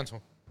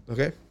 Cancel.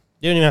 Okay.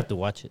 You don't even have to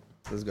watch it.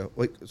 Let's go.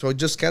 Wait. So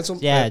just cancel.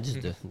 Yeah,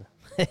 just do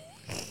it.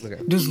 Okay.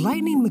 Does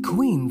Lightning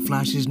McQueen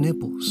flash his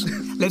nipples?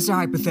 Let's say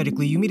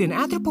hypothetically you meet an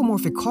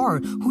anthropomorphic car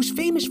who's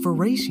famous for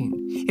racing.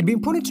 It'd be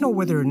important to know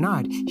whether or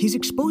not he's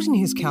exposing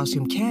his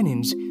calcium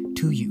cannons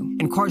to you.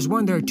 In Cars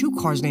 1, there are two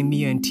cars named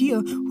Mia and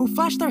Tia who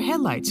flash their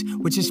headlights,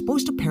 which is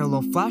supposed to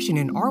parallel flashing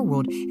in our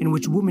world in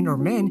which women or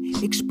men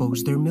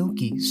expose their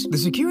milkies. The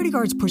security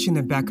guards pushing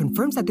them back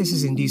confirms that this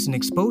is indecent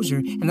exposure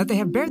and that they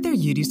have bared their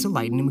yiddies to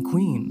Lightning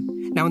McQueen.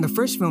 Now, in the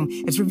first film,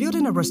 it's revealed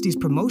in a Rusty's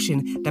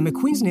promotion that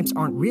McQueen's nips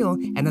aren't real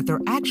and that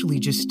they're actually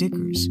just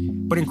stickers.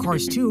 But in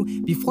Cars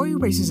 2, before he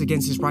races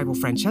against his rival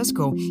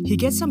Francesco, he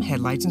gets some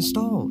headlights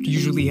installed.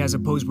 Usually he has a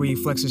pose where he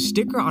flexes a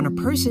sticker on a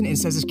person and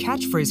says his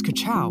catchphrase,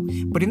 ka-chow.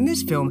 But in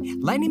this film,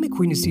 Lightning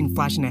McQueen is seen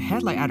flashing a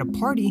headlight at a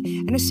party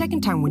and a second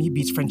time when he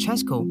beats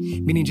Francesco,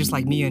 meaning just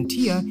like Mia and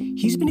Tia,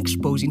 he's been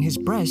exposing his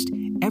breast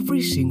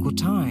every single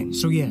time.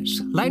 So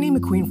yes, Lightning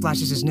McQueen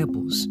flashes his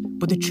nipples.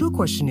 But the true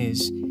question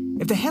is,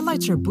 if the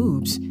headlights are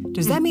boobs,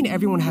 does that mean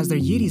everyone has their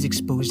yiddies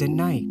exposed at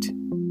night?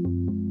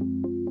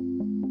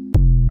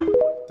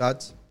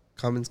 Thoughts,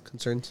 comments,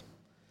 concerns.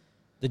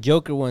 The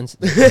Joker ones.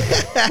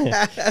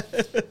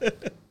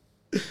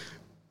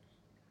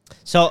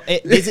 So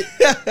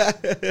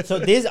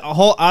this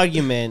whole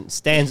argument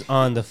stands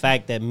on the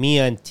fact that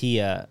Mia and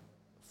Tia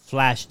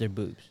flash their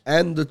boobs.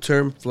 And the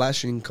term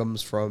flashing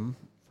comes from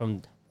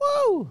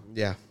whoa.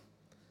 Yeah.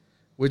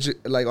 Which,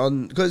 like,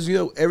 because, you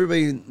know,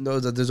 everybody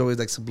knows that there's always,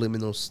 like,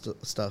 subliminal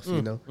stuff,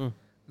 you know?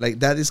 Like,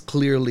 that is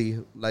clearly,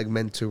 like,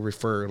 meant to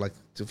refer, like,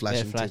 to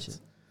flashing tits.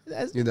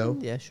 You know?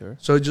 Yeah, sure.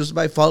 So just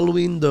by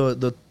following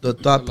the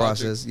thought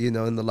process, you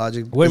know, and the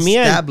logic Where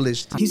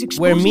established.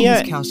 Where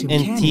Mia and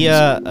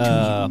Tia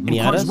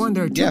Miatas?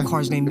 There are two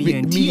cars named Mia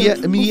and Tia.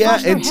 Mia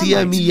and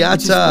Tia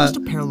Miata.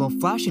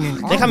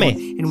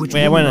 Déjame. In which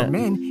Wait, I wanna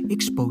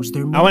expose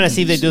their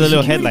see if they do the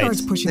little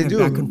headlights. Pushing them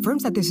back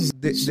confirms that this is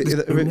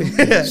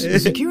the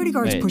security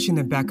guards pushing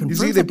them back confirms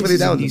see, they that put this it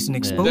down. is indecent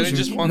exposure. Then it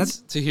just wants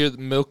to hear the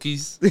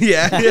Milkies.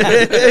 Yeah.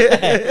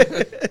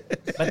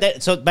 But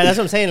that's what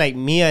I'm saying. Like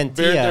Mia and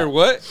Tia. They're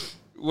what?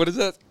 What is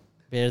that?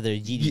 They're their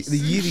Yeezys. The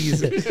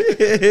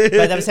Yeezys.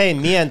 But I'm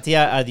saying Mia and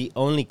Tia are the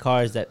only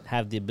cars that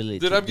have the ability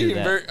Dude, to do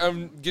that.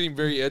 I'm getting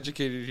very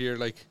educated here.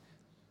 Like,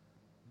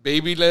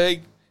 baby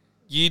leg,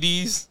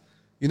 Yeezys.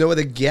 You know what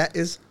a gat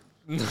is?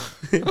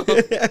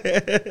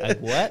 Like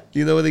what?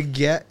 You know what a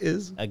gat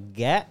is? A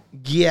gat?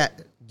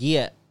 Gat.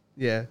 Gat.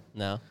 Yeah.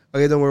 No.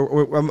 Okay, then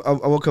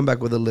I will come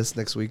back with a list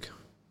next week.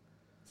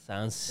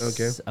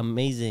 Sounds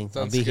amazing. Sounds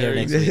I'll be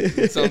scary. here next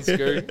week. Sounds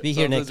scary. Be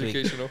here next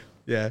week.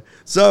 Yeah.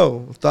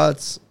 So,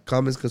 thoughts,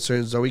 comments,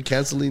 concerns. Are we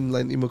canceling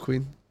Lightning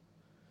McQueen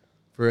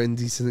for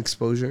indecent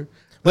exposure?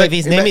 But if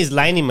his name is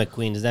Lightning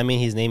McQueen, does that mean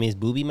his name is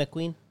Booby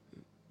McQueen?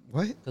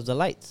 What? Because the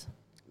lights.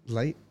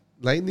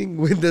 Lightning?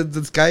 When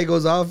the sky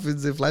goes off,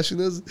 is it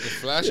flashing us? It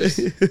flashes.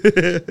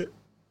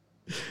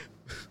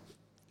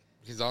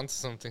 He's onto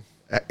something.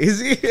 Is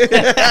he?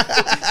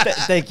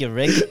 Thank you,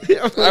 Rick.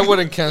 I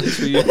wouldn't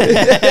cancel you.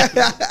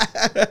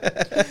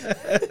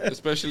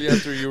 Especially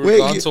after you were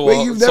gone so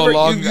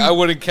long. I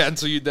wouldn't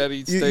cancel you,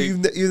 Daddy.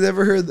 You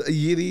never heard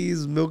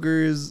Yetis,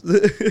 milkers.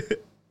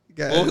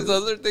 What was the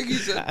other thing he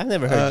said? I've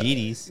never heard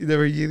Yeeties. You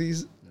never heard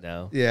Yetis?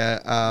 No.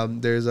 Yeah.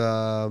 There's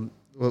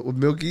what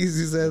Milkies,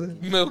 you said?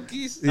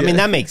 Milkies? I mean,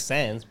 that makes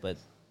sense, but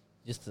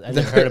I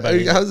never heard about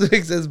it. How does it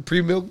make sense?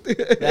 Pre-milked?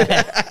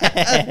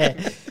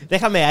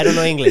 Déjame, I don't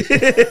know English. We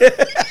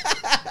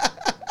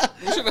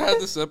should have had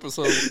this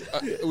episode.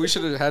 We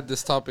should have had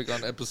this topic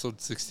on episode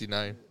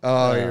 69.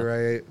 Oh, you're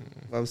right.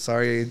 I'm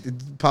sorry.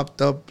 It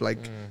popped up like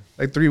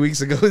 3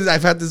 weeks ago.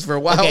 I've had this for a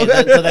while.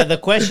 Okay, so the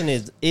question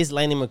is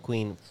Lightning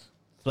McQueen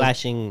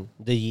flashing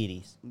the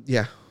Yeeties?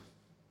 Yeah.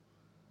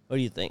 What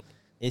do you think?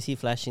 Is he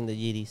flashing the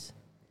Yeeties?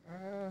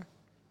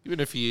 Even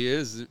if he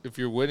is, if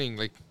you're winning,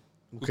 like,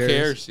 who cares?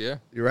 cares? Yeah.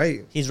 You're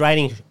right. He's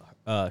riding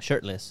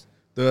shirtless.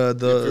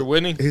 If you're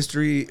winning,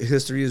 history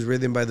is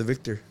written by the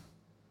victor.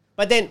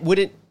 But then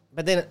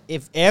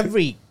if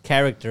every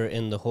character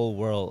in the whole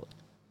world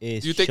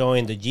is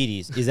showing the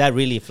GDs, is that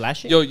really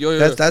flashing? Yo.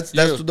 That's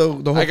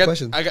the whole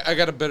question. I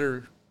got a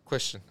better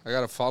question. I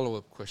got a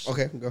follow-up question.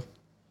 Okay, go.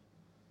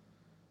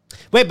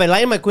 Wait, but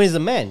Lightning McQueen is a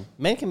man.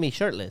 Men can be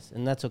shirtless,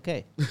 and that's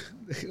okay.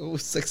 Oh,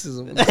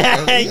 sexism.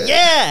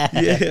 Yeah.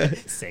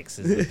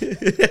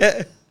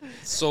 Sexism.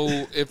 So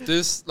if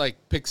this like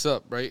picks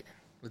up, right?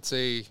 Let's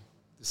say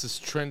this is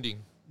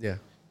trending. Yeah.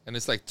 And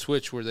it's like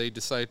Twitch where they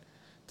decide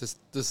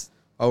this.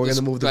 We're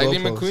gonna move the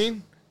Lightning goalposts.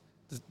 McQueen.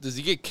 Does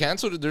he get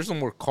canceled if there's no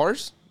more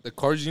Cars? The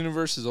Cars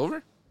universe is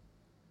over.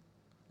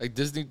 Like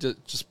Disney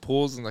just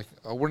pulls and like,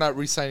 we're not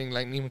re-signing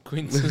Lightning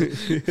McQueen.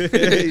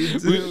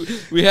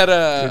 we had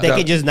a. They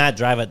could just not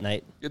drive at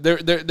night.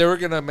 They were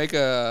gonna make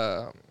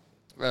a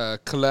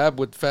collab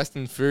with Fast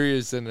and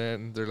Furious, and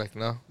then they're like,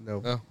 no.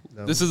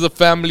 This is a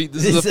family.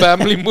 This is a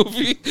family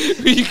movie.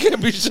 You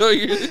can't be showing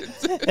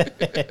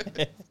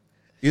it.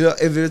 You know,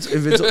 if it's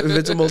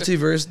a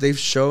multiverse, they've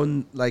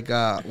shown like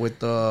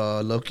with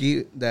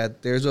Loki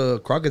that there's a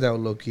crocodile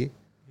Loki.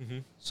 Mm-hmm.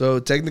 So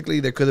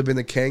technically, there could have been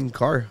a Kang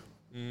car.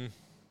 Mm.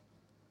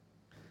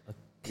 A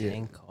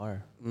Kang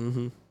car.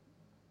 Mm-hmm.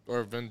 Or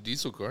a Vin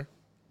Diesel car.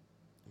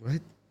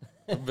 What?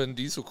 A Vin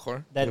Diesel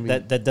car.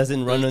 That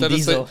doesn't run on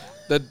diesel.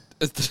 I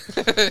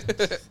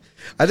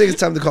think it's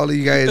time to call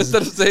you guys.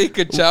 Instead of saying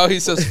ka-chow,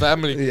 he says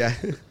family. Yeah.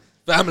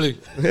 Family.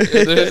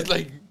 It's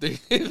like they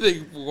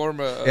form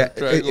a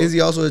triangle. Is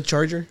he also a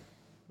Charger?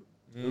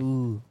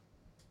 Ooh.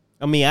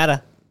 A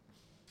Miata.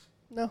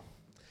 No.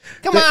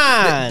 Come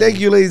on. Thank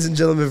you, ladies and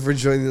gentlemen, for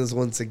joining us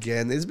once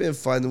again. It's been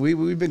fun.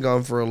 We've been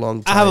gone for a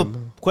long time. I have a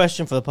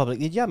question for the public.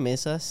 Did y'all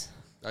miss us?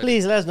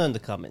 Please let us know in the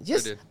comments.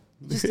 Just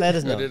let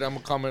us know. I did. I'm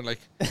gonna comment like,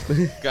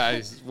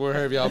 guys, where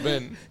have y'all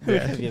been?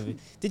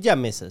 Did y'all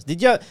miss us?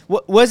 Did y'all?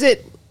 Was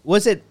it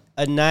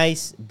a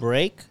nice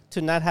break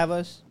to not have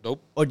us?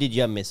 Nope. Or did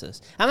y'all miss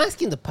us? I'm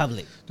asking the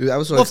public. Dude, I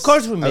was so of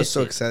course we missed. I was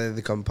so excited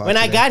to come. When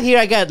I got here,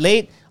 I got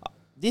late.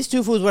 These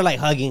two fools were like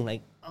hugging,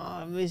 like, "Oh,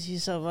 I miss you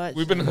so much."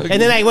 We've been hugging.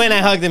 And then I went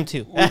and I hugged them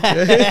too.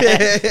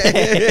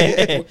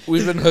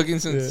 We've been hugging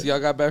since y'all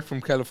got back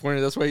from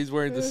California. That's why he's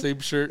wearing the same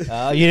shirt.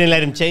 Oh, you didn't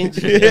let him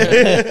change?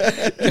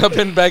 I've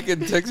been back in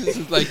Texas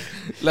since like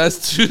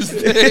last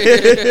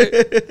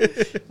Tuesday.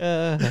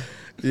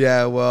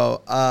 Yeah,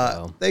 well,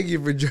 thank you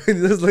for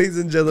joining us, ladies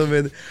and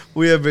gentlemen.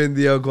 We have been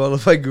the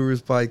Unqualified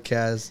Gurus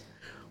podcast.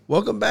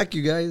 Welcome back,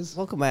 you guys.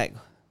 Welcome back.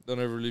 Don't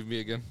ever leave me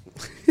again.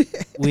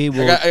 We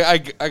will.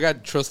 I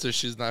got trust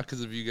issues now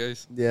because of you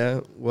guys.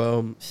 Yeah,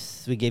 well,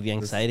 we gave you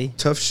anxiety.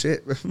 Tough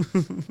shit.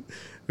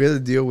 We had to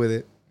deal with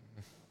it.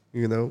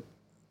 You know.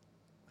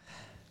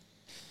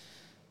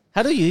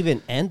 How do you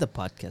even end the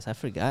podcast? I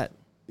forgot.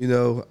 You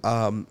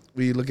know,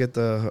 we look at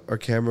our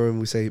camera and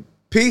we say,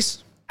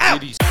 "Peace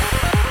out."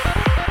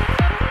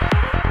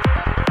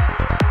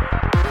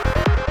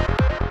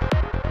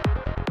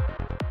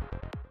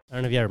 I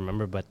don't know if y'all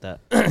remember, but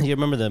you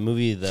remember the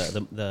movie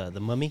the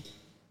Mummy?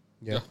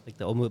 Yeah. Like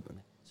the old movie.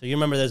 So you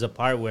remember there's a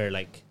part where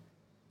like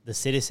the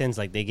citizens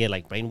like they get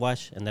like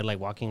brainwashed and they're like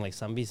walking like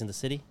zombies in the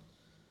city?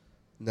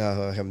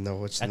 No, I have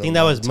no. I think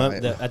that was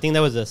I think that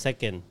was the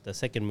second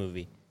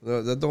movie.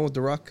 The one with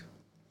The Rock?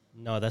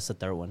 No, that's the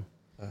third one.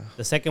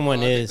 The second one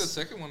I is think the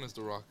second one is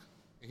The Rock.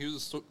 He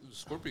was a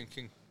Scorpion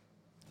King.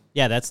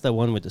 Yeah, that's the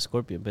one with the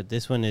scorpion, but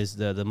this one is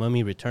the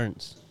Mummy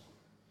Returns.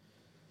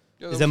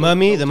 Yeah, is the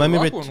Mummy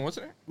one,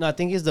 wasn't it? No, I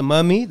think it's the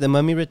Mummy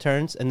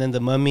Returns, and then the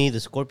Mummy, the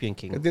Scorpion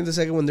King. I think the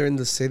second one they're in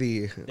the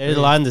city. There's a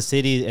lot in the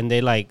city, and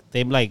they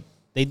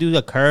do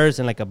the curse,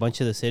 and like a bunch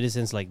of the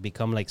citizens like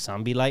become like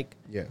zombie like.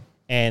 Yeah.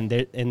 And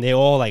they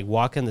all like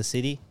walk in the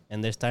city,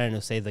 and they're starting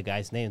to say the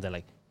guy's name. They're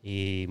like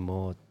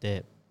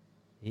Imhotep,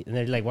 and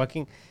they're like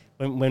walking.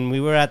 When we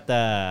were at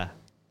the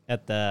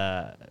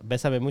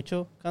Bésame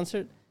Mucho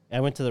concert, I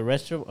went to the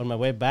restroom. On my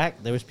way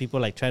back, there was people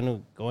like trying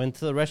to go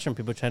into the restroom,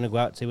 people trying to go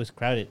out, so it was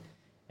crowded.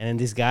 And then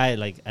this guy,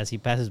 like, as he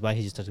passes by,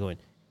 he just starts going,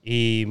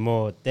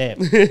 Imhotep.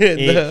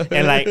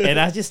 And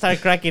I just start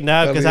cracking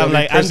up because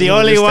I'm the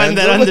only one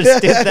that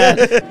understood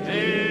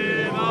that.